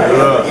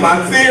right. My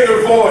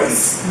theater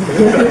voice.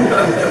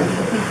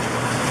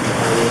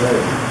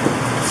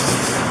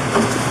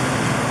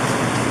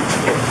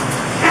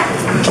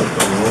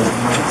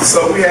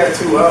 So we had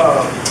to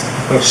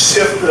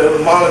shift the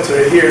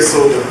monitor here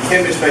so the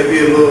image may be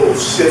a little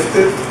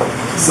shifted.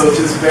 So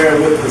just bear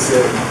with us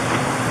and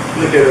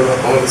look at it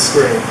on the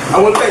screen. I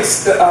want to thank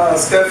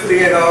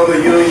Stephanie and all the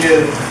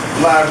Union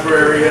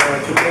Library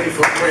committee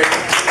for putting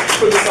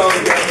this all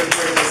together and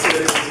bringing us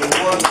here. This is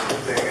a wonderful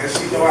thing. As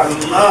you know, I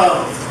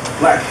love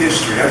Black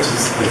history. I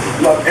just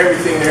love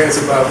everything there is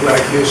about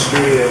Black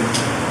history and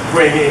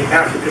bringing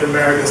African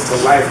Americans to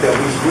life that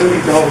we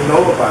really don't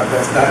know about.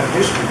 That's not in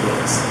history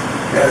books.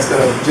 As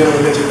the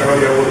gentleman mentioned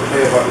earlier, I wrote a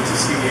play about the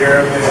Tuskegee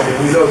Airmen, and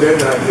we know they're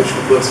not in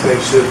history books, they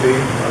should be.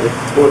 I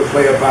wrote a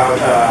play about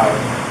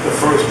the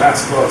first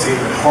basketball team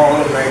in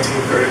Harlem,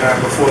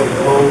 1939, before the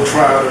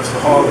Globetrotters,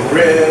 the Harlem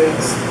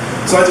Wrens.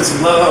 So I just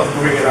love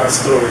bringing our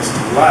stories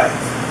to life.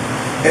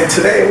 And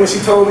today, when she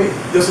told me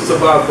this was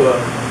about the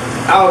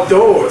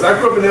outdoors, I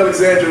grew up in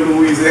Alexandria,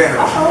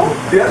 Louisiana.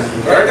 Yeah,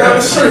 right down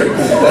the street.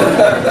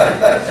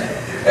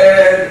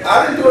 And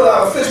I didn't do a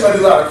lot of fishing, I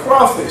did a lot of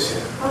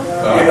crawfishing.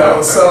 You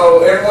know, so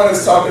everyone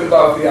is talking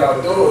about the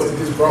outdoors. It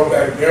just brought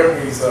back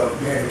memories of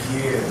being a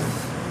kid and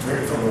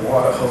drinking from the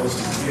water hose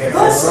to being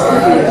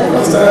outside.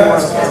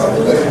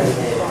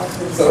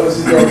 So it's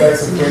just brought back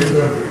some great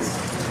memories.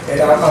 And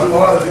I'm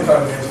honored to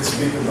come here and just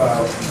speak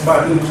about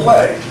my new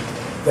play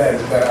that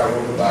I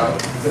wrote about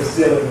that's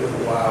dealing with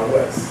the Wild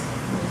West.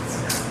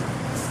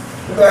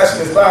 The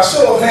question is, by a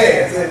show of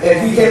hands,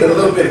 and he hit it a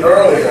little bit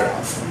earlier,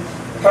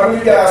 how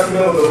many of you guys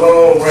remember the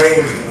Lone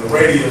Ranger, the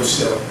radio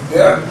show?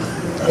 Yeah?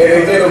 And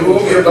they did a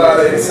movie about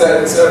it, et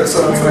cetera, et cetera.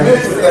 So we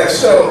familiar with that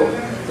show.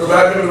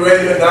 I remember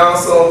Radio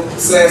Dawson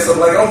saying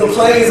something like, on the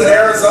plains of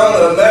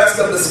Arizona, a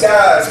master of the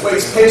skies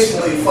waits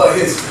patiently for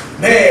his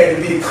man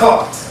to be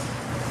caught.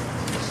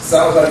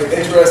 Sounds like an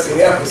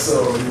interesting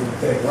episode, you would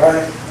think,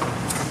 right?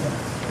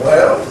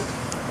 Well,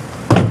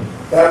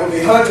 that would be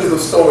hundreds of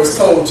stories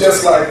told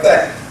just like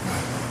that.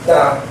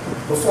 Now,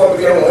 before we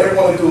get on,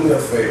 everyone do me a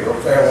favor,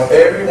 okay? I want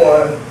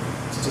everyone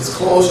to just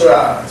close your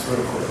eyes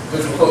real quick.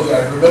 Just close your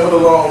eyes. Remember the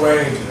Lone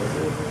Ranger,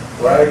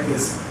 right?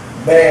 This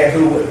man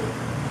who would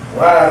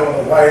ride on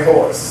a white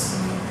horse,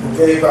 who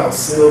gave out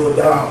silver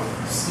dollars.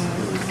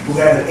 slaves who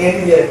had an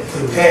Indian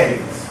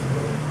companion.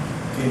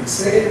 Can you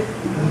see it?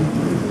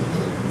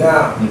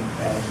 Now,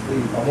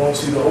 I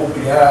want you to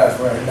open your eyes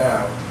right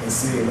now and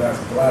see him as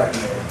a black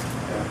man.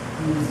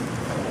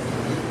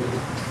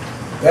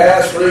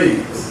 Bass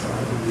Reeves.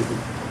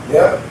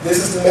 Yep, this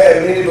is the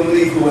man many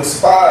believe who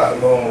inspired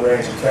the Lone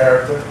Ranger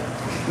character.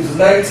 He was a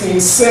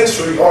 19th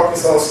century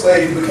Arkansas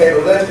slave who became a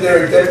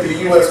legendary deputy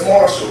U.S.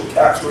 Marshal,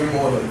 capturing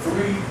more than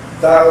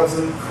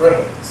 3,000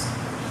 criminals.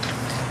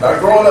 Now,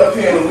 growing up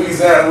here in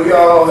Louisiana, we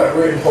all have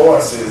ridden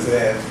horses,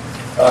 and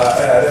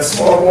as a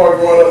small boy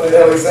growing up in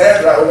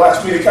Alexandria, I would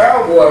watch many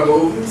cowboy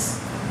movies.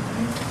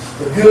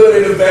 The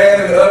Good and the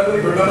Bad and the Ugly.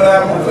 Remember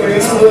that one, Clint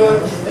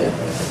Eastwood?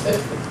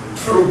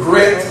 True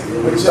Grit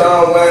with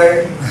John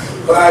Wayne.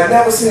 But I had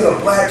never seen a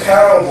black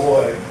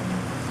cowboy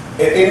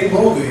in any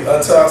movie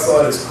until I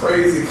saw this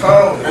crazy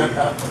comedy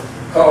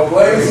called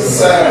Blazing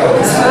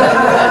Saddles.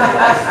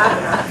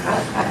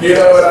 You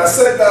know, and I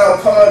sat down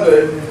and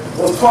pondered,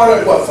 was part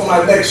of what for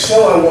my next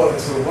show I wanted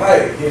to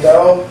write, you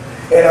know?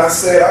 And I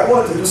said, I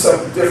wanted to do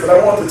something different.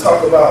 I wanted to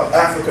talk about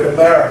African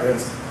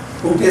Americans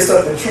who did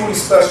something truly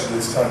special in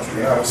this country.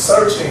 And I was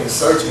searching and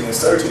searching and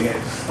searching,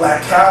 and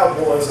black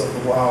cowboys of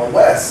the Wild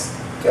West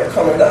kept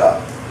coming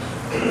up.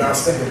 And I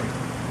was thinking,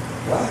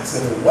 blacks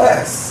in the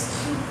West?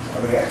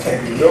 I mean, that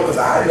can't be real because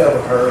I never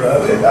heard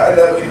of it. I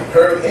never even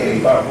heard of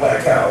anything about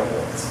black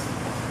cowboys.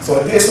 So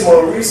I did some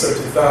more research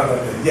and found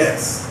out that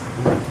yes,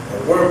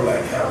 there were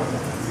black cowboys.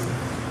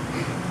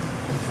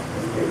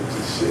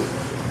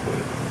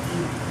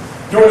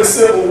 During the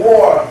Civil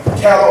War,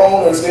 cattle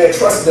owners then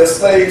entrusted their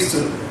slaves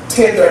to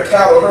tend their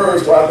cattle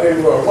herds while they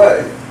were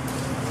away.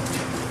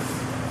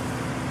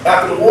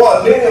 After the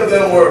war, many of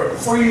them were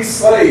free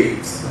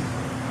slaves.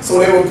 So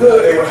they were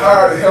good. They were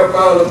hired to help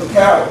round up the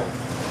cattle.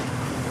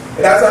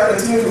 And as I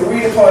continued to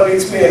read upon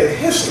these men in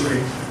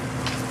history,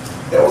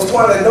 there was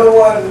one that no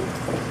one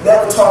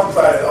never talked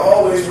about. It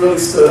always really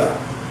stood out.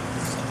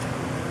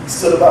 He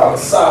stood about a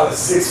solid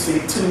 6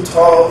 feet 2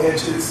 tall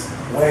inches,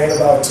 weighing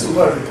about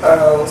 200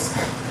 pounds.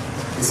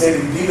 He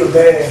said he beat a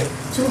man,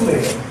 2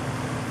 men,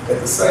 at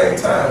the same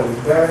time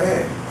with bare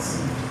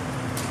hands.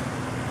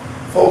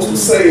 Folks would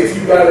say if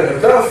you got in a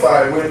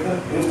gunfight with him,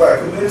 it was like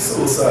committing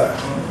suicide.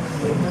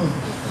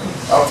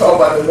 I'm talking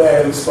about the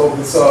man who spoke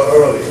and saw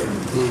earlier,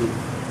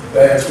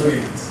 Bass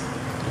Reeves.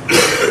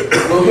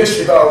 A little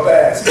history about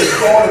Bass. He was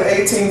born in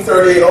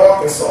 1838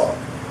 Arkansas.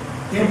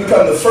 He would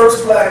become the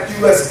first black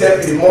U.S.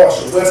 deputy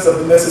marshal west of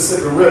the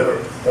Mississippi River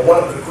and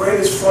one of the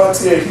greatest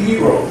frontier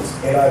heroes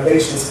in our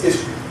nation's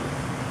history.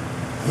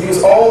 He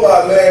was owned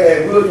by a man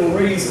named William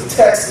Reeves of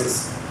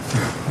Texas.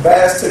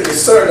 Bass took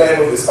his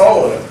surname of his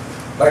owner,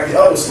 like the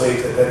other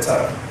slaves at that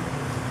time.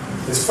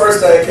 His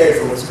first name came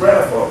from his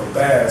grandfather,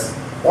 Bass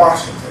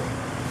Washington.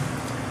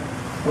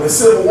 When the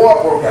Civil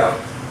War broke out,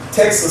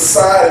 Texas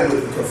sided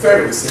with the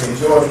Confederacy, and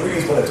George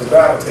Reeves went into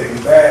battle,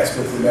 taking Bass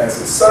with him as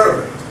his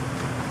servant.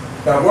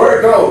 Now,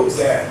 word goes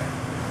that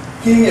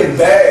he and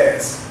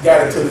Bass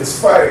got into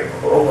this fight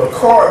over a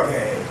card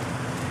game,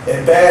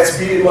 and Bass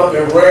beat him up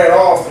and ran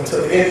off into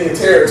the Indian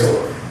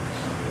Territory.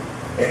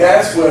 And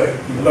that's where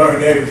he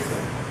learned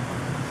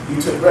everything.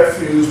 He took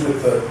refuge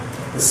with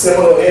the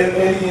Seminole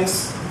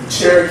Indians, the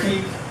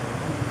Cherokee,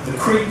 the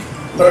Creek,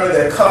 learning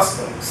their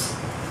customs,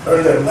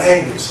 learning their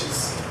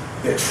languages,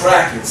 their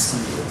tracking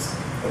skills,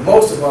 and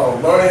most of all,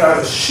 learning how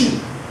to shoot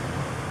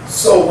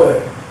so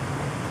well.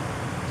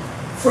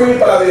 Freed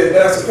by the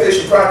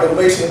Emancipation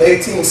Proclamation in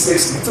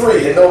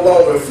 1863 and no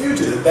longer a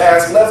fugitive,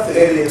 Bass left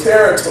the Indian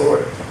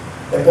Territory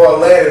and bought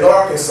land in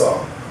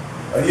Arkansas.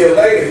 A year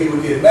later, he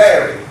would get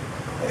married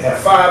and have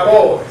 5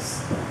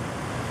 boys,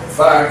 and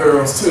 5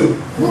 girls too.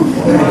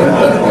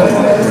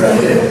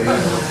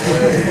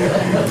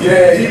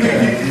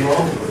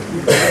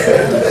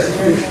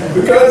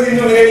 Because he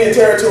knew the Indian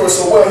Territory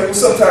so well, he would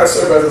sometimes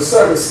serve as a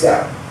service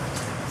scout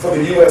for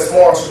the U.S.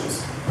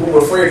 Marshals, who were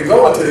afraid to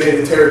go into the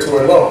Indian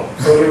Territory alone,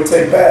 so they would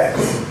take Bass.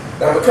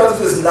 Now, because of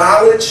his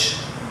knowledge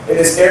in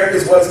this area,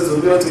 as well as his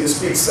ability to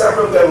speak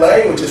several of their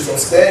languages from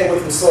staying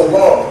with him so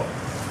long,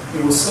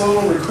 he was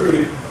soon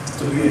recruited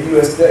to be a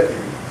U.S. deputy.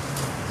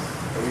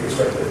 He was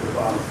right there at the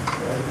bottom.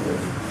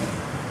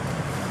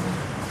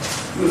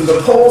 He was an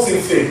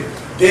imposing figure,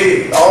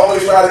 big,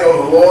 always riding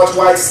on a large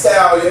white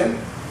stallion,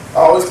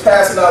 always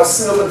passing out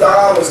silver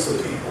dollars to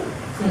people.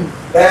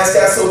 Bass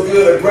got so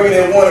good at bringing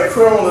in wanted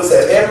criminals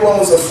that everyone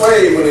was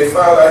afraid when they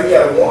found out he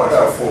had a warrant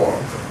out for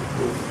them.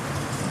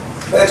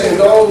 Legend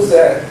goes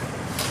that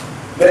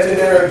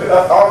legendary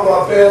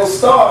outlaw Belle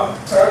Starr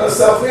turned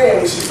herself in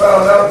when she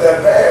found out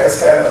that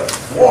Bass had a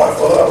warrant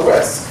for her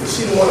arrest because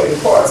she didn't want any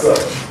parts of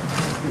it.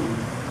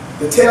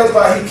 The tales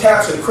about he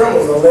captured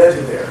criminals are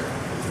legendary.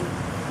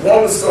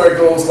 One of the story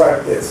goes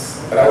like this,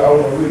 and I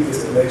want to read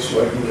this to make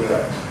sure I get it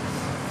right.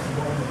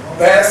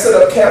 Bass set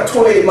up camp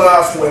 28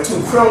 miles from where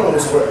 2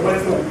 criminals went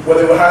where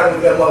they were hiding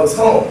in their mother's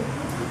home.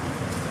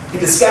 He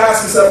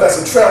disguised himself as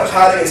a tramp,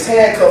 hiding his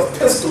handcuffed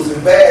pistols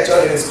and badge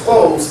under his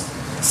clothes.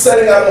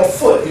 Setting out on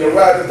foot, he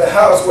arrived at the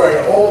house wearing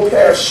an old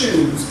pair of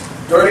shoes,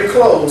 dirty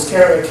clothes,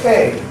 carrying a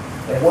cane,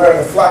 and wearing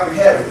a floppy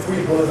hat with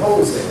 3 bullet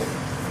holes in it.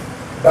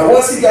 Now,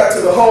 once he got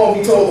to the home,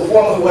 he told the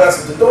woman who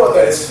answered the door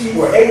that his feet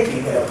were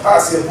aching and a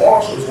posse of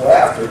marshals were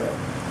after him.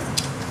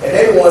 And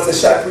they were the ones that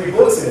shot 3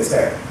 bullets in his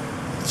hand.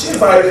 She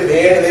invited him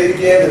in, and they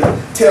began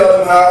to tell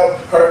him how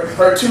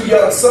her 2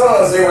 young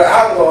sons, they were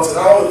outlaws, and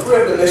all the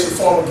 3 of them, they should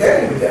form a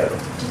gang together.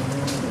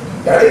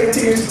 Now, they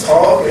continued to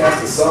talk, and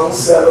as the sun was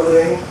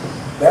settling,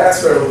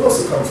 that's where a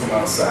whistle comes from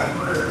outside.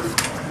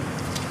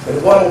 And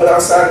the woman went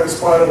outside and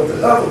responded with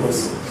another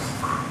whistle.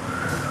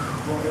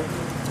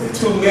 And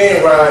 2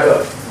 men ride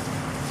up.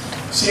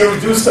 She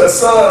introduced her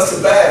sons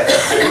to Bass.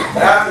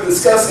 After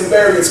discussing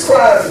various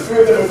crimes, the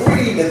 3 of them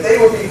agreed that they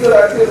would be a good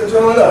idea to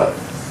join up.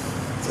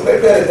 So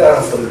they bedded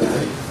down for the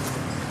night,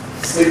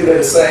 sleeping in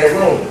the same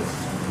room.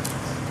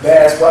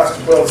 Bass watched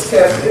the brothers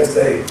carefully as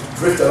they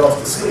drifted off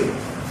to sleep.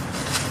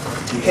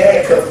 He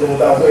handcuffed them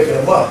without waking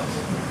them up.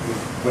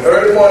 When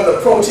early morning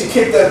approached, he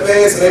kicked their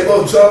beds and they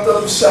both jumped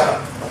up and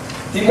shot.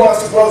 He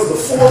marched the brothers the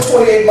full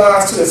 28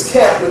 miles to his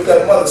camp with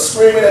their mother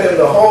screaming at him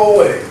the whole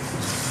way.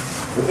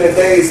 Within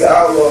days, the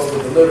outlaws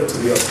were delivered to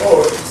the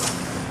authorities.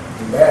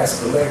 And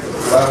Bass collected a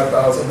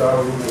 $5,000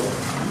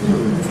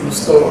 reward. True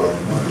story.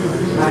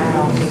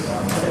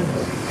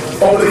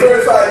 Over the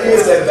 35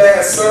 years that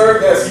Bass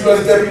served as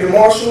U.S. Deputy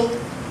Marshal,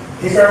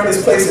 he earned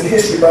his place in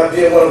history by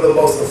being one of the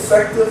most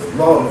effective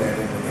lawmen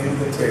in the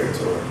Indian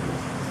Territory.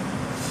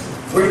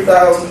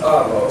 3,000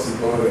 outlaws he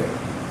brought in.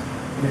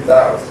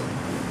 3,000.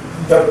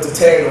 Helped to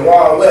tame the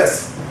Wild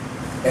West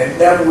and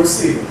never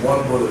received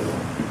 1 bullet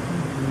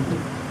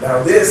wound.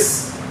 Now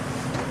this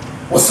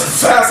was a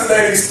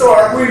fascinating story.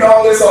 I'm reading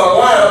all this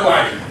online. I'm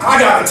like, I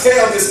gotta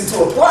tell this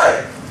into a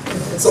play.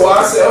 So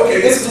I said,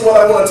 okay, this is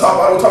what I want to talk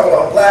about. I want to talk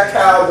about black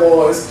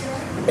cowboys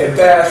and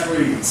Bass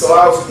Reeves. So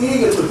I was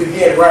eager to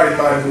begin writing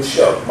my new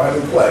show, my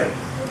new play.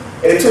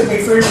 And it took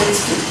me 3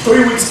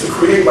 weeks to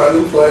create my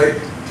new play,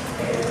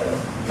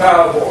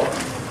 Cowboy.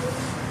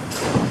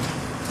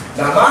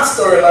 Now my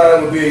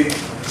storyline would be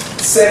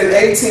set in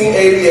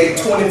 1888,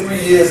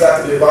 23 years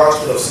after the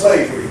abolishment of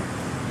slavery.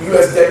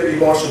 U.S. Deputy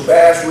Marshal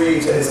Bass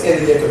Reeves and his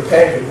Indian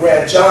companion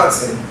Grant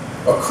Johnson,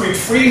 a Creek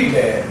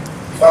freedman,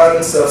 find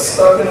himself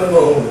stuck in a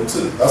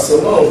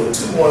saloon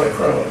with 2 wanted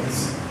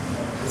criminals.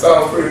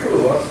 Sounds pretty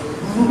cool, huh?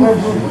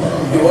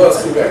 It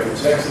was cool, got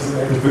projections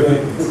and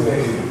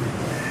everything.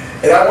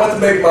 And I wanted to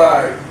make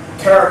my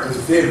characters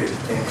vivid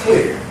and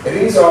clear. And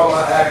these are all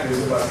my actors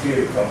in my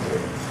theater company.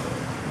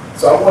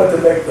 So I wanted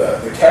to make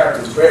the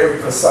characters very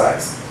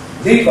precise.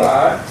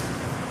 Levi,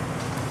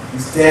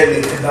 he's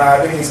deadly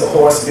conniving, he's a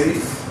horse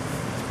thief.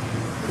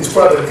 His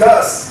brother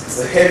Gus is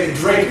a heavy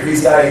drinker,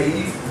 he's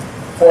naive,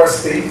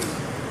 horse thief.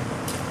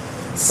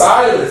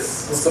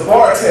 Silas was the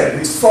bartender,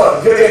 he's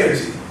fun, good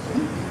energy.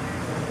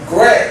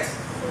 Grant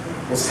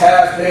was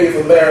half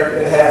Native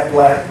American and half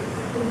black.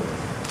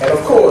 And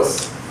of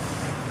course,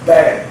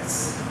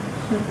 Bass.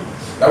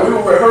 Now we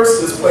will rehearse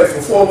this play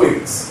for 4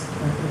 weeks.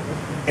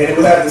 And it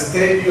will have its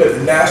debut at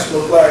the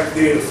National Black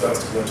Theater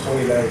Festival in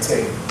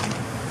 2019.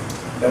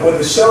 Now when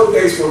the show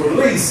dates were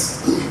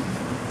released,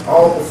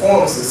 all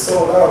performances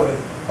sold out in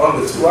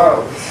under 2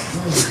 hours.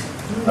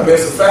 I mean,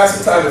 it's the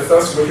fastest time in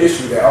festival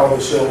history that all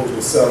the shows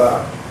will sell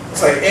out.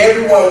 It's like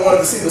everyone wanted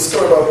to see the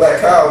story about black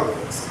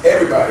cowboys.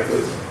 Everybody,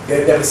 because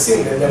they'd never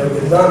seen it, they'd never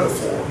been done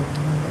before.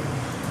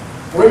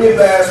 Bringing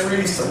Bass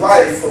Reeves to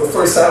life for the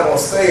first time on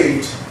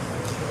stage,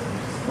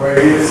 where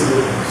he is the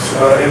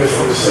image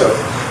from the show.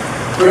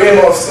 Bringing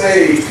him on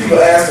stage, people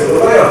ask him,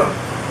 well,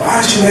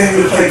 why did you name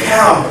him to play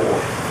cowboy?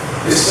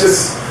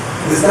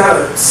 It's not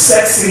a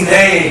sexy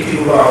name,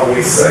 people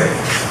always say.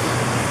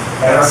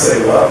 And I say,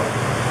 well,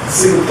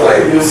 see the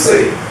play, you'll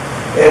see.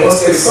 And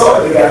once they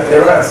saw it, they got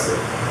their answer.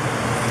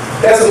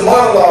 There's a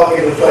monologue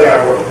in the play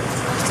I wrote,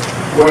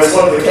 where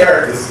one of the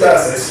characters,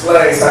 Gus,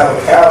 explains how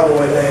a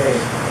cowboy name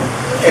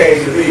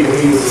came to be when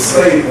he was a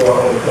slave boy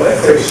on the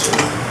plantation.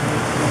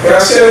 Can I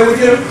share it with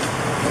you?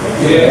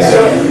 Yeah.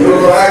 Sure. You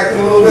want to act a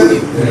little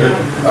bit?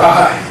 Yeah. All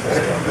right.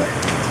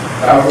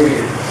 I'll read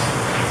it.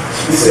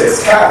 He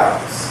says, cows.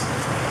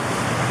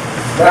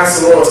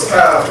 Master Lord's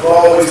cows will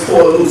always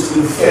pour loose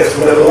through the fence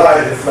whenever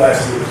lightning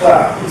flashes through the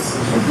clouds.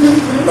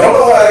 Don't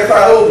know why they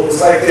cry over.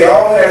 It's like they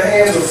all had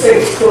hands or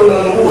fingers pulling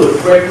on the wood,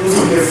 break loose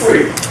and get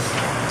free.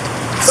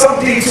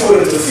 Some detour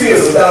into the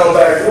fields and down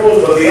back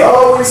roads, but they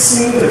always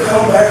seem to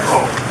come back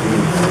home.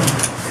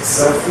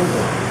 Except for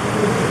one.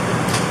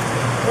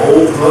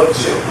 Old Buck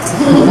Joe.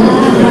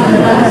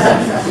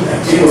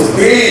 He was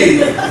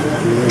big,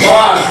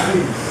 wide,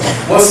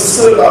 must have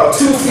stood about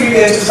 2 feet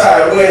inches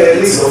high, weighing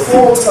at least a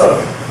full ton.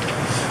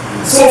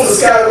 As soon as the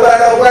sky was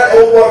black,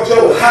 Old Buck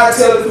Joe would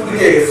hightail it through the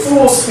gate at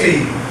full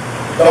speed.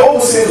 The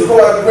overseers would go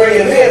out to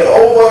bring him in, but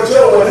Old Buck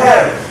Joe wouldn't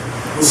have it.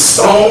 He was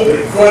stoned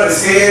and grunt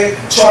his head,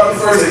 charging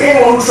first at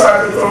anyone who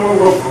tried to throw a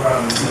rope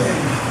around his neck.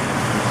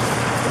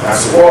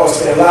 Master Wall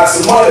spent lots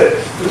of money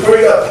to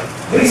bring up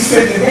at least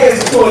 50 men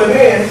to pull him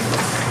in.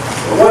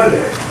 But one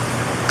day,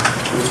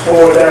 it was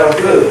pouring down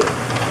good.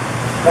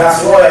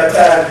 Master Wall had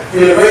tied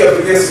Billy Ray up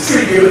against the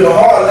tree, giving him a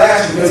hard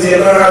lash because he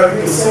had learned how to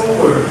read a simple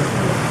word.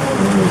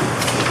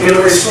 Billy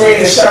Ray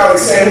screamed and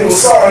shouted, saying he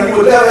was sorry, he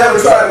would never ever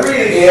try to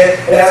read again.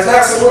 And as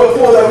Master World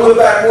pulled that wheel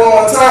back one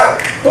more time,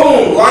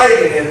 boom,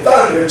 lightning and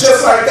thunder,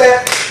 just like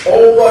that,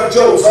 old Buck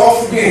Joe was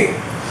off again.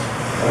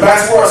 And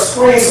Master World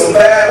screamed some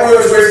bad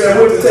words, raised that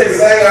whip to take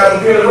his anger out,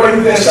 and Billy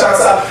Ray then shouts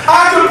out,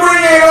 "I could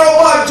bring in old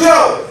Buck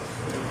Joe!"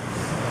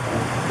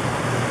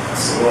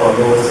 So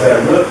goes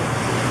that look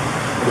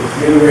with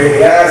Billy Ray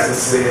in the eyes and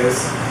says,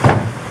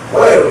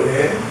 "Well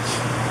then,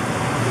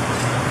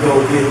 go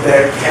get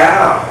that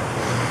cow,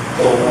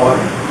 boy."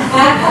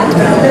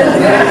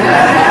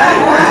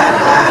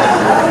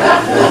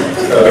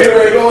 Billy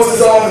Ray goes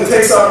his arm and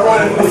takes out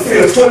running from the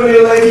field. 20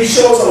 minutes later, he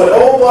shows up with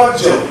old Buck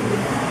Joe.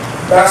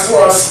 That's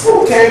where I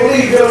spoke. Can't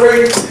believe Billy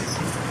Ray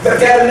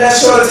got in that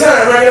short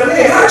time, rang up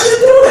in. "How'd you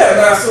do that?"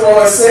 Master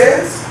Roy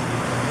says.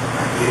 "I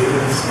gave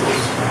it his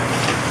ghost back."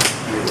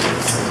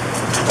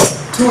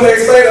 2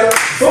 days later,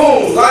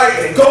 boom,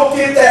 lightning, "Go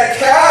get that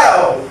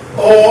cow,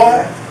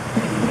 boy."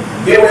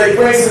 Billy Ray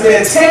brings him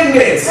in 10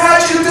 minutes.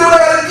 "How'd you do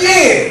that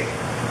again?"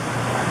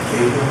 "I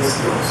gave him his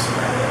ghost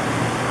back."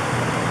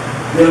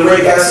 Billy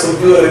Ray got so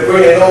good at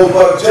bringing old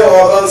Buck Joe,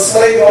 all the other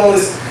slave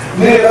owners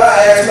nearby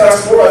asked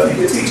Master Roy if he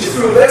could teach a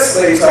few of their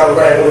slaves how to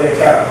wrangle their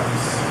cows.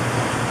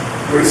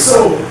 Pretty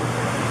soon,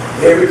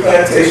 every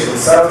plantation in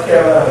South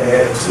Carolina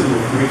had 2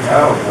 or 3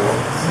 cowboys.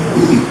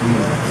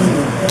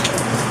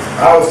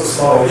 I was a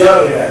small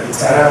youngin at the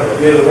time, but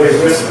Billy Ray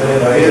whispered in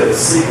my ear the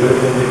secret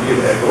of them to get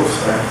that ghost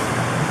back.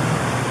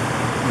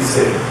 He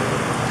said,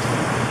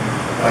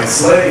 "Like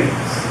slaves,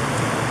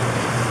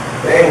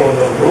 they ain't want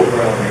no rope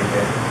around their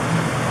neck.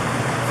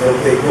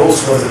 But their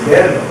ghost wasn't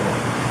there no more.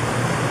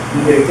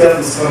 Their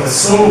devils coming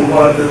soon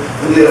wanted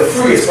to live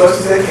free as much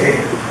as they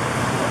can.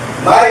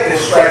 Lightning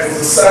strikes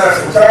was a sign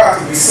from God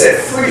to be set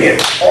free,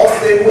 and off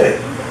they went.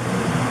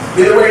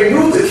 Billy Ray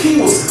knew the key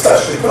was to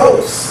touch the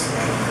ghost,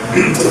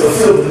 to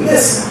fulfill the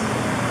mission,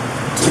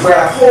 to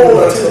grab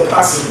hold onto the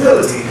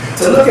possibility,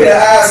 to look in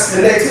their eyes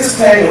and connect his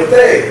pain with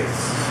theirs.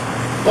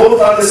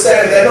 Both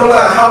understanding that no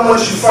matter how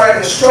much you fight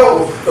and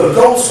struggle, the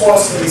ghost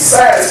wants to be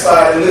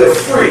satisfied and live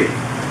free.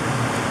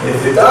 And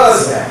if it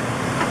does that,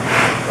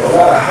 no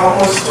matter how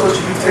much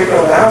torture you take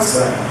on the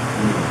outside,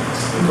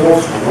 the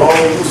ghost will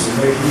roll loose and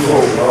make you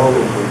whole all over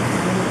again.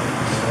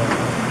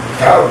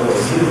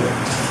 Cowboys knew that.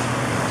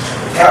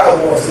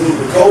 Cowboys knew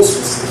the ghost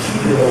was the key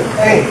to no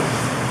pain.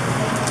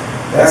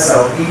 That's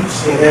how each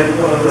and every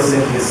one of us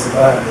Indians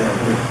survived that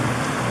way.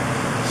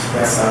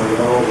 That's how we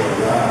all are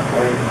alive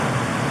right now.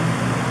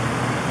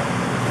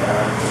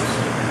 God bless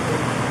you.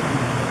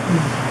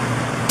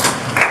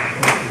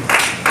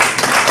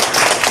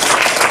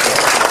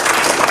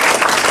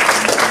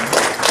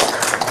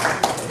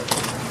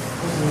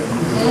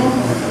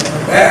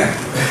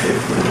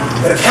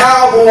 The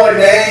cowboy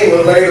name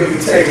will later be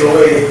taken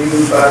away and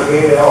used by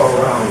men all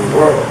around the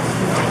world.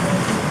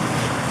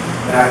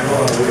 Not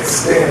going to where it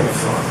stemmed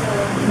from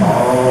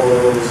all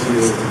those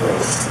years ago.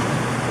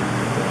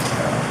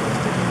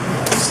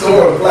 The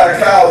story of black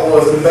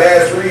cowboys and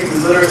Bass Reeves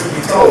deserves to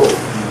be told.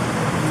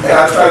 And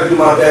I try to do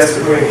my best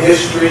to bring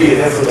history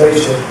and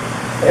information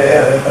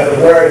and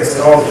awareness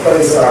in all the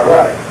places I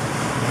write.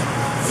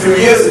 A few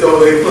years ago,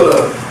 they put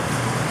a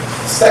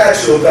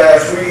statue of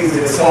Bass Reeves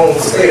in his home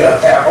state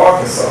of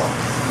Arkansas.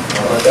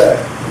 How about that?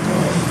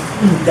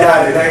 He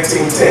died in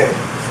 1910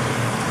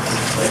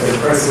 at the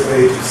impressive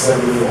age of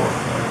 71.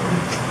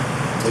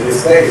 To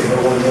this day, no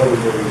one knows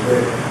where he's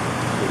been.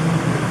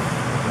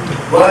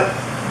 But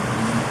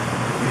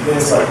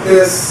events like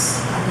this,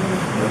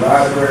 the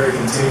library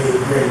continue to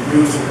bring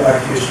beautiful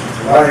black history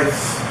to life,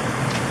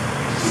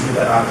 give you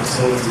the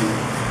opportunity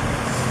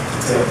to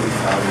tell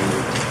people how we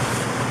live.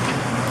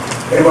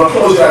 And we'll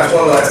close your eyes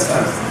one last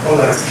time. One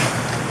last time.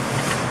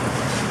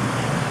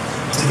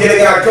 To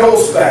getting our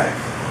ghosts back,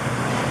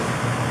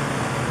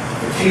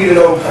 the key to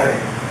no pain.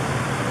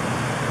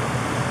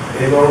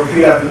 They're going to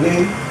repeat after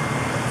me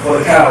for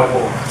the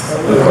Cowboys.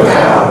 For the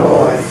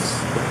Cowboys.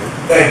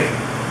 Thank you.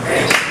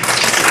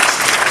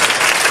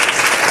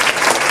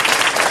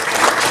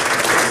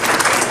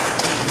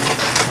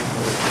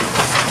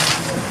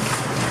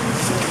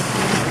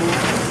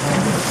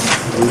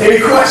 Any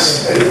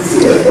questions?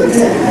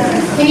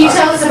 Can you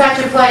tell us about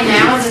your play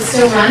now? Is it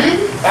still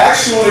running?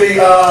 Actually,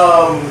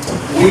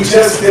 we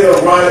just did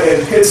a run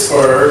in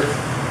Pittsburgh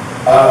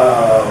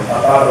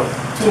about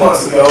 2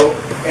 months ago,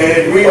 and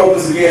it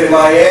reopens again in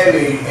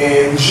Miami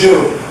in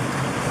June.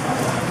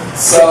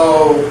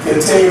 So,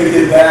 continue to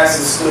get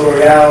Bass's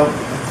story out,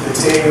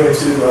 continue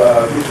to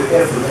get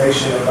the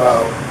information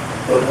about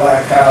the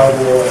black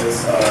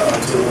cowboys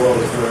to the world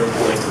is very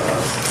important to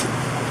us.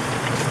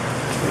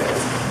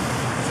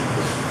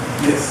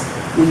 Yes.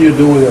 When you're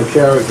doing a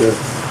character,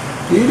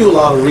 do you do a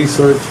lot of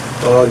research,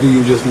 or do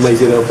you just make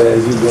it up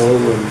as you go?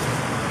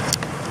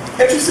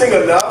 Interesting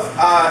enough,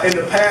 in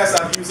the past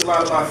I've used a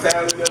lot of my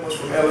family members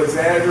from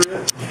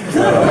Alexandria.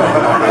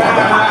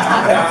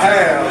 I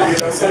have, you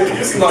know, so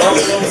you see my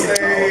uncle on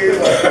stage,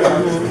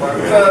 my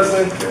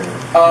cousin.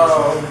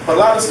 A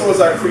lot of stories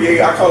I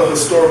create, I call it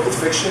historical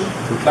fiction.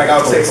 Like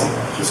I'll take some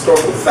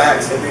historical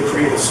facts and then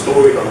create a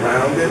story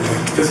around it,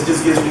 because it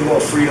just gives me more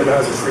freedom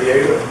as a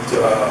creator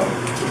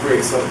to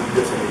create something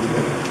different.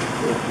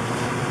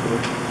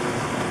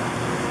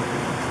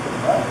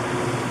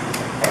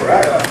 All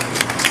right.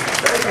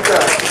 Thank you,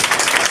 guys.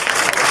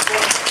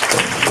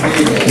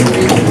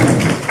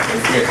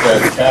 Get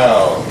that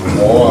cow,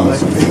 boy.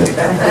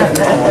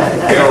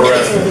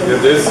 Interesting.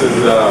 This is,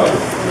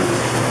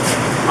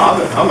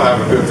 I'm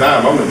having a good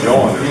time. I'm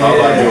enjoying it. How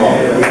about you all?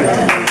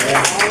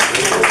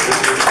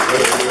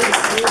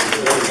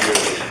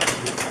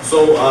 So,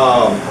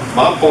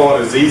 my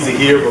part is easy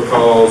here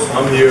because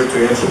I'm here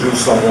to introduce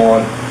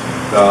someone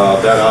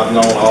that I've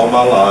known all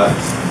my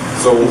life.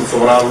 So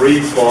when I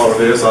read part of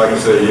this, I can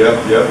say,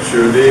 yep,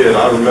 sure did.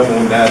 I remember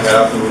when that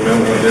happened,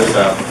 remember when this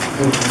happened.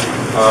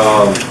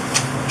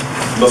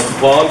 Mr.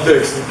 Paul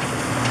Dixon,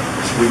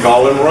 we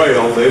call him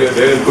Rail, they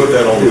didn't put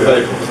that on the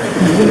paper.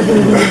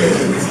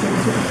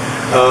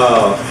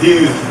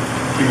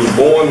 He was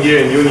born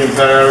here in Union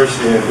Parish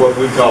in what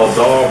we call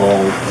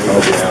Darbone,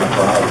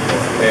 Louisiana.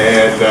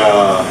 And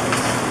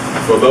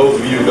for those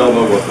of you who don't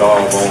know what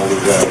Darbone,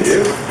 Louisiana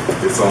is,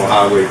 it's on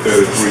Highway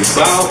 33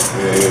 South,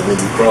 and when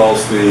you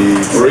cross the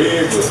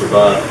bridge, it's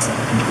about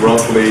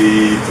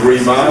roughly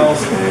 3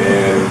 miles,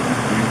 and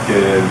you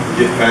can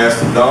get past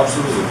the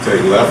dumpsters and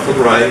take left or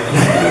right,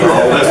 and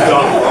all that's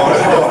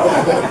Darbone.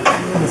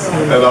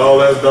 And all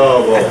that's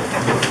Darbone.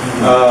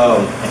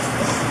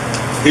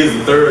 He's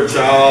the third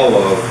child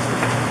of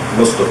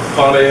Mr.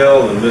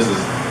 Parnell and Mrs.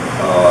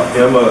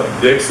 Emma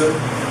Dixon.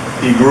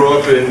 He grew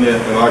up in,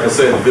 like I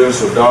said, the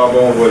village of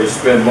Darbone, where he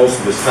spent most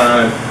of his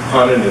time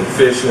hunting and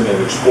fishing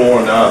and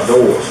exploring the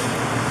outdoors.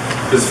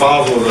 His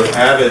father was an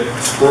avid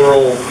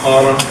squirrel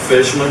hunter,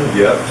 fisherman.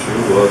 Yep,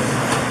 sure was.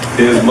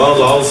 His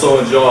mother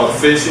also enjoyed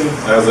fishing.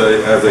 As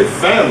a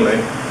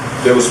family,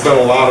 they would spend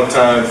a lot of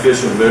time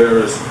fishing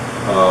various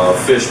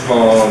fish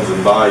ponds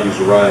and bayous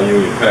around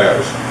Union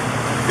Parish.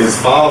 His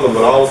father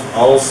would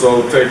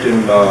also take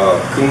him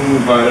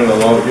coon hunting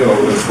along,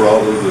 with his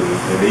brothers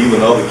and even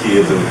other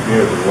kids in the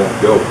community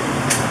won't go.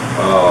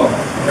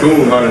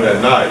 Coon hunting at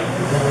night.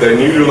 They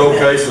knew the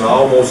location of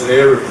almost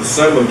every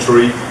persimmon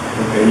tree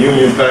in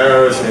Union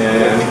Parish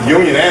and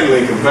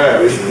Lincoln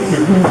Parish.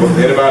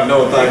 Anybody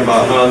know anything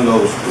about hunting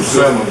those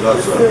persimmons?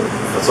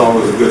 That's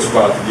always a good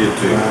spot to get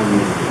to.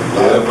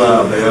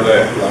 They're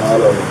there.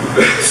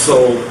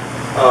 So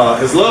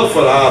his love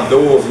for the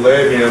outdoors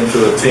led him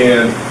to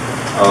attend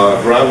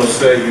Grambling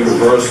State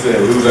University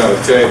and Louisiana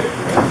Tech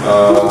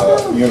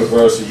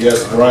University.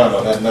 Yes,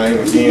 Grambling, that name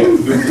again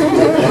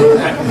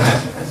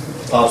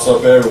pops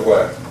up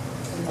everywhere.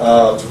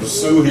 To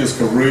pursue his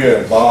career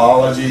in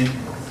biology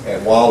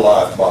and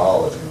wildlife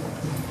biology.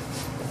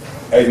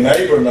 A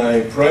neighbor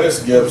named Prentice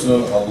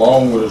Gibson,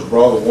 along with his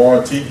brother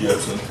Warren T.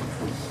 Gibson,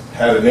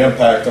 had an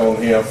impact on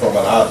him from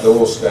an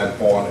outdoor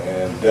standpoint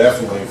and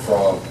definitely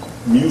from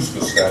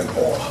musical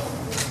standpoint.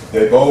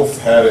 They both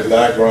had a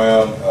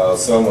background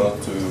similar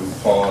to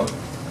Pond.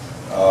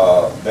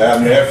 Their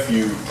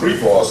nephew,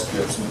 Prevost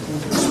Gibson,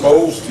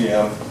 exposed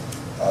him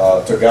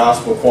to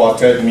gospel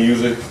quartet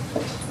music,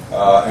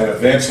 and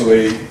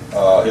eventually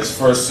his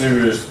first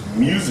serious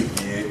music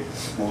gig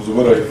was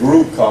with a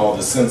group called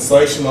the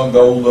Sensational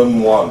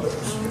Golden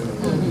Wonders.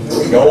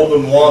 The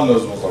Golden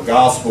Wonders was a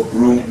gospel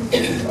group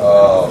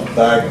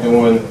back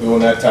during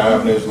that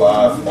time in his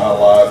life, in our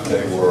life.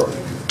 They were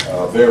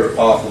very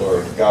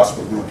popular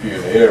gospel group here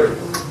in the area.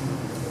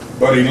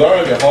 But he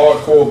learned the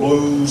hardcore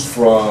blues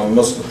from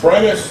Mr.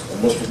 Prentice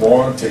and Mr.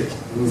 Warren T.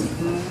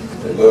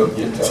 They loved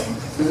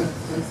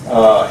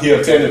guitar. He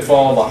attended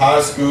Farmer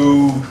High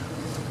School,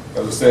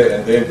 as I said,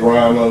 and then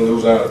Grambling,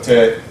 Louisiana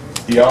Tech.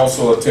 He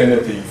also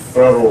attended the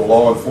Federal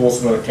Law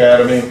Enforcement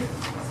Academy.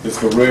 His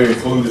career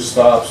included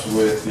stops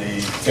with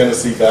the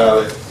Tennessee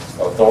Valley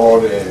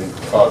Authority in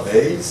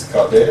Cadiz,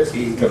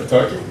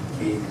 Kentucky.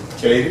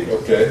 Katy,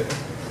 okay.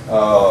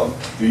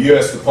 The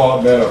U.S.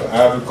 Department of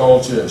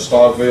Agriculture in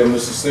Starkville,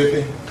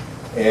 Mississippi,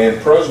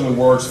 and presently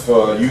works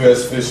for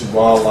U.S. Fish and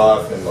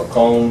Wildlife in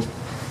Macomb,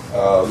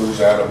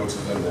 Louisiana, which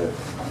is in the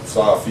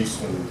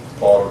southeastern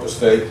part of the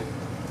state.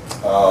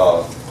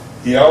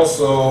 He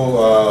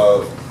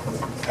also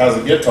has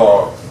a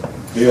guitar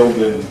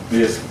building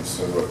business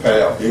and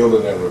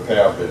building and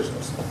repair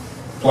business.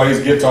 Plays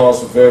guitars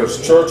for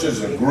various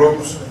churches and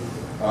groups,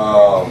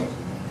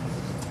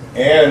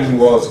 and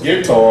was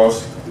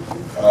guitarist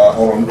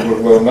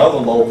with another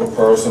local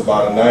person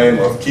by the name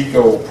of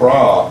Kiko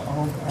Pryor.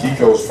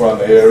 Kiko's from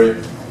the area,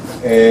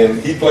 and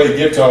he played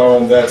guitar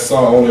on that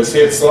song, on his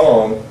hit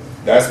song,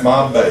 "That's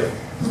My Baby."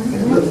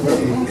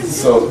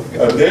 So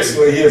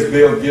additionally, he has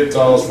built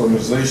guitars for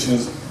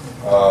musicians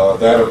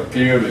that have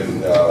appeared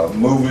in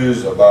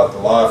movies about the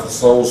life of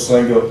soul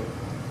singer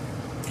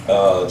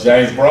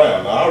James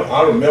Brown.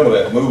 I remember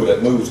that movie.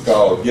 That movie was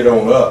called Get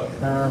On Up.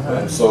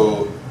 And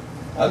so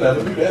I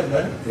never knew that,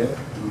 man. Yeah.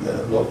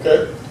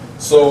 Okay.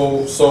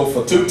 So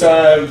for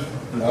two-time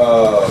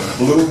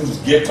Blues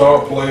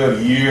Guitar Player of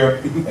the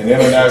Year and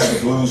International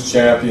Blues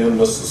Champion,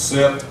 Mr.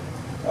 Sip.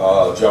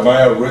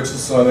 Jamal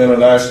Richardson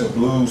International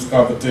Blues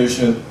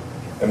Competition,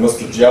 and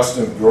Mr.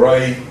 Justin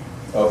Gray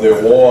of the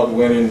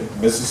award-winning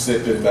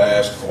Mississippi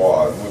Mass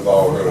Choir. We've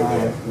all heard of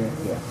them.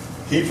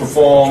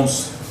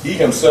 He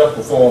himself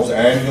performs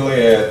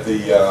annually at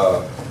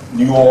the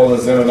New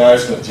Orleans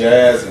International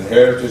Jazz and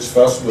Heritage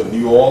Festival in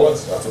New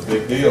Orleans. That's a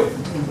big deal.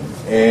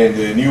 And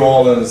the New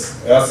Orleans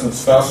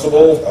Essence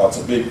Festival, that's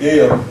a big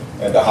deal.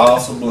 And the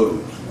House of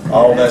Blues.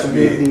 All that's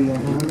big.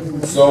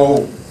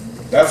 So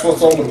that's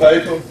what's on the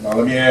paper. Now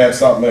let me add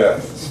something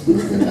else.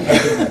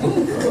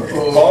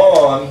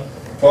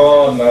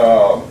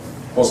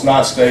 What's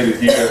not stated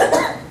here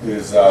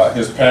is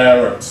his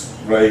parents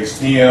raised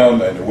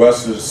him and the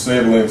rest of his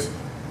siblings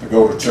to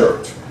go to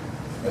church.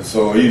 And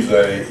so he's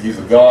a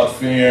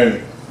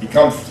God-fearing, he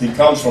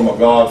comes from a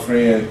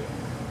God-fearing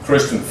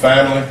Christian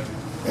family,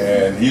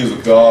 and he is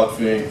a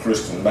God-fearing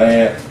Christian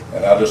man,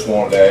 and I just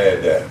wanted to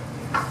add that.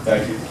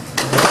 Thank you.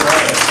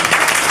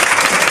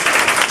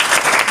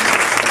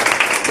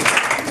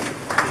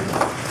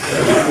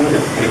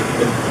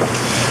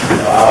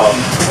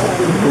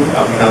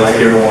 I'm kind of like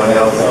everyone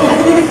else.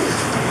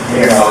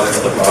 Hearing all this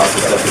stuff about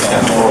this stuff, it's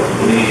kind of hard to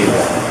believe.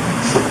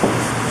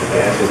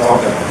 And just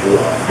talking to you.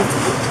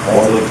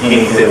 Martin Luther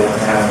King said one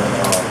time,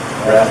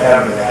 Ralph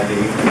Adams and I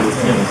did even do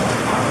things.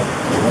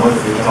 Once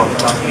we talked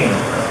about King.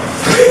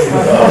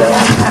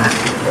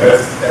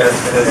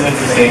 That's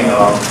interesting.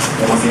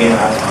 Once again,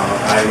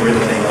 I really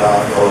thank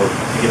God for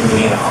giving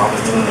me an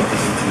opportunity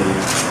to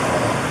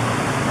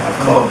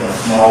come up in a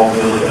small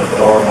village of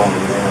Doggone,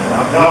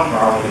 Louisiana. I'm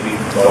proud to be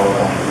from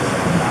Doggone, Louisiana.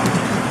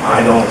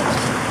 I don't,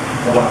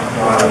 when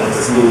I went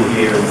to school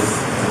here in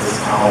this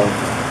town,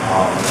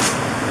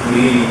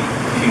 we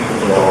people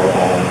from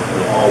Doggone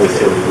will always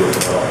tell me we're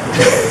from Doggone.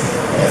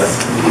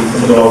 Yes,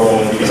 from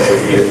Doggone,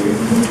 here.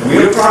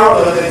 We're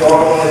proud of it.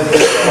 Doggone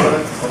is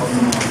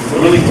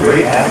really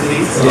great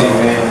athletes.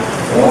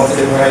 One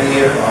sitting right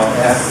here,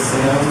 Pastor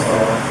Sim,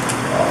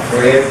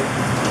 Fred,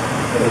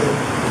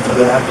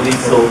 other athletes.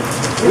 So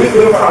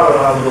we're proud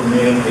of our little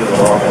community of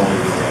Doggone,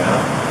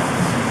 Louisiana.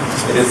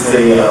 It's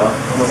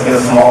a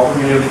small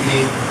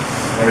community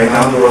right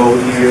down the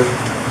road here,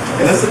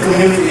 and it's a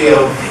community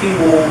of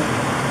people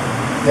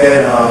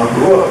that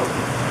grew up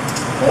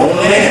on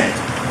land,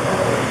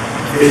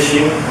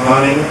 fishing,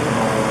 hunting,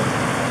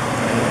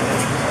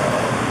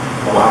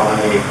 while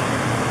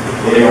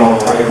later on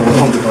I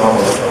wanted to become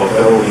a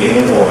federal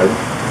game boy.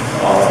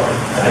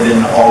 I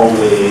didn't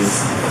always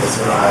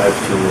ascribe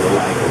to a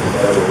life of a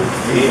federal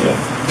game.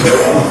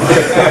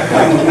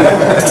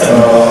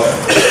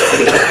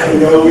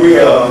 We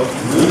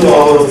do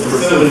all those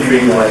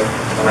precipitately, like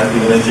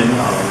you mentioned.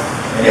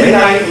 And at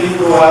night we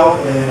go out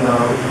and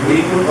we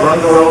would run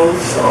the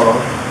roads.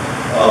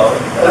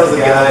 There was a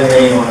guy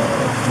named,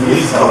 we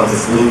used to call him the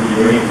Salute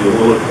Greenfield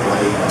Bullet,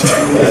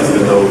 that's the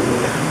nose.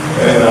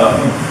 And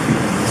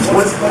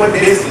what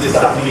basically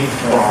stopped me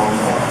from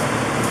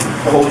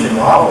coaching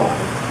wildlife?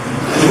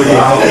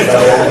 I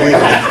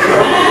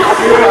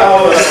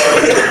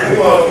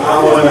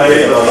one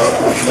night,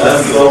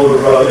 Leslie's older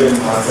brother and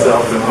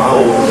myself and my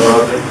older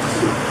brother,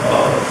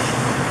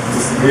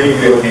 Mr.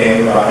 Greenfield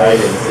came by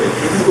and said,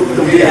 "You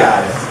can be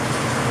guys."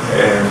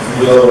 And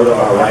we loaded up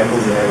our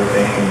rifles and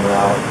everything and went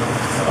out.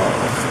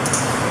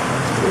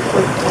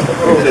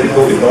 We did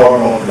go to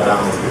Doggone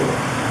down the field.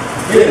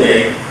 Getting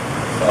there,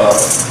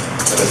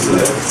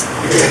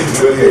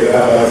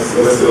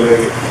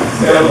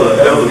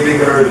 that was a big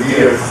herd of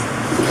deers.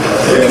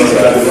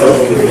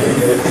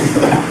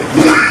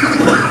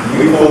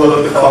 We pulled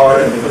up the car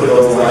and put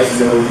those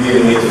lights in the deer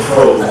and hit the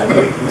throat. We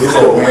just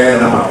ran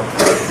them out.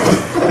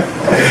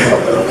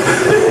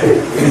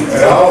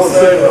 And all of a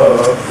sudden,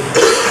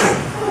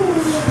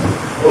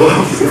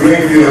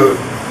 Greenfield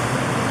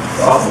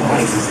saw some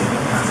lights in it.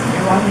 I said,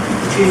 "Man, why do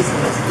people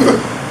chasing us?"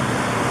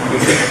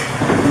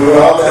 We were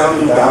all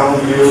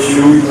downhill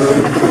shooting,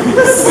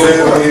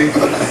 sailing.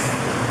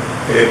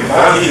 And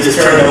finally he just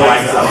turned the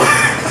lights out.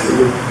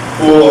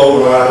 Pull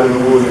over out in the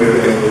woods and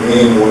everything, and the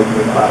men went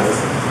by us.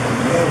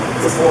 Man,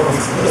 what's going on?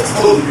 What's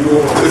supposed to be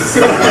going on this?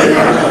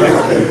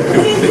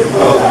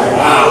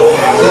 Wow.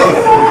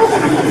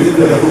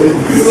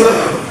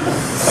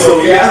 So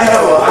yeah,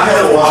 I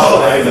had a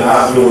wildlife in the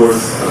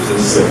outdoors.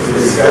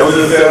 That was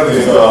in the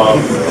 70s. A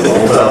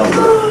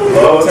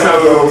long time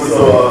ago, so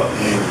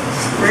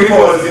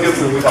three-quarters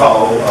inches we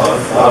call, a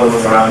lot of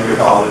us around here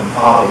call it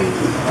Polly.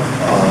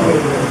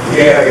 We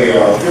had a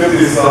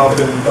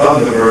 50-something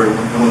Thunderbird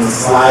on the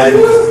side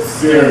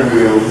steering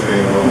wheels,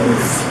 and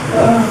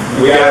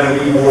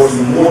we wore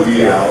some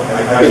movie out.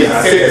 I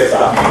said that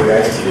stop me, but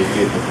actually it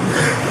didn't.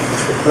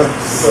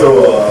 So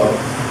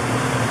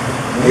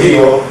we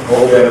were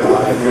over at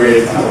my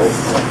Fred's house,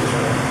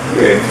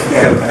 and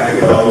had a pack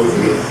of dogs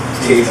and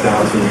chased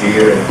down some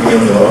deer and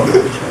cleaned them up.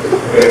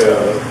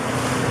 And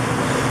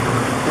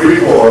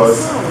three-quarters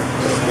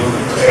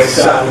and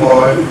shot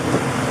one,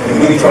 and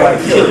we tried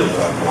to kill him.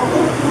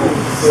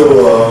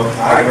 So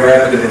I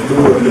grabbed it and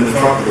threw it in the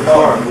trunk of the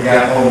car. We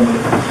got home and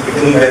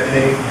cleaned that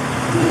thing.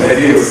 And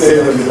he was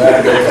sitting in the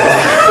back of the car.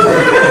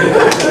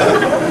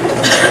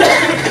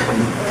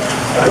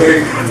 I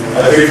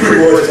think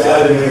pretty much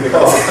died in the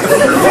car.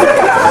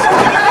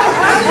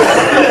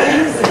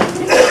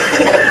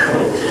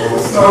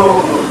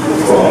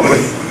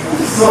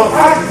 So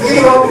I,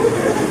 you know,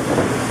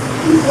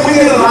 we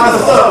did a lot of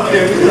stuff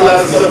here. We did a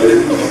lot of stuff that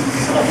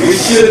we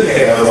should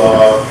have.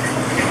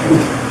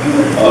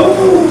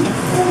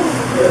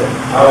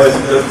 I was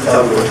just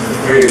telling you the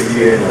greatest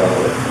year in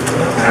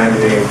time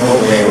being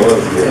program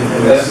was here.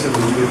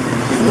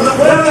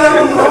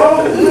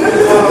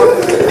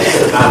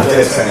 I'm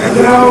just saying.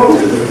 No.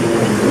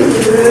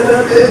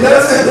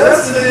 That's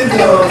the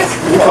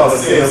we call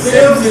it Sims.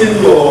 Sims didn't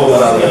do a whole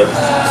lot of that.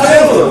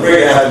 Sims was a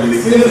great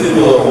athlete. Sims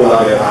didn't do a whole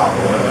lot of that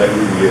alcohol like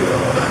we did.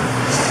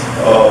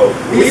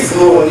 We used to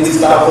go and we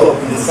stop up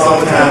in the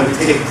summertime. We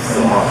take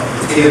some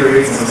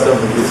Gatorades and stuff,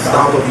 and we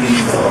stop up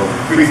these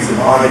creeks and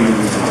bayous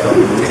and stuff.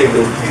 We take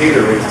those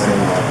Gatorades and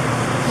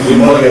we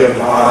muddy up the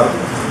bottom,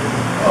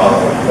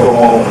 go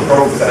home and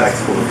throw the sacks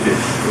full of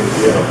fish.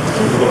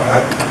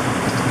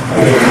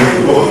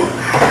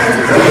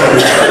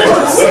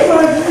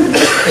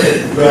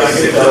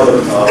 Get the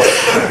other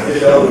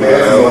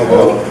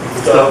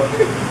stuff.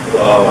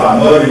 I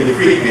muddy the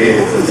creek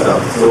beds and stuff.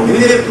 So we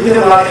did a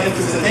lot of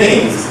interesting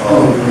things.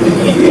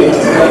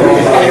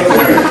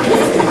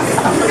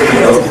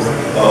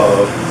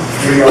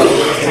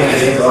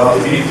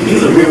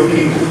 These are real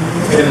people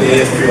in the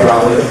industry,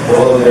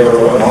 whether they were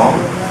going on.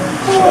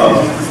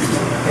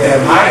 And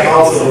I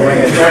also ran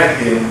a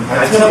track in.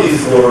 I tell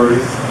these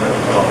stories,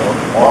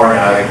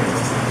 RNI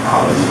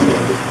college.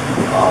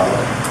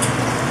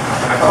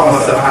 I call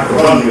myself, I could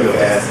run real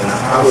fast, and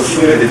I would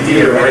shoot at the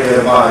deer right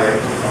there by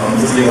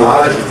the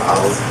zoological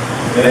house.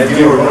 And that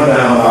deer would run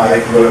down by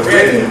where the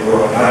pregnant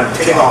were, and I'd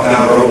take off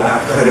down the road and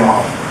I'd cut him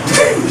off.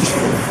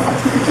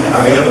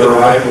 I mean, the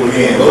rifle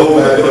again,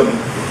 load back up,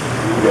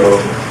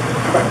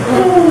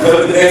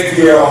 cut the next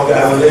deer off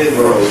down the lake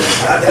road.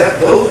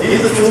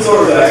 These are two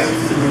stories that I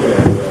used to do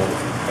that.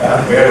 I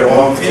married a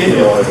long 10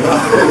 yards.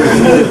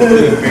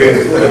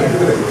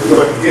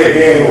 Yeah,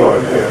 game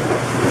work.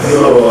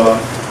 So,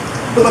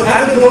 but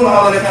I've been doing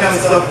all that kind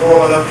of stuff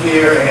growing up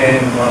here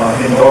and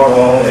in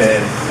Norwalk,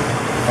 and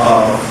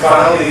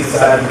finally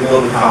decided to go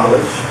to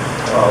college.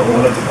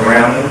 Went up to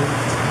Brown.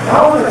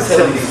 I want to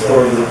tell these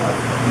stories of,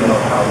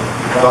 how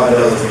God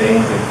does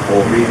things for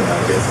a reason, I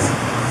guess.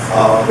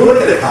 We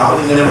went to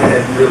college, never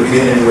had really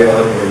been anywhere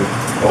other than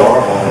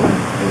Norwalk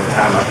in the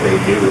time I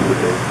played here with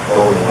the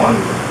Golden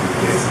Wonder.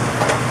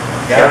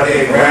 Got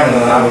there at Brown,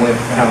 and I went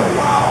kind of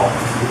wow.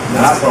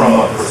 Not from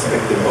a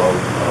perspective of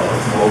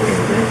smoking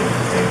and drinking.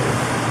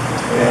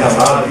 And a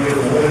lot of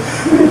beautiful women.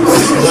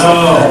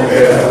 No.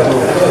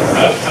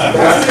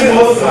 I spent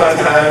most of my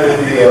time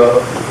in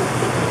the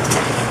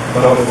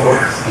so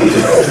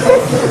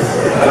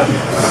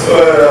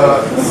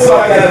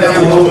I got into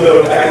a little bit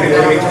of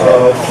academic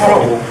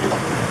trouble.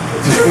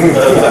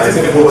 I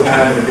spent more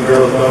time in the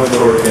girls'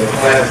 dormitory in the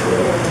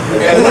classroom.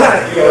 And then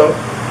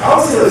I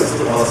also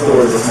tell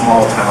stories of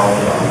small town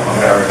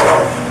America.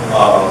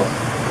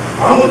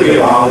 I'm going to be a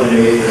biology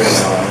major,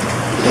 and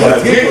when I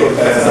did go to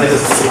class,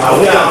 I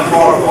went out in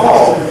Park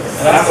Hall,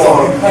 and I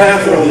saw a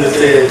classroom that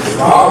said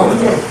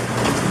biology.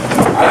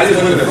 I just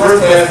went to the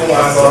first classroom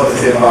I saw that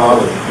said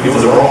biology. It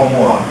was the wrong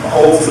one. The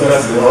whole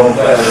semester, the wrong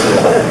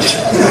classroom.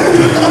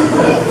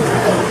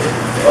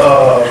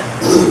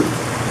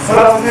 So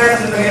I was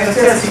asking the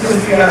test, he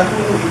couldn't figure out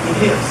who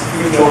he is.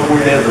 You know, where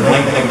there's a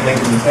blank in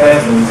the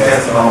classroom, he's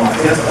asking all my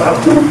tests, I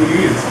don't know who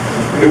he is.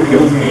 It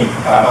was me.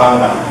 I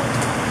found out.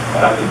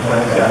 I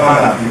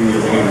found out a few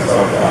years ago,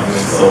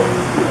 so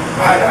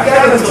I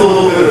got into a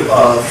little bit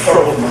of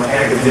trouble from an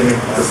academic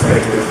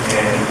perspective,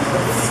 and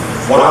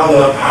when I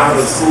went out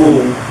of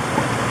school,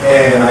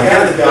 and I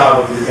got a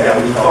job with this guy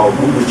we call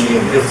Ruben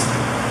Jim Gibson,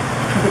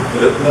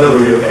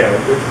 another real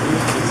character.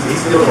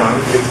 He's still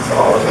around, he takes his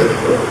college.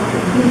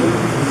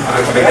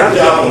 I got a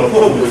job on the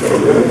public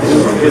from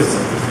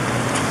Gibson,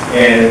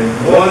 and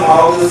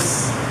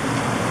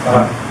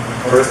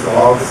 1st of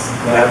August,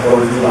 last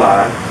 4th of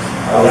July,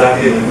 I was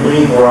out there in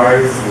green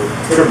briars with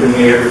tripping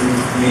near 2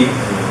 feet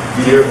and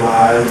deer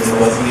flies and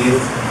muskies.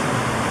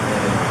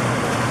 And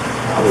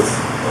I was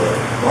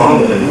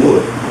bundling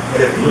wood.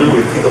 I had to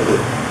literally pick up 6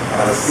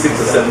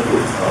 or 7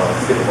 foot,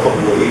 stick a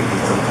couple of 8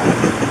 feet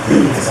sometimes.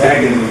 And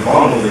sagging and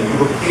bundling, you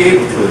hook a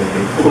cable to it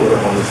and pull it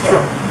up on this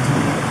truck.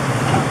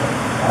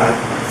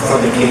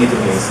 Something came to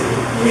me and said,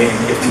 man,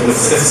 get to a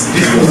sense of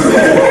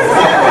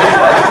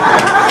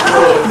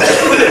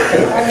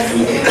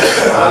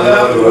I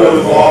left the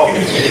woods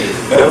walking.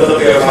 That was up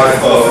there by the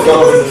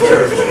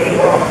church.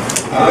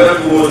 I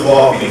left the woods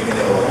walking.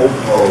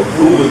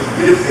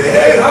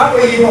 Hey, how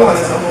are you going? I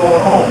said, I'm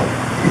going home.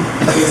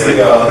 He said,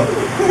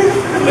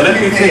 let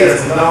me tell you, I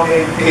said, no,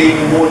 they paid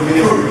me more than me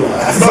to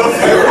realize. So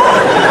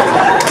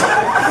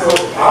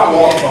I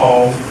walked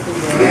home,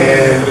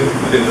 and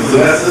the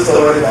semester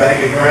started back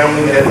at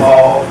Grambling that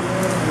fall.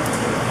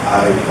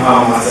 I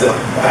found myself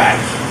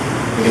back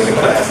in the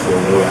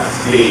classroom where I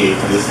stayed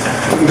this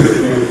time.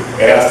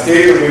 And I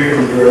stayed away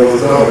from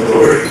girls'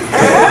 dormitory.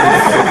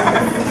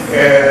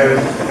 And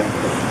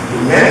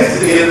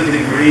managed to get a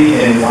degree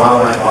in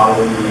wildlife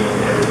biology and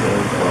everything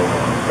from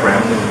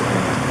Grambling.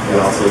 We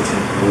also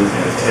attended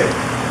Louisiana Tech.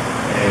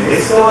 And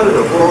they started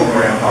a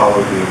program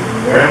called the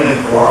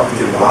Grambling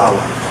Cooperative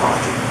Wildlife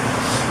Project.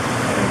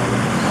 And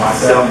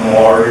myself,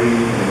 Maury,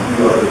 and a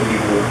few other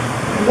people,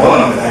 and one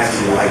of them is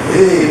actually like,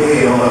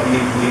 hey, I'm up, we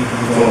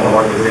joined the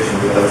organization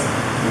because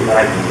we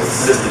like the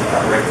assistant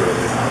director of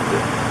this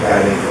outfit, a guy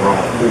named Ron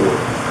Ford.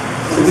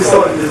 So we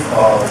started this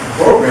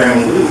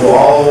program. We go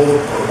all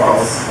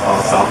across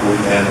South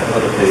Louisiana and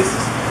other places.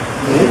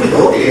 And when we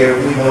go there,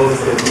 we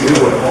noticed that we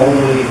were the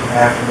only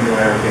African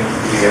Americans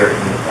there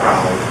in the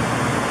crowd.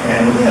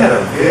 And we had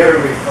a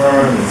very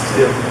firm and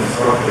stiff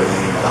instructor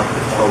named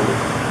Dr. Toby.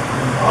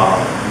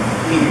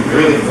 He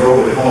really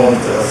drove it home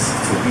to us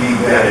to be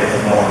better,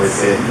 as Margaret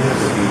said.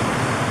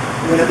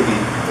 You have to be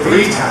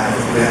 3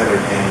 times better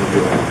than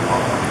your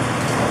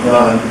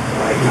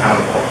non-white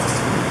counterparts.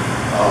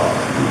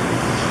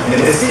 And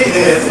it's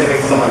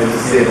like somebody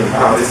just said in the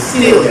crowd, it's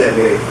still that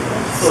way.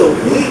 So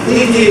we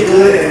did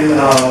good, and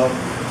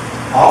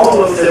all of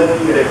us that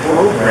went through that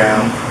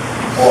program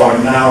are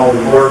now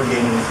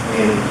working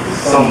in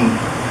some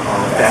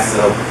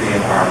facet of the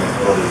environment,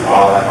 whether it's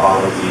wildlife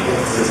biology,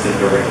 assistant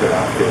director,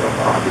 outfit, or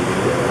property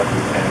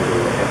representative,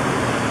 or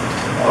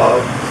whatever.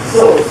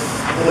 So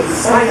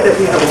despite that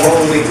we have a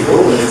long way to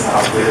go in this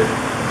outfit,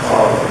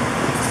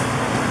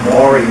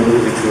 Maury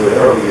alluded to it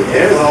earlier,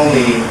 there's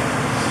only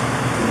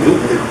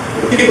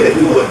the people that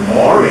do what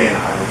Maury and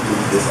I do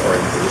this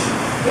organization,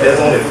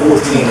 there's only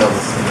 14 of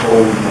us in the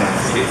whole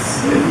United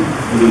States that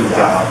do the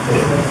job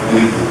that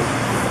we do.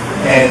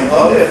 And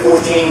of that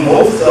 14,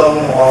 most of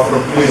them are from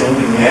here in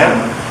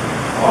Louisiana,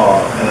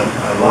 and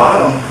a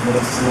lot of them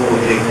went to school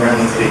at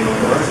Grambling State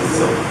University.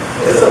 So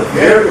it's a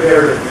very,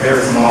 very,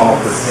 very small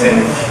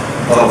percentage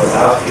of us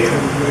out here.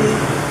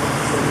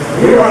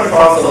 We run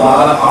across a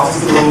lot of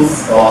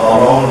obstacles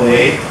along the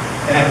way,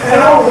 and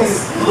I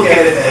always look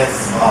at it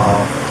as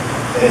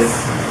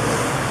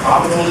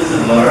opportunities to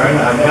learn.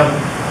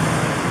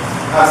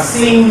 I've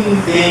seen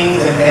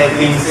things and had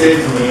things said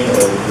to me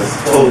that would just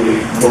totally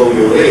blow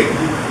your leg.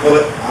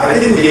 But I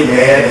didn't get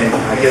mad, and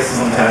I guess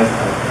sometimes,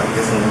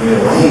 when we're in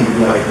a room,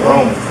 we like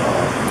Rome.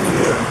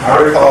 I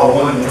recall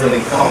one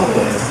really comical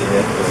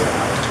incident where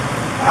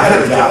I had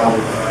a job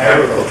with the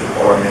agriculture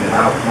department, and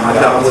my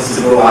job was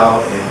to go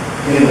out and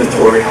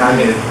inventory how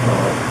many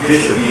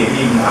fish are being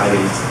eaten by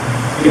these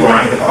people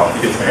around here called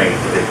fish trains,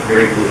 they're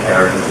very good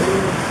carriers and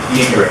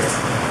egress.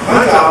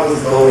 My job was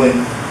to go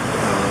and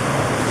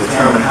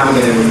determine how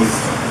many of these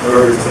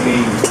birds are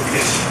eating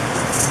fish.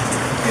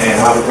 And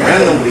I would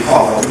randomly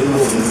call, we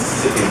live in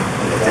Mississippi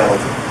in the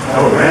Delta, I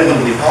would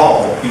randomly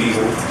call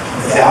people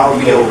and say, I'll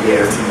be over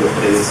there to your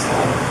place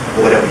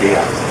whatever day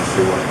I was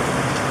unsure.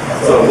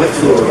 So I went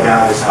to a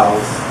guy's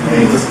house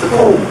named Mr.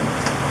 Coleman.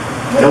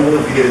 Never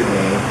will forget his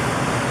name.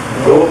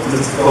 Go up to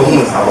Mr.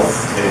 Coleman's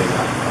house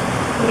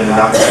and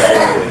knocked on the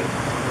door.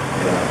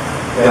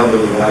 And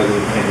elderly white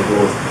lady came to the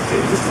door and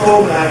said, Mr.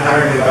 Coleman, I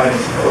hired anybody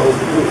to close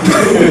the door.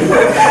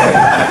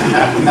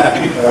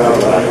 I was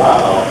like,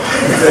 wow.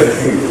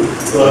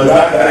 So I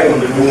knocked back on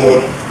the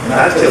door, and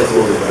I tell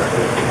stories about that.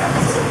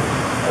 So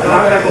I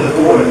knocked back on the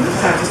door, and this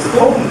time Mr.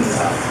 Coleman's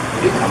house.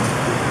 He comes.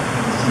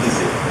 He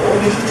said, oh,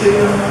 did you tell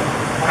you I'm not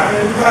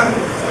hiring anybody?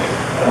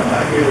 I'm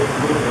not here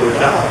looking for a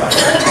job.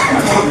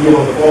 I talked to you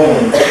on the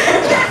phone,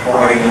 or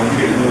I ain't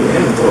here to do the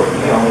inventory.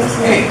 You know what I'm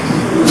saying?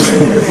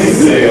 He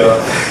said,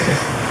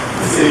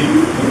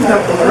 you're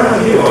not from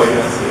around here, are you?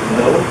 I said,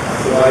 no. I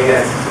said, why you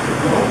asking?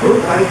 You don't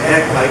look like,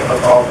 act like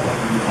a dog like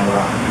you from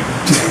around here.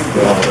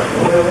 But I was like,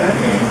 well, that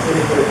means.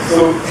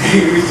 So he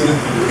reached into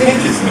the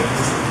interest me.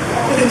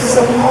 It's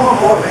so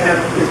hard to have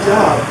a good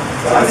job.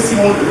 So I just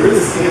wanted to really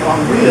see if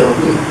I'm real.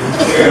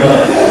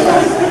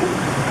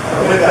 I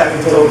went back and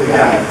told the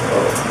guy,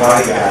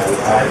 my guy was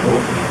hiding over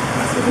me.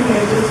 I said,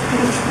 man, just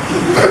pinch me.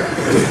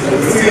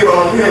 See if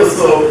I'm real.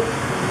 So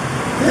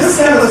this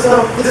kind of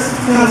stuff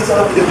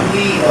that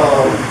we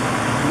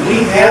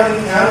have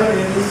encountered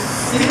and we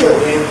still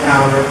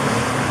encounter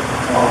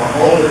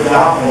on the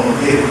job on a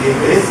day-to-day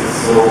basis.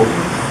 So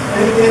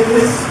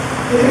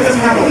it's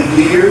kind of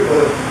weird,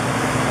 but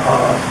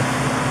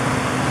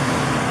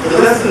the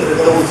lessons that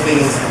those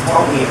things have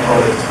taught me are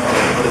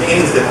the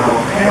things that our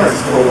parents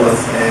told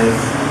us as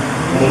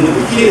when we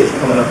were kids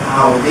coming up,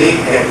 how they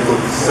had to go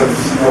through certain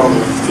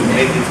struggles to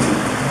make it to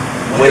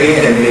where they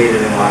had made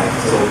it in life.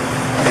 So,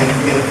 and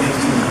to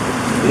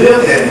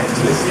live that and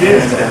to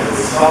experience that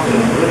was something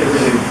really,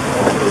 really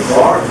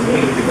bizarre to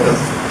me,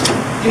 because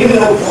even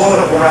though growing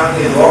up around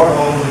here in Laurel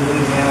Home in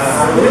Louisiana,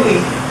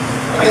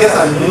 I guess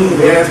I knew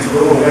where to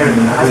go, where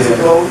not to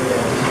go.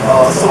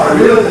 So I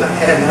really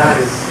had not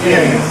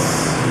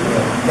experienced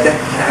that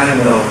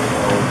kind of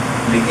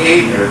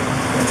behavior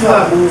until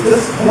I moved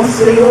just one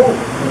city over.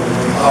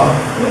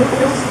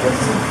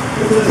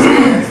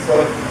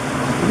 But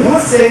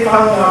once they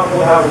found out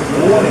what I was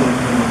doing,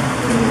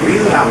 the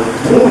reason I was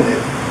doing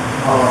it,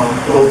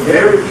 those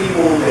very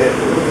people that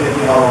were looking at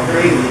me all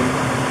crazy,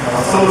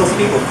 some of those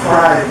people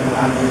cried when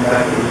I moved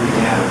back to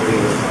Louisiana. They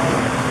were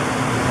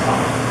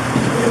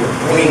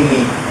between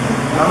me.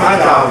 Now my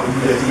job was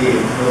just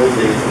in those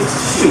days was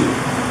to shoot.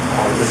 I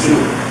was a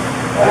shooter.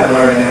 I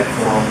learned that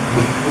from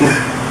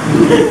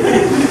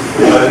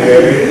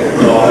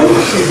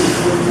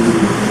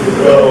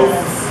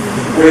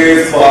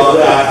Where's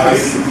Father? I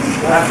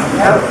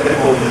have a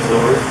open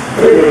story.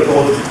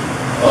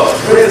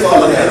 Where's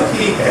Father had a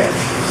key patch.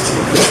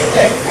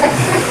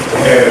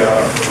 And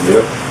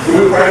we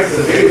were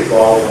practicing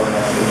baseball one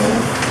afternoon.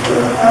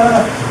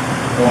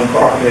 On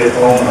Park Head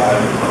home by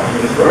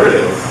Miss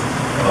Burdel's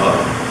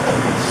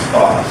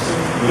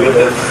we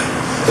were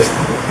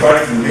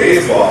practicing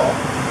baseball.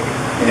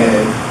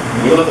 And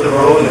we looked at the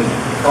road and the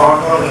car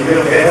coming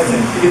real fast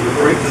and hit the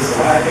brake to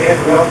slide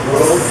halfway off the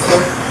road.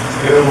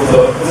 It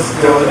was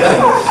still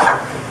damage.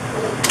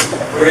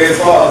 Where's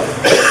Father?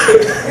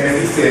 And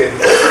he said,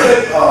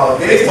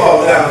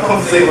 baseball down,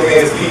 come save a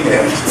man's speed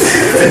damage.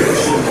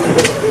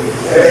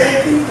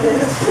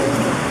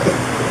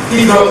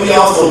 He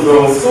also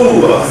drove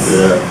school bus.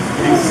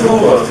 He was school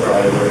bus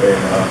driver,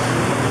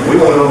 and we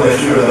went over and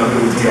sure enough it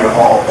was here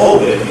all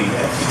over that speed damage.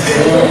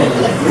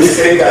 We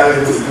stayed out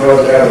and just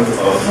drove down a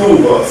school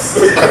bus.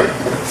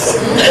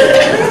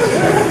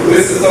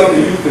 This is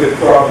something you could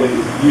probably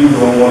use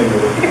on one of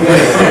your. We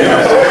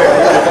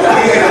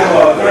had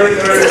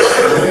 33rd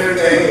and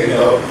everything, you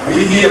know. We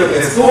hit up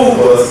in school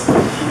bus,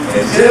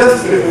 and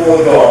just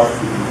before dark,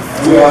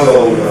 we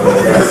unloaded on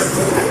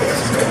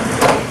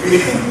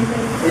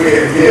we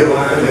had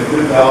headlines and put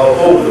it all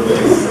over the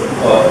place.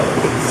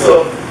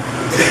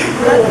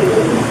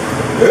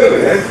 Really,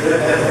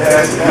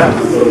 that's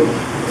happened.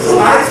 So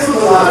I took a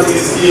lot of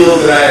these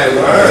skills that I had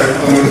learned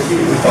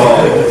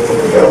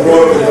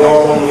growing up in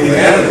Northern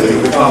Louisiana to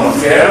become a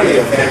fairly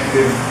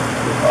effective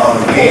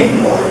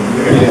game warden.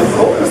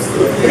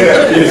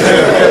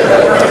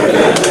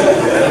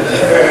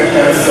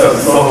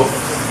 So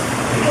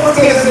one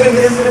thing it's been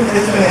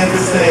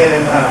interesting,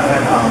 and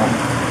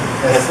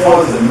as far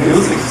as the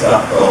music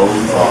stuff goes,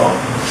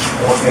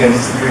 once again,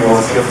 Mr.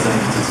 Greenwald Skipton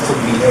just took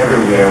me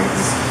everywhere with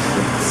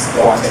this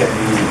quartet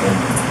music,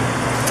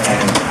 and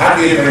I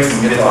did bring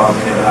some guitars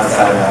in, but I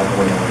decided I was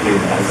going to play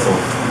tonight. So,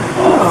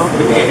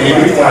 and the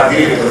reason I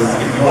did it was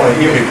if you want to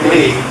hear me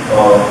play,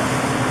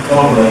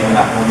 normally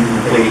I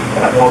usually play,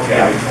 but I don't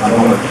care, I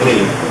don't want to play.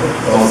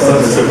 So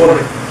if you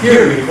want to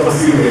hear me, come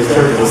see me at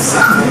churches.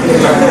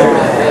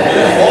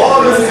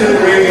 All this is the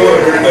radio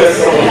and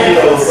request some of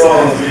those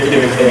songs we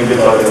give me playing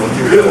guitar. If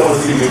you really want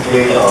to see me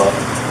play,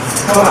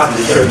 come out to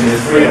the church, and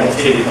it's free. I don't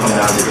care you coming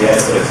out to the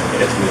gas station and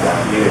catch me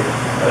down here.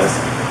 That's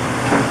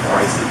kind of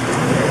pricey.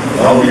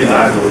 The only reason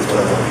I go is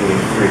because I'm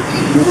getting free.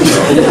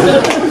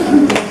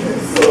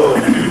 So,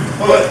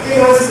 but you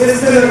know, it's been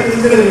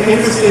an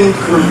interesting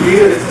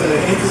career. It's been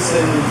an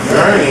interesting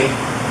journey.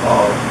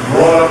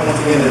 Growing up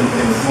once again in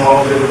the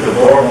small village of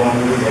Oregon,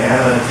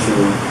 Louisiana, to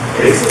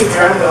basically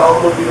traveling all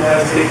over the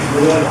United States,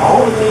 doing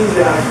all the things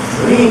that I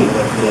dreamed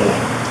of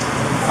doing.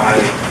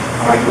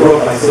 I grew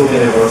up like so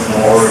many of us,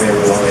 more and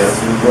everyone else.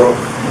 We grew up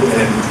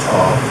in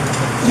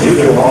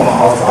Nuclear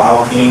Omaha,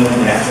 Wild Kingdom,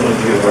 National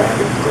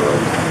Geographic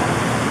World.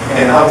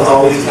 And I was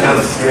always kind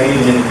of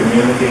strange and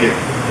communicated.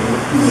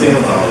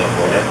 Seems all that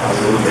for that. I was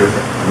a little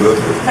different.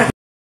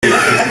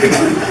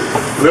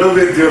 A little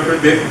bit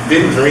different.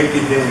 Didn't drink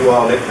it, didn't do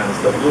all that kind of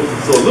stuff.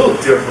 So a little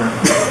different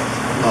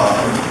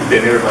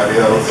than everybody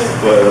else.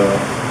 But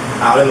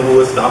out in the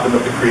woods, stopping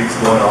up the creeks,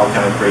 doing all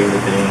kind of crazy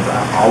things.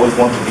 I always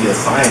wanted to be a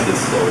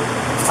scientist. So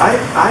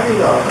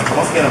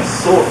once again, I'm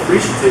so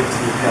appreciative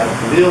to have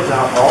lived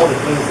out all the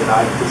things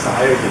that I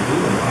desired to do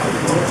in life.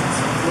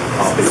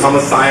 Become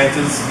a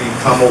scientist,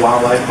 become a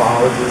wildlife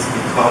biologist,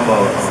 become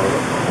a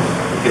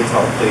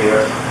guitar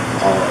player,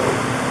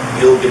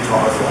 build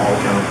guitars for all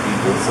kind of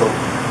people. So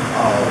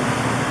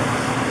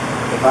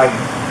if I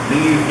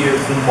leave here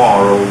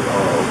tomorrow,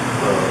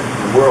 the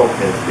world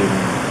has been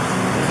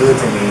good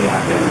to me.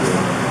 I've been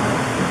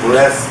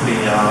blessed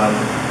beyond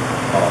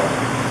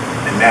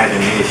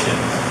imagination.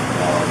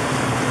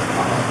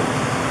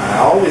 I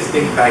always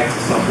think back to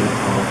something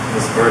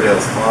Miss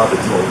Burdel's father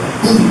told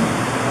me,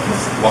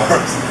 Mr.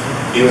 Lawrence.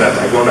 Even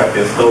after I go back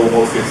there and stole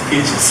most of his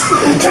peaches.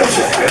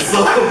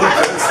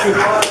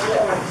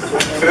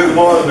 There's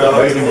more than that.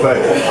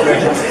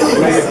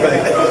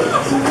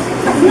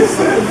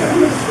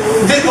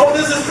 Oh,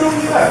 this is true?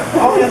 Yeah.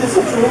 Oh, yeah, this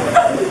is true.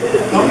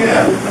 Oh,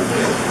 yeah.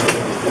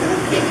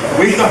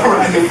 We go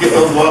around and we get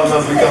those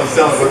watermelons, we come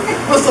sell them.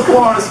 But Mr.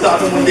 Florence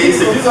stopped him one day, he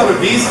said, you're going to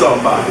be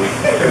somebody.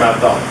 And I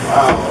thought,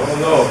 wow, I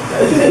don't know.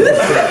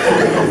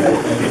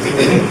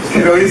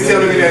 You know, he's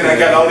telling me that I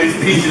got all these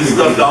peaches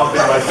stuffed off in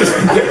my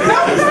shirt.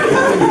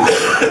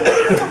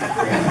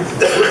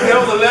 That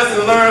was a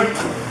lesson learned.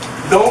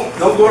 Don't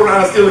go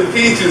around stealing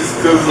peaches,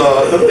 because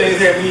those things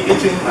have me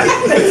itching. I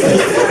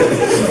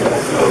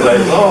was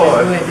like,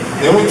 Lord.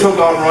 Then we took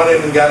off running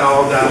and got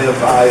all down there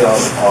by a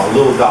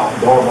little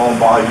doggone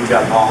bar. You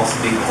got lost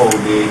the whole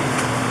day.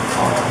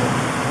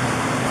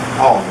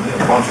 call me, a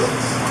bunch of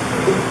us.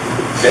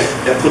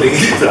 That put an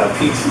end to our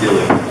peach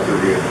stealing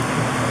career.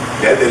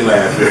 That didn't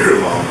last very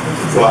long.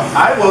 So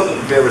I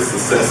wasn't very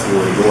successful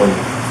in doing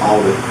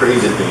all the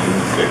crazy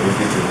things that would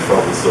get you in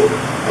trouble. So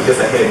I guess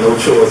I had no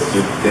choice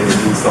than to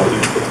do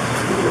something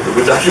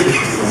which I could be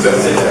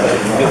successful.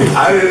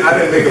 I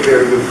didn't make a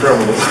very good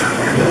criminal.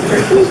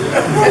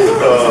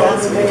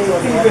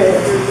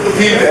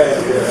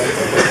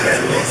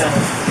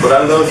 But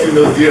I know you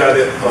know dear out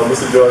at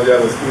Mr. George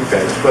Allen's food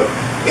package. But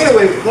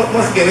anyway,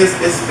 once again,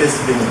 it's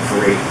been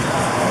great.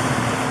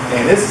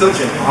 And it's such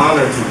an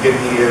honor to get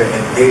here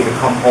and be able to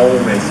come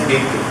home and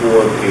speak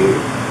before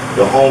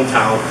the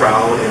hometown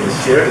crowd and to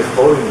share this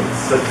podium with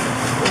such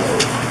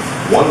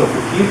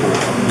wonderful people.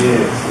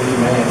 Yes,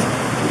 amen.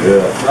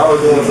 Yeah. I was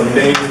doing some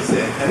things,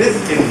 and this,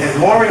 as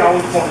Maury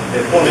always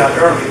pointed out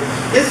earlier,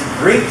 it's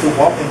great to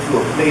walk into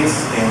a place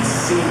and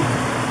see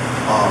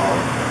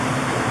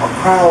a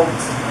crowd.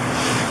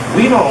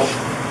 We don't,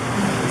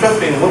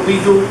 trust me, what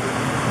we do,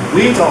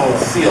 we don't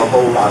see a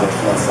whole lot of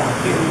us out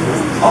here.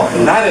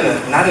 Not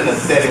in a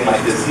setting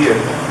like this here.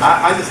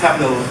 I just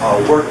happen to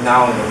work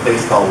now in a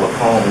place called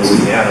Lacombe,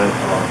 Louisiana.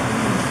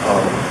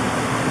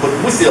 But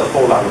we see a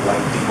whole lot of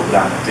like people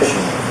down there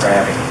fishing and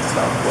crabbing and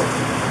stuff. But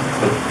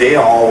they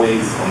are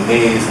always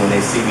amazed when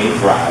they see me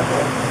drive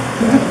up.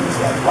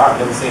 It's like, wow, I've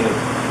never seen a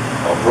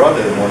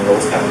brother in one of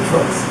those kind of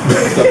trucks.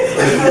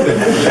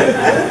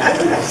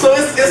 So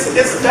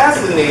it's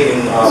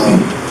fascinating,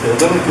 the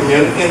living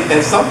community,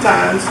 and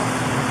sometimes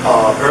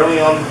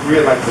early on,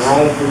 really like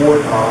Jerome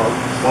Ford,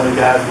 one of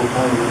the guys who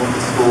went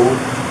to school,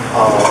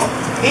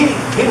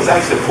 he was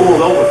actually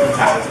pulled over a few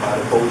times by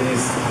the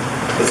police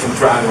because he was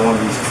driving one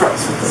of these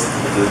trucks with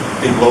the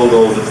big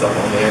logos and stuff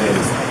on there, and it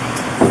was like,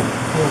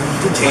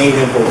 detain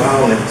him for a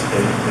while, and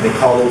they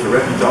call those the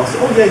refuge officer.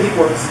 Oh yeah, he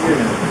works here.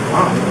 And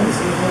wow, you know,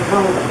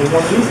 they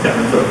want these kind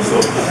of trucks. So,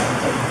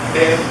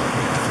 and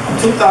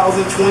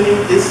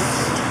 2020 is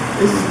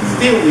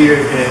still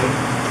weird,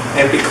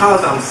 and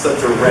because I'm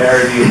such a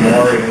rarity,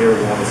 Maury and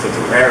everyone is such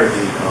a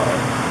rarity,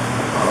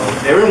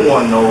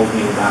 everyone knows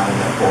me down in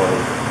that part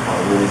of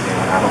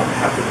Louisiana. I don't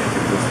have to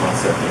introduce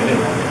myself to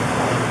anyone.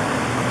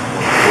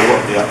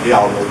 They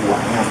all know who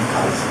I am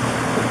because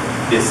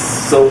it's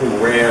so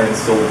rare and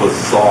so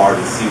bizarre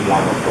to see one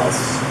of us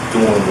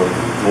doing what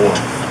we're doing.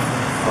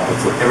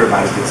 So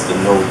everybody gets to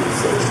know you.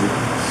 So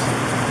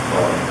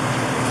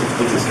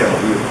which is kind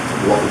of weird.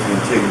 You walk up and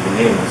tell you the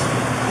names.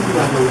 How do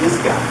I know this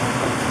guy?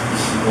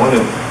 One of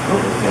them,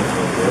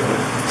 but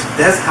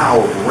that's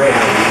how rare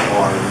we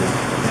are in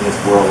this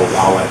world of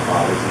wildlife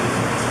biology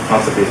and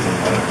conservation.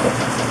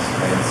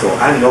 And so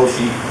I know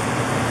she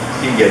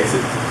gets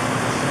it.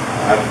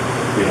 I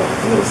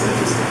know it's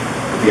interesting.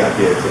 Be out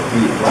there to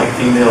be like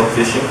female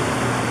fishing,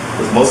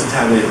 because most of the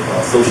time we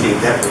associate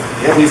that with,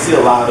 yeah, we see a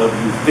lot of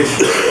you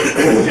fishing,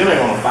 generally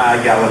on a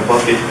 5-gallon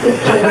bucket.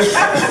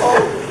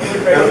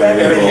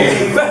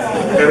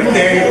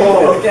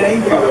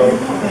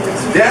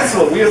 That's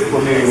what we're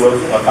familiar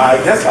with.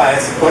 That's why I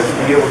asked the question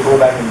to be able to go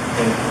back and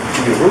to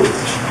your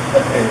roots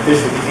and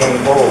fish with the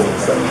cane pole and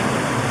stuff.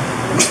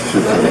 That's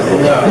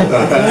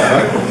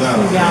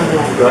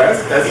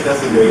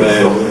a good one.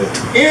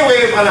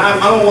 Anyway,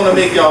 I don't want to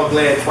make y'all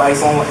glad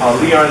twice on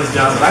Lee Ernest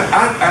Johnson.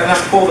 I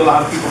quote a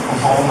lot of people from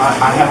home.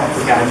 I haven't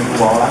forgotten you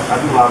all. I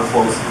do a lot of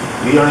quotes.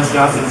 Lee Ernest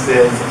Johnson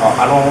says,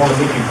 I don't want to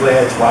make you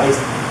glad twice.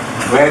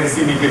 Glad to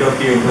see me get up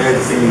here and glad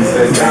to see me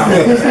sit down.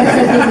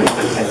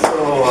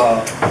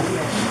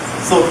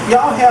 So if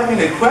y'all have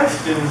any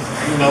questions,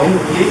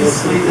 please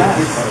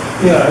ask.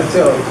 Yeah, I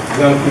tell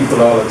young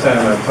people all the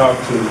time I talk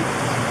to,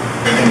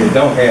 and they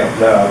don't have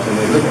jobs and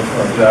they're looking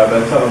for a job, I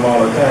tell them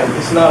all the time,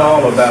 it's not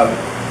all about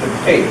the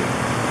pay.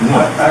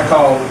 I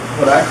call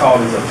what I call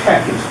is a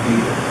package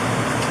deal.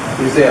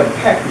 Is there a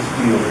package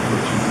deal with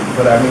what you do?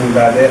 What I mean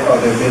by that, are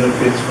there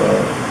benefits for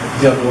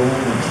general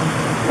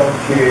health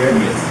care?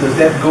 Yes. Does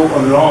that go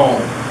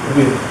along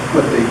with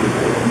what they do?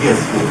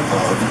 Yes, the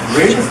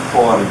greatest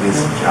part of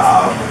this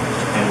job,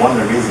 and one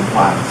of the reasons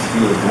why I'm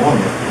still doing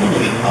it,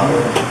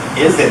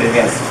 is that it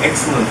has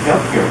excellent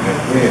health care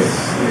benefits. Yes.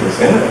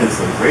 The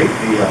benefits are great.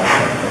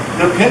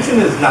 The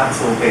pension is not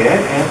so bad,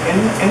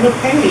 and the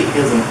pay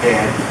isn't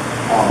bad.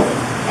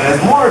 And as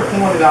Maury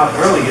pointed out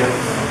earlier,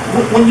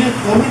 when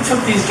we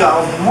took these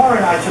jobs, when Maury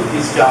and I took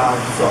these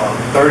jobs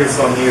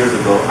 30-some years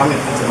ago, I'm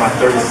into my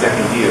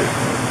 32nd year.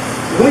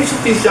 When we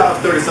took these jobs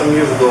 30-some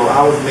years ago,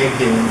 I was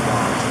making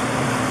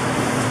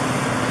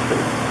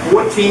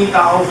 $14,158.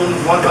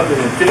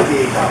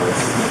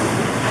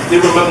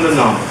 Still remember the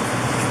number.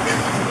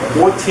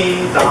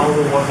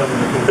 $14,158.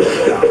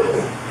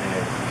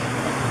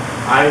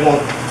 I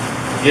won't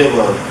give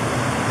a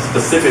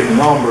specific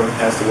number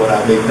as to what I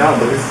make now,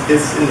 but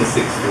it's in the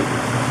 6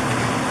 figures.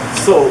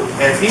 So,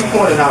 as he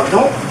pointed out,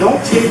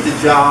 don't take the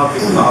job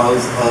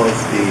because of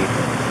the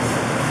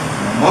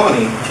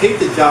money.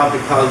 Take the job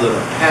because of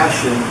the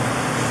passion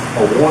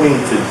of wanting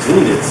to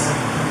do this.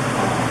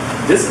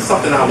 This is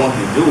something I want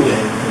to do,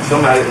 and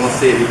somebody once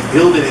said,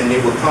 build it and they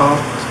will come.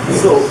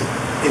 So,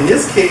 in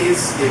this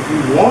case, if you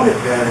want it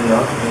bad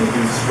enough and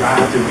you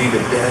strive to be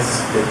the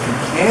best that you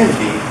can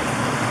be,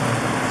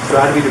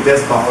 try to be the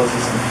best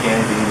biologist you can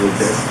be, the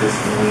best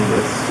fisherman, the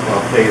best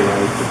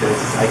playwright, the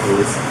best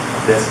cyclist,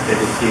 the best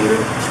educator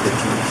that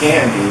you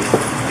can be,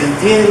 and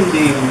then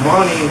the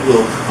money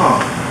will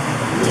come.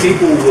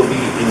 People will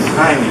be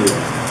behind you.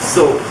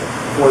 So,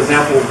 for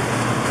example,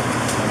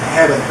 I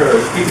haven't heard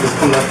people just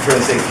come up here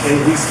and say,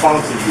 can we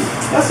sponsor you?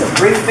 That's a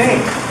great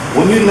thing.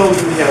 When you know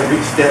you have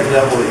reached that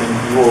level in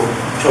your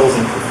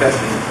chosen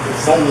profession, if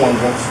someone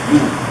wants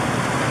you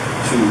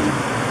to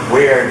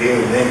wear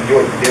their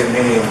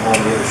name on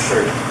their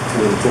shirt to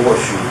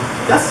endorse you,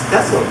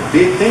 that's a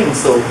big thing.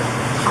 So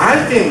I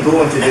didn't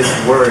go into this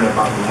worrying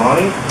about the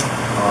money.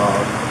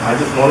 I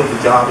just wanted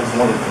the job, I just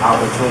wanted an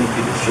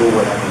opportunity to show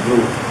what I can do.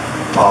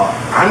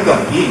 I'm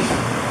gonna eat.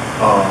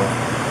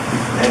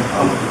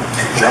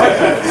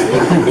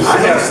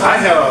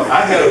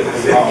 I had a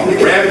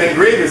rabbit and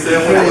gravy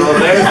sandwich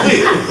last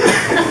week.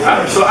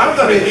 So I'm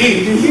gonna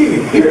eat.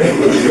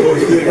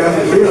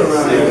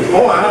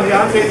 Oh, I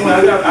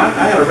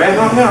had a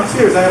rabbit. No, I'm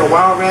serious. I had a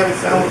wild rabbit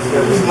sandwich.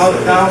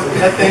 Smothered down.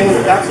 That thing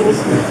was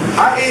absolutely.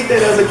 I ate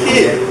that as a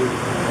kid.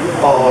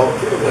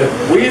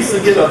 We used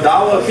to get $1 a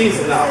piece,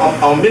 and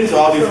I'll mention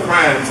all these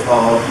crimes.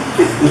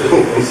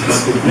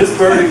 Miss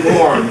Birdie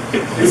Warren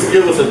used to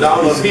give us $1 a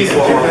piece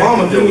for our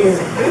armadillos.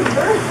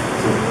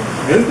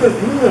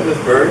 Miss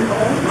Birdie,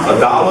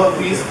 $1 a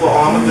piece for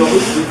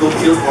armadillos. We go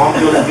kill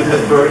armadillos, give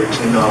Miss Birdie.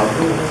 And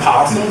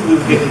possums, we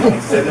were getting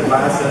like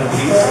 75 cents a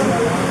piece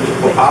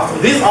for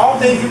possums. These are all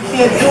things you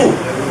can't do.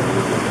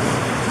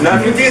 Now,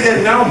 if you did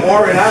that now,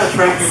 Maureen, I'd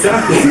track you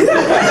down.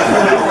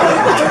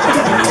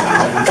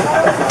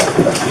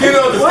 You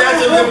know, the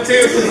statute of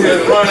limitations has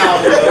run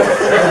out.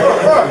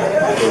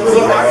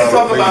 So I can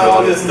talk about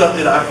all this stuff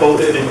that I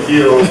posted and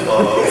killed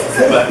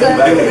back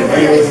in the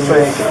day.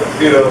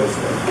 You know,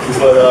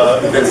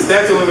 but the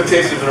statute of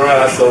limitations run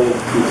out. So,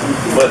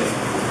 but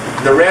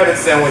the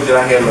rabbit sandwich that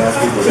I had last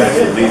week was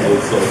actually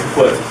legal. So,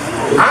 but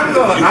I'm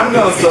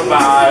gonna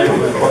survive.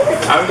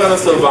 I'm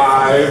gonna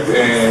survive,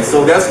 and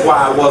so that's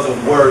why I wasn't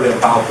worried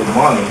about the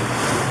money.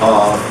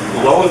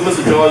 As long as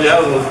Mr. George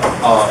Allen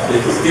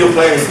was still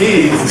planting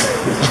peas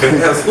and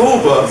had a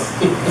school bus,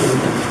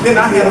 then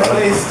I had a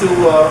place to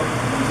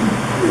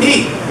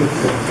eat.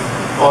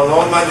 As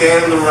long as my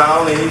dad is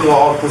around and you know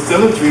all the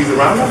persimmon trees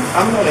around,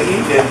 I'm gonna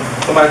eat. And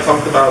somebody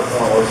talked about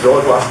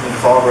George Washington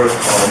Carver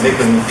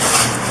making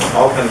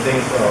all kinds of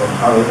things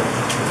out of.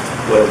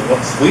 Well,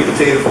 sweet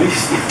potatoes, we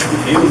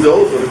use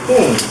those for the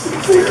coons.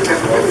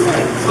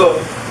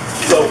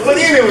 But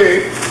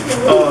anyway,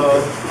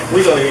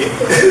 we're gonna eat.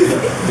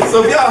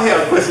 So if y'all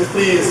have questions,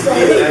 please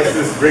ask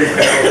this great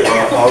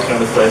panel all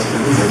kinds of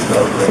questions and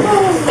stuff.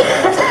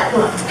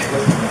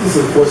 This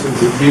is a question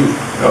to you.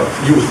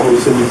 You were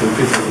supposed to send me some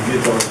pictures of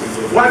guitars.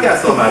 Well, I got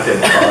some out there in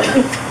the car.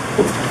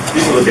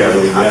 You can look at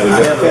it.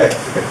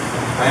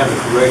 I have a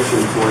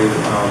correction for you.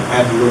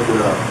 I had to look it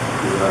up.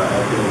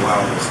 I've been a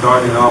while.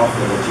 Starting off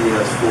at a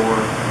GS4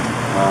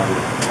 on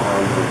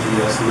the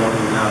GS11,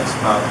 now it's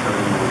about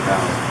 31,000.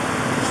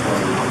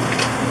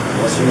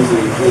 That's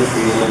usually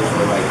entry in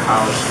for like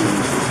college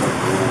students or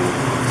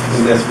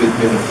something. And that's with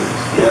benefits.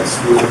 That's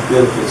with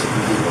benefits if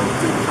you do go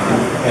through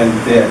time. And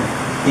that,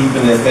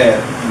 even at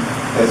that,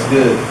 that's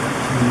good.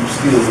 You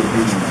still would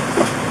be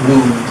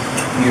moved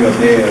here or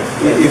there.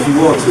 If you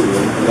want to,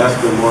 and that's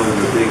been one of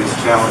the biggest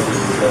challenges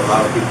is that a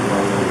lot of people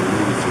don't want to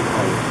move to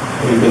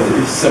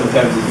home.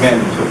 Sometimes it's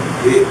mandatory.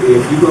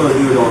 If you're going to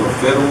do it on the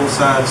federal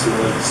side, so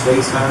the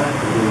state side,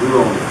 and then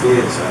you're on the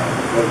Fed side,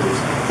 the federal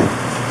side.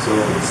 So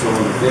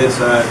on the Fed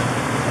side,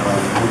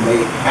 you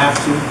may have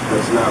to,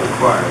 but it's not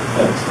required.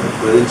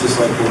 But it's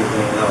just like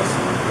anything else,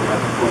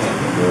 like a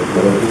plant.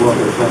 You want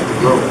the plant to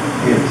grow.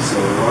 So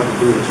in order to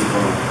do it, you're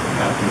going to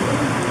have to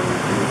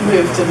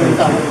move to the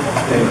top.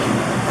 Thank you.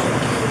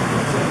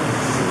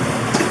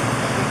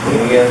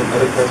 Any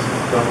other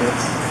questions,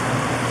 comments?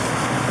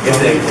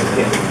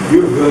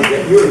 You're a good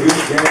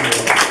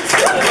candidate.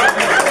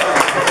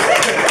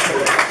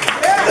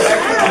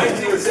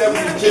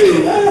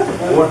 1972,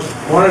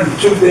 one of the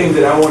two things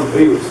that I wanted to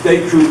be was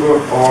state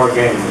trooper or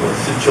gambler.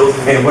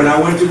 And when I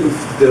went to the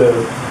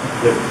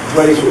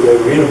place where they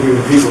were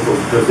interviewing people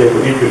because they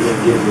were interested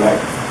in getting black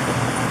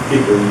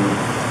people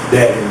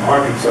that in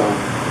Arkansas,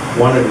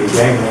 one of the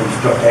gamblers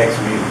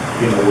asked me,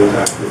 was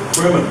I a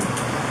criminal?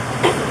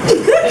 You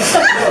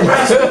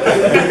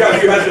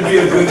have to be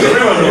a good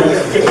criminal.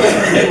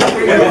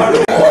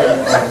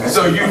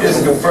 So you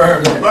just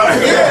confirmed it.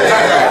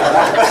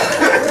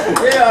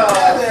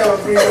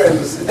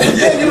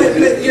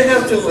 You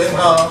have to. And,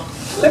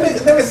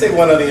 let me say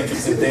one other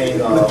interesting thing,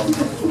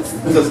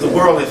 because the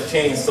world has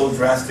changed so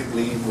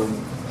drastically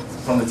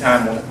from the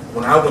time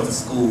when I went to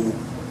school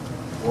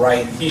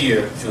right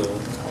here to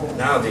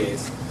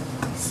nowadays.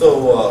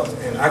 So,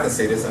 and I can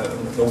say this,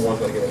 no one's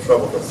going to get in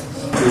trouble because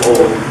I'm too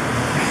old.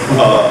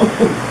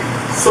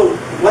 So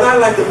what I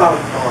liked about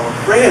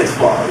Fred's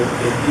father,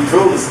 he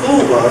drove the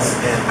school bus,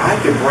 and I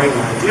could bring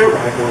my deer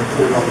rifle and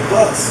put it on the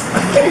bus.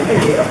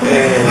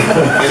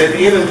 And at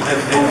the end of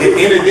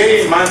the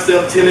day,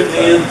 myself, Tenant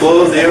Lynn,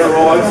 Buzz, Aaron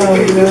Roy,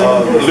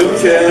 Luke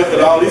Chaff,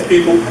 and all these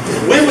people,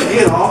 we would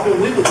get off and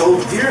we would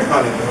go deer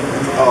hunting.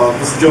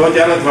 Mr. George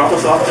Allen dropped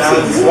us off down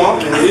in the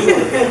swamp, and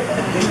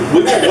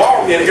we would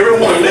walk, and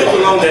everyone lived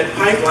along that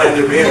pipeline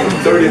that ran from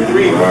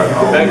 33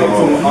 back up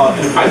from the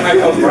pipeline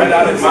comes right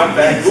out of my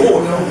back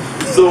door.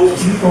 So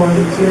as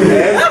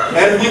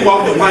we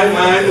walked the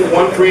pipeline,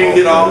 one friend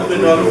get off,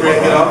 and another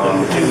friend get off,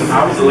 and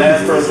I was the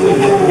last person to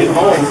get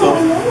home. So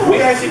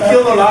we actually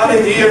killed a lot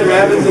of deer,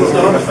 rabbits, and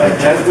stuff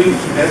as we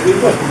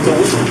went.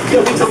 So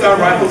we took our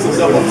rifles and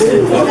stuff on the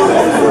school bus.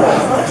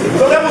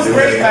 So that was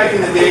great back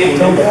in the day.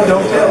 Don't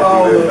tell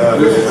all the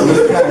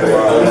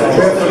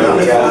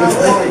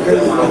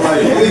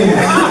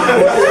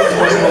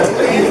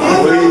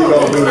Please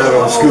don't do that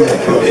on school.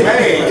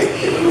 Hey,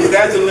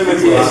 that's a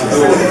limitation.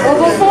 Well,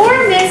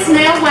 before Miss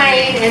Nell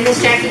Wayne and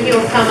Miss Jackie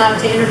Hill come up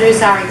to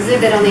introduce our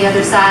exhibit on the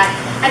other side,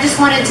 I just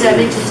wanted to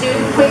mention two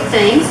quick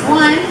things.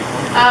 One,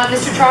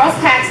 Mr. Charles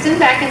Paxton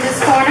back in this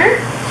corner,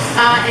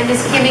 and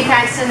Miss Kimmy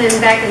Paxton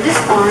back in this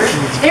corner.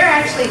 They're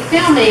actually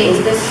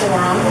filming this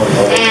forum,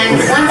 and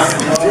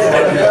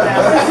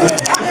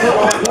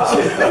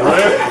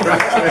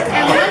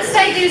once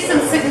they do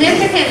some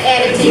significant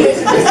editing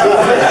to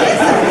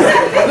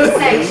this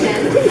section,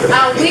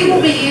 we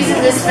will be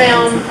using this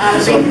film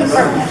being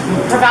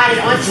provided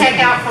on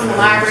checkout from the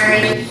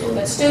library,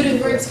 but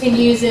student groups can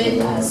use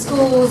it,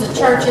 schools and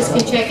churches can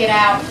check it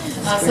out,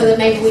 so that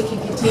maybe we can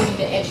continue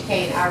to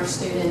educate our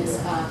students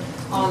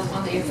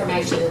on the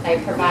information that they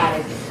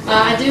provided.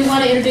 I do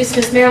want to introduce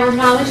Miss Marilyn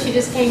Hollis. She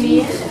just came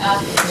in.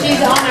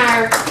 She's on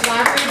our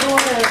library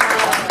board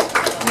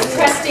of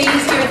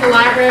trustees here at the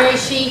library.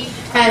 She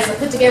has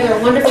put together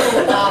a wonderful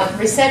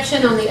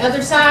reception on the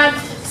other side.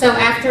 So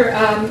after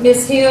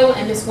Ms. Hill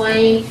and Ms.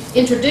 Wayne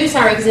introduce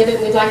our exhibit,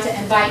 we'd like to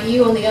invite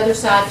you on the other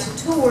side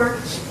to tour,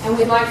 and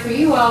we'd like for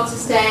you all to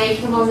stay,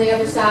 come on the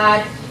other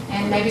side,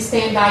 and maybe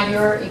stand by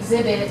your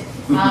exhibit.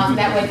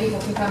 That way people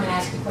can come and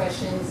ask you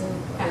questions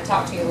and kind of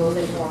talk to you a little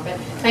bit more. But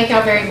thank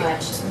y'all very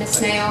much. Ms.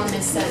 Snell and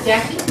Ms.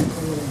 Jackie.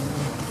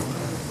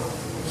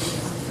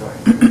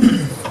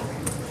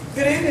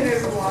 Good evening,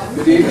 everyone.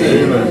 Good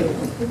evening.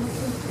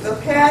 The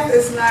path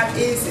is not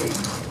easy.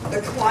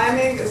 The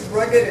climbing is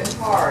rugged and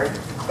hard,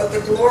 but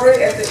the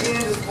glory at the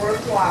end is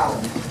worthwhile.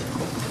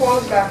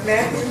 Quoted by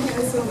Matthew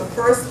Henson, the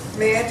first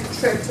man to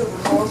trek to the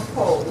North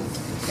Pole.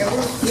 And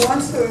we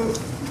want to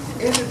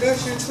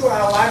introduce you to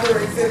our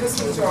library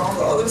exhibits, which are on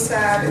the other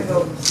side in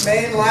the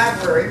main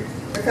library,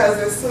 because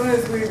as soon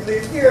as we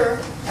leave here,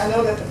 I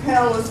know that the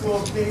panelists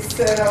will be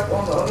set up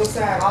on the other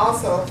side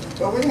also,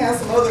 but we have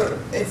some other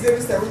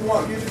exhibits that we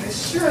want you to be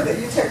sure that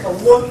you take a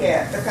look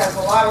at, because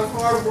a lot of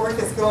hard work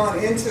has gone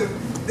into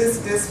this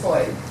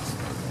display.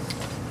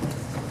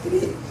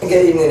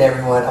 Good evening,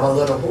 everyone. I'm a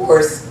little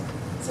hoarse,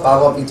 so I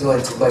won't be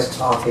doing too much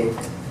talking,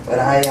 but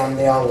I am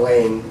Nell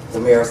Wayne, the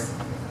Mayor's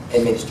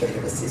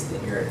Administrative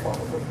Assistant here at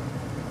Farmville.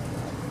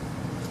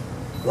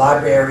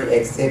 Library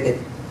Exhibit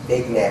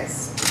Big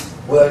Necks.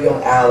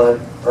 William Allen,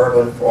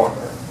 Urban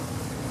Farmer.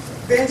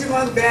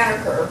 Benjamin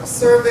Banneker,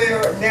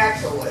 Surveyor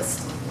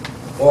Naturalist.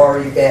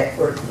 Maury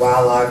Bedford,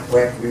 Wildlife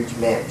Refuge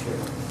Manager.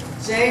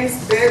 James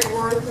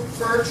Bedworth,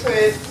 Fur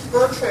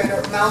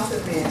Trader,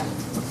 Mountain Man.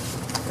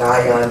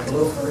 Guyon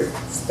Bluford,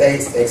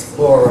 Space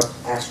Explorer,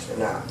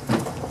 Astronaut.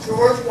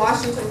 George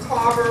Washington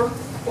Carver,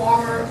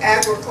 Farmer,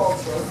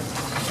 Agriculture.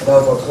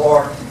 Nova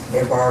Clark,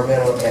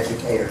 Environmental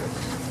Educator.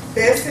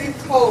 Bessie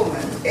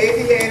Coleman,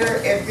 Aviator,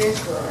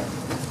 Adventurer.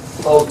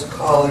 Holt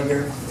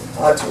Collier,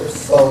 Hunter,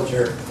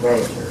 Soldier,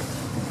 Ranger.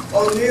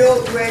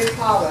 O'Neill Ray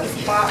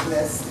Collins,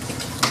 Botanist.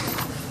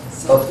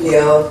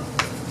 Sophia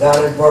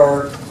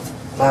Donnenberg,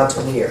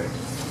 Mountaineer.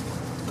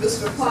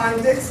 Mr.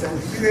 Pond Dixon,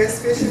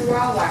 U.S. Fish and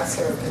Wildlife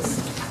Service.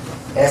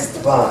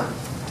 Esteban,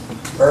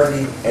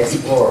 Early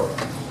Explorer.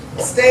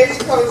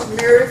 Stagecoach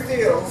Mary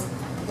Fields,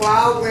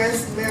 Wild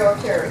West Mail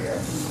Carrier.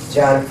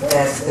 John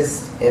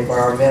Francis,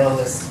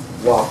 Environmentalist,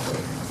 Walker.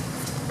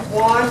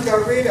 Juan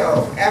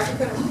Garrido,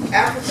 African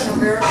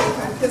American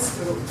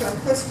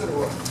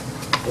Conquistador.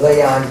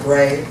 Leon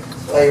Gray,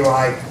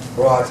 Playwright,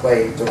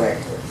 Broadway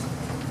Director.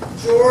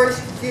 George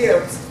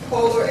Gibbs,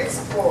 Polar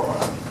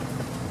Explorer.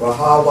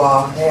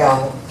 Rahawa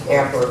Hale,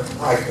 Camper,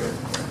 Hiker.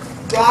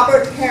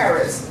 Robert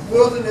Harris,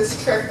 Wilderness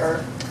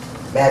Trekker.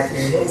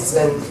 Matthew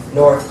Henson,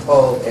 North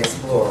Pole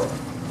Explorer.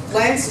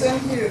 Langston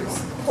Hughes,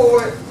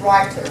 Poet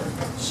Writer.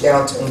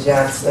 Shelton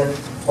Johnson,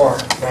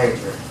 Park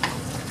Ranger.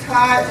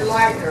 Kai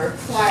Leitner,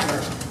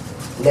 Climber.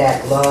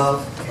 Nat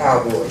Love,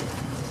 Cowboy.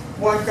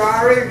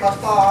 Wangari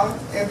Mathar,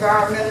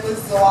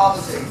 Environmentalist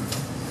Zoology.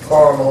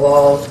 Carl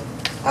Malone,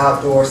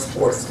 Outdoor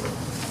Sportsman.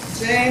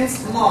 James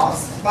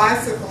Moss,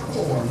 Bicycle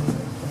Corps.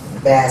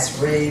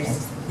 Bass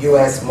Reeves,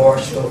 U.S.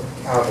 Marshal,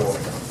 Cowboy.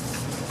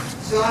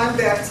 John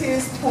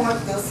Baptiste Point,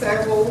 the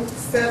Settler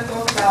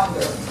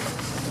founder.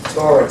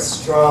 Torrance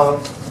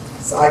Strong,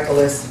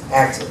 Cyclist,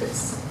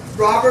 Activist.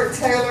 Robert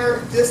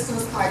Taylor,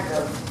 distance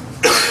hiker.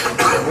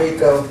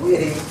 Rico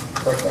Whitty,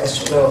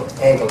 professional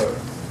angler.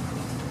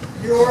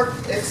 York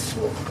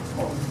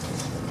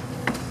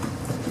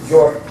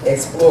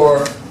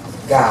Explorer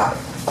guide.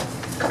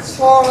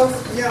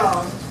 Charles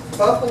Young,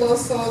 Buffalo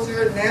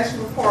Soldier,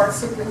 National Park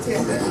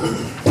Superintendent.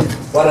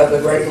 One of the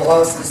great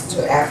losses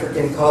to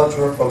African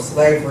culture from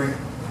slavery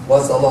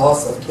was the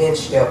loss of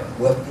kinship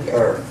with the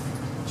earth.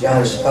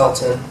 John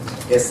Shelton,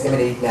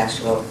 Yosemite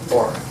National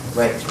Park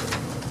Ranger.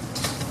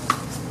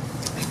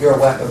 You're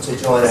welcome to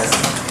join us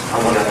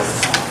on one of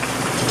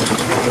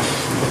us.